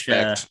no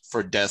respect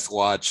for Death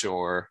Watch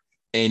or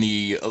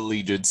any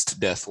allegiance to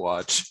Death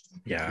Watch.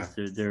 Yeah,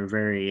 they're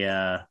very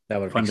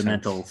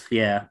fundamentals.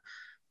 Yeah,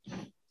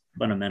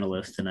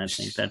 fundamentalist, and I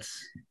think that's.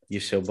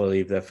 You still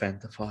believe that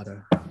Phantom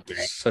Fodder?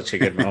 Such a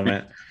good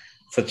moment.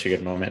 Such a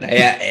good moment.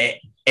 Yeah,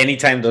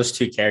 anytime those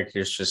two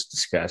characters just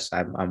discuss,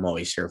 I'm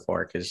always here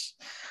for it because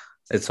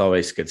it's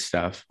always good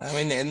stuff. I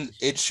mean, and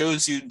it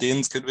shows you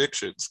Din's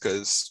convictions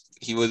because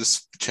he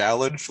was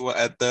challenged with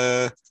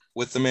the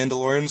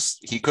Mandalorians.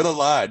 He could have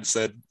lied,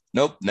 said,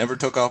 "Nope, never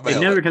took off my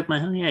helmet. Never took my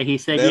helmet." Yeah, he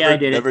said, never, "Yeah, I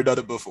did never it." done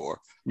it before.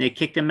 And they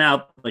kicked him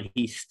out, but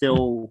he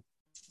still.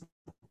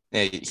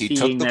 Yeah, he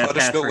took the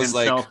punishment. Was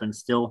like, and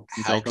still,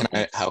 how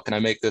can I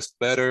make this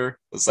better? It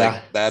was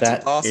like that's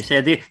impossible. They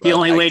said the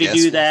only way to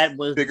do that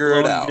was figure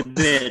it out.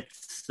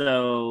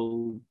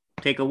 So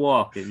take a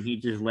walk, and he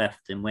just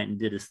left and went and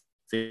did his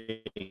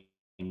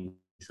thing.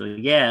 So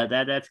yeah,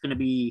 that's going to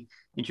be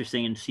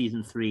interesting in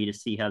season 3 to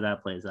see how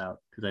that plays out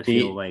because I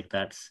feel like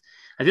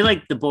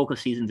the bulk of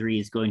season 3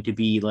 is going to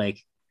be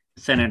like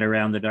centered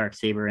around the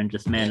Darksaber and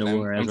just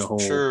Mandalore as a whole,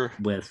 sure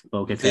with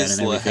Bo-Katan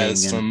and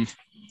everything.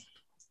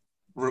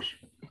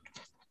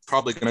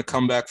 Probably going to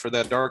come back for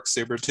that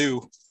Darksaber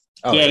too.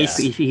 Oh, yeah,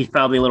 he's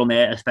probably a little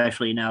mad,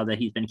 especially now that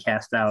he's been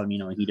cast out. And,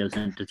 he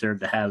doesn't deserve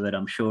to have it.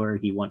 I'm sure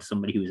he wants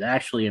somebody who's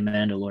actually a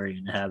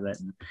Mandalorian to have it.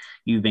 And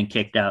you've been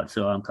kicked out,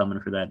 so I'm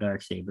coming for that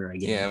Darksaber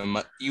again.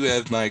 Yeah, you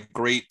have my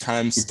great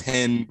times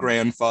 10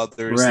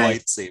 grandfather's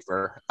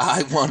lightsaber.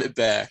 I want it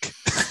back.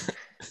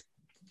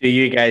 Do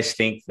you guys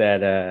think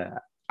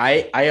that?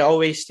 I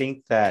always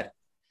think that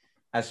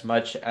as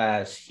much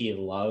as he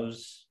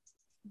loves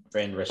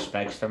and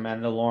respects the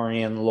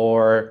Mandalorian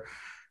lore,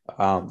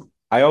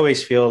 I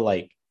always feel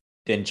like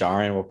Din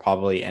Djarin will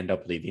probably end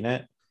up leaving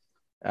it.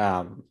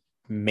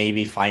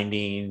 Maybe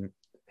finding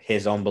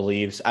his own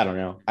beliefs. I don't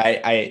know.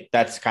 I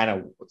that's kind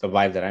of the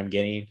vibe that I'm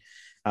getting.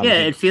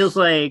 It feels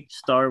like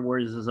Star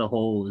Wars as a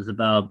whole is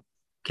about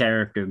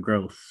character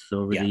growth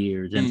over the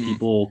years and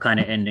people kind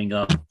of ending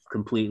up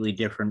completely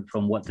different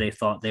from what they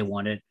thought they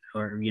wanted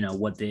or,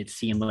 what it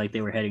seemed like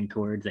they were heading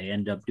towards. They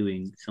end up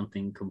doing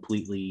something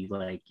completely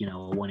like, a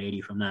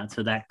 180 from that.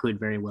 So that could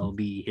very well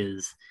be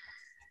his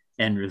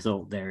end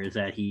result there is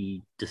that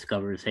he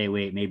discovers, hey,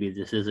 wait, maybe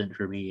this isn't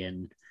for me.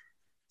 And,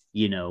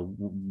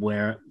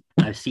 where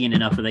I've seen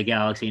enough of the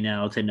galaxy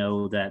now to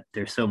know that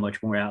there's so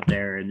much more out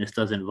there and this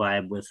doesn't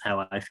vibe with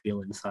how I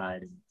feel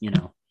inside,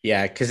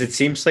 Yeah, because it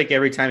seems like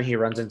every time he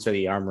runs into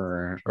the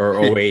armorer or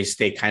always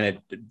they kind of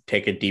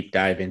take a deep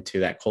dive into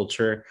that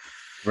culture.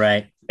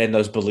 Right. And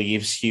those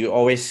beliefs, you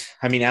always,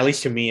 at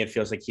least to me, it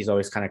feels like he's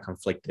always kind of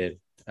conflicted,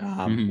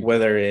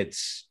 whether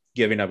it's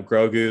giving up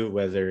Grogu,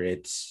 whether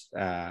it's,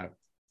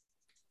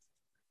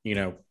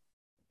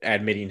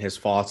 admitting his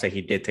faults that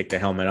he did take the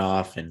helmet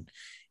off and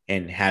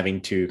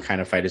having to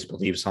kind of fight his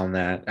beliefs on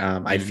that.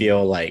 I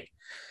feel like,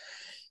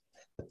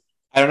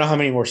 I don't know how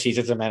many more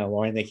seasons of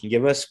Mandalorian they can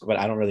give us, but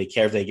I don't really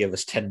care if they give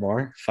us 10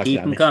 more. Fuck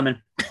Keep them coming.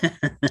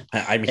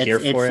 I'm here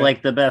for it. It's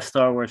like the best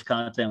Star Wars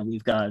content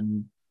we've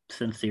gotten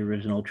since the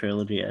original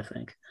trilogy, I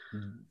think.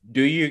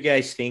 Do you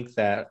guys think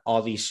that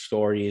all these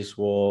stories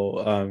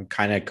will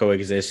kind of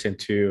coexist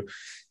into,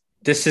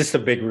 this is the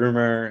big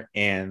rumor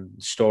and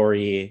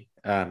story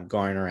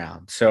going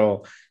around.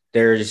 So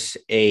there's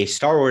a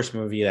Star Wars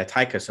movie that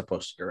Taika's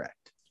supposed to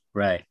direct.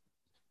 Right.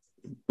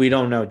 We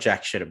don't know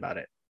jack shit about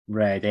it.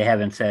 Right. They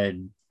haven't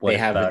said what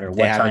about or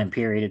what time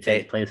period it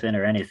takes place in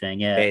or anything.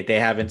 Yeah. They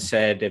haven't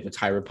said if it's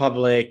High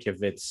Republic,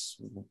 if it's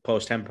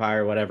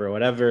post-Empire,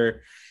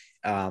 whatever.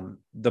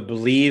 The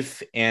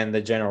belief and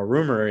the general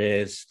rumor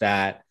is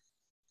that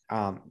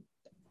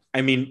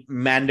I mean,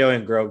 Mando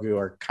and Grogu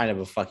are kind of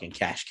a fucking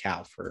cash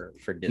cow for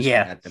Disney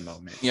at the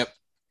moment. Yep.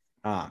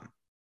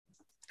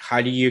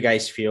 How do you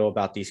guys feel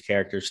about these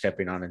characters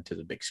stepping on into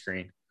the big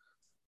screen?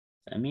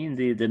 I mean,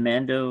 the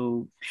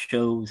Mando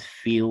shows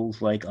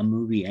feels like a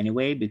movie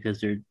anyway because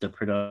the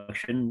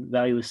production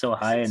value is so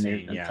high, and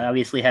they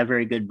obviously have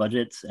very good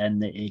budgets,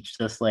 and it's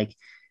just like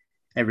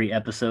every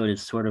episode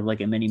is sort of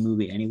like a mini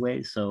movie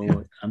anyway.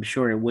 So I'm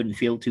sure it wouldn't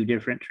feel too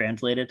different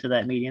translated to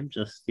that medium,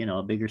 just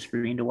a bigger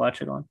screen to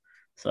watch it on.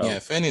 So yeah,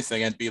 if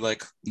anything, I'd be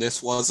like,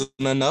 this wasn't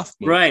enough.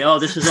 Movie. Right. Oh,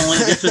 this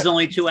was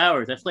only 2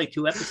 hours. That's like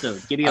 2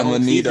 episodes. Give me a whole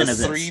season of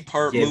this.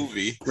 3-part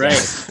movie.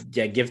 Right.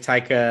 Yeah, give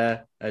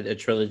Taika a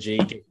trilogy,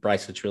 give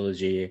Bryce a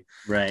trilogy.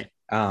 Right.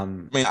 I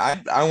mean,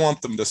 I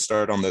want them to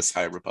start on this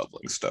High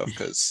Republic stuff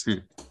because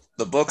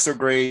the books are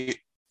great.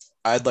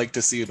 I'd like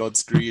to see it on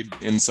screen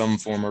in some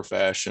form or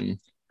fashion.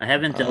 I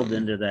haven't delved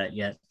into that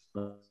yet.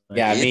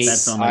 Yeah,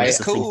 that's on my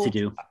list of things to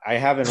do. I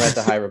haven't read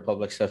the High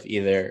Republic stuff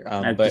either.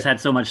 I've just had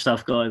so much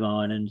stuff going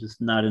on and just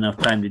not enough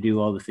time to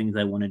do all the things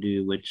I want to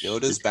do. Which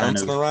Yoda's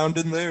bouncing around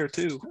in there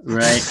too,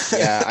 right?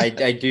 Yeah,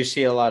 I do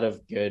see a lot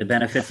of good. The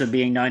benefits of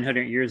being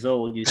 900 years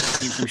old. You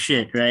see some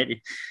shit,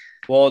 right?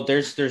 Well,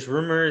 there's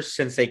rumors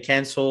since they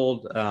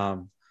canceled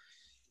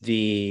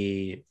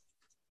the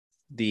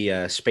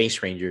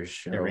Space Rangers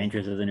show. The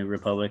Rangers of the New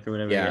Republic or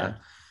whatever.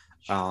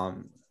 Yeah.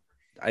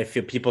 I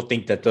feel people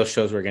think that those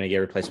shows were going to get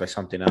replaced by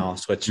something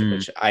else, which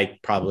I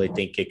probably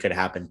think it could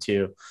happen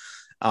too.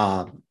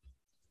 I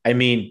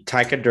mean,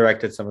 Taika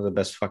directed some of the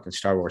best fucking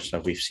Star Wars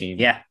stuff we've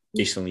seen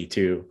recently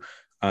too,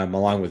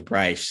 along with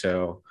Bryce.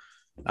 So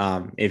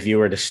if you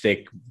were to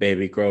stick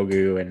Baby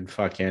Grogu and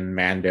fucking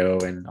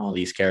Mando and all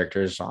these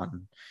characters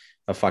on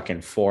a fucking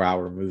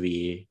 4-hour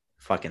movie,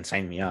 fucking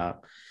sign me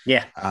up.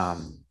 Yeah.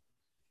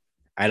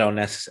 I don't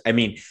necessarily, I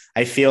mean,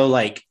 I feel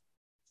like,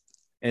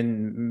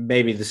 and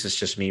maybe this is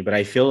just me, but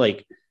I feel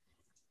like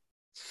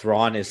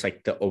Thrawn is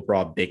like the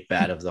overall big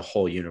bad of the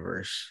whole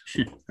universe.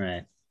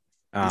 Right.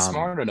 He's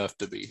smart enough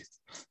to be.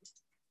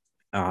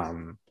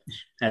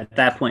 At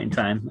that point in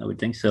time, I would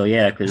think so.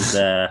 Yeah, because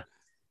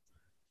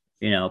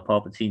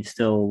Palpatine's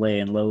still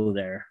laying low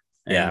there.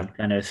 And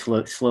kind of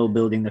slow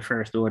building the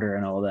First Order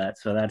and all that.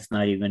 So that's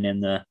not even in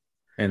the.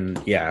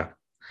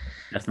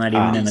 That's not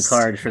even in the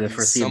cards for the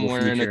foreseeable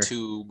somewhere future. In a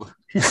tube.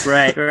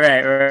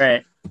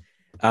 Right.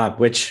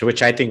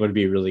 Which I think would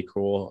be really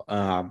cool.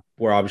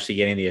 We're obviously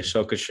getting the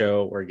Ahsoka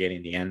show. We're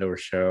getting the Andor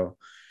show.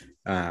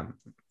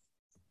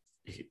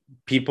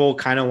 People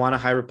kind of want a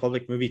High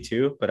Republic movie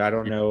too, but I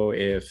don't know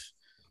if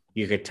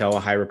you could tell a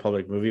High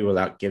Republic movie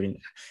without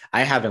giving.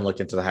 I haven't looked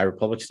into the High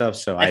Republic stuff,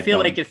 so I feel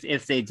like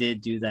if they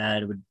did do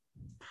that,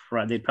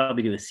 they'd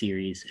probably do a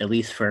series at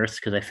least first,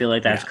 because I feel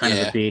like that's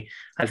I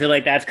feel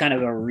like that's kind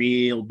of a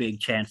real big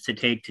chance to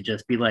take, to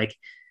just be like,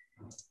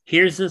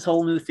 here's this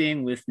whole new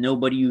thing with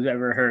nobody you've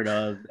ever heard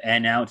of,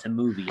 and now it's a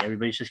movie.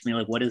 Everybody's just gonna be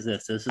like, what is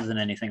this? This isn't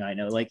anything I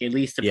know. Like, at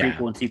least the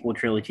prequel and sequel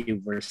trilogy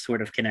were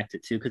sort of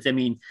connected to, because I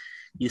mean,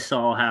 you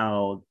saw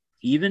how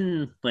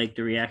even like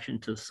the reaction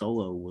to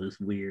Solo was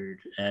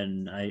weird,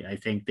 and I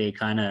think that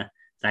kind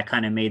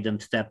of made them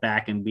step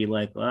back and be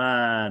like,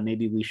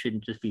 maybe we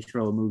shouldn't just be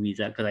throwing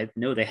movies out, because I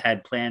know they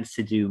had plans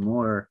to do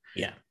more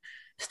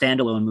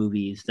standalone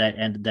movies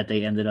that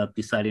they ended up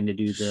deciding to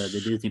do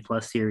the Disney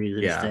Plus series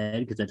instead,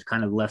 because it's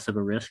kind of less of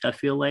a risk, I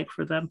feel like,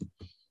 for them.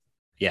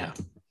 Yeah,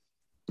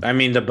 I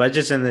mean, the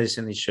budgets in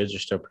these shows are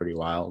still pretty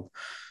wild,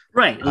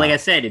 right? Like I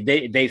said,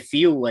 they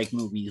feel like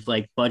movies,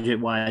 like budget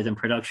wise and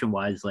production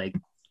wise, like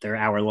they're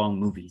hour-long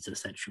movies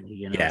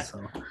essentially,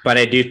 So. But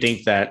I do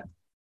think that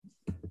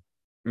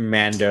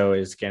Mando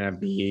is gonna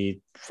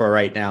be, for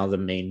right now, the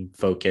main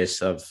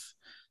focus of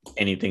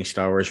anything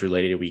Star Wars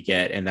related we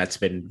get, and that's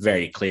been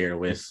very clear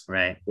with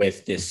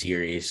this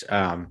series.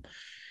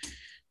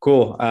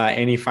 Cool.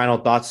 Any final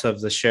thoughts of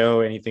the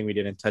show? Anything we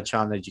didn't touch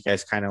on that you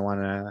guys kind of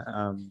want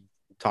to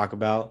talk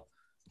about?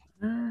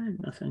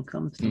 Nothing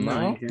comes to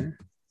mind here.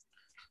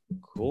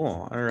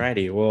 Cool. All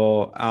righty.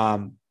 Well,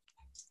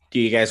 do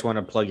you guys want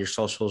to plug your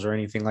socials or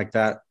anything like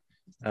that?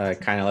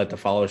 Kind of let the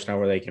followers know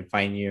where they can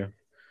find you.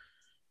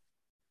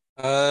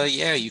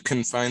 You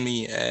can find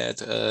me at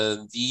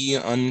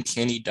the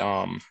Uncanny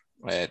Dom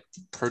at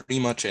pretty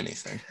much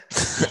anything.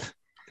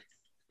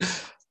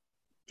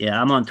 Yeah,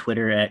 I'm on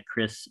Twitter at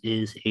Chris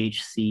is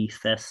HC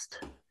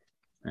Fest.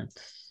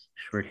 That's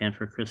shorthand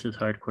for Chris is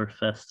Hardcore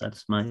Fest.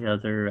 That's my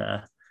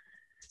other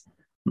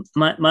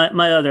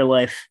my other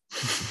life,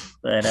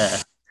 but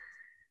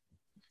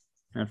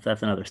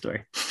that's another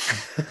story.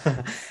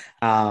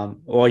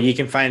 Well, you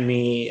can find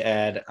me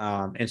at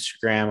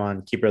Instagram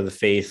on Keeper of the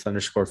Faith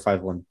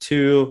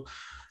 _512.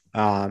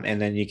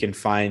 And then you can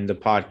find the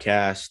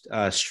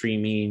podcast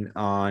streaming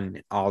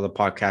on all the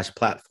podcast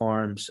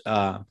platforms.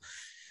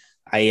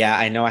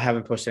 I know I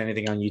haven't posted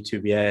anything on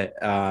YouTube yet.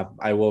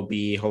 I will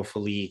be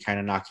hopefully kind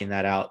of knocking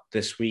that out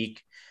this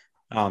week.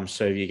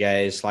 So if you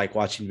guys like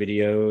watching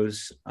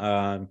videos,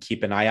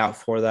 keep an eye out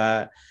for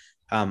that.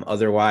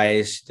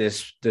 Otherwise,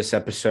 this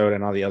episode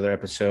and all the other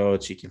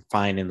episodes you can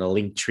find in the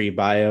Linktree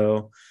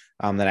bio.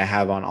 that I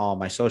have on all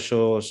my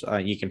socials.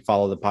 You can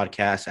follow the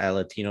podcast at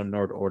Latino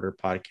Nerd Order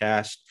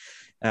Podcast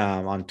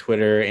on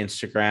Twitter,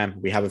 Instagram.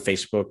 We have a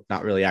Facebook,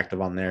 not really active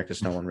on there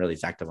because no one really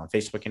is active on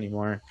Facebook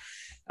anymore.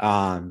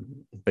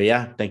 But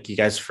yeah, thank you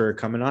guys for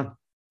coming on.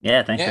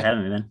 Yeah, thanks for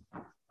having me, man.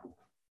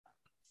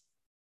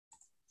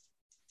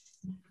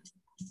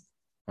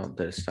 Oh,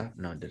 did it stop?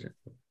 No, it didn't.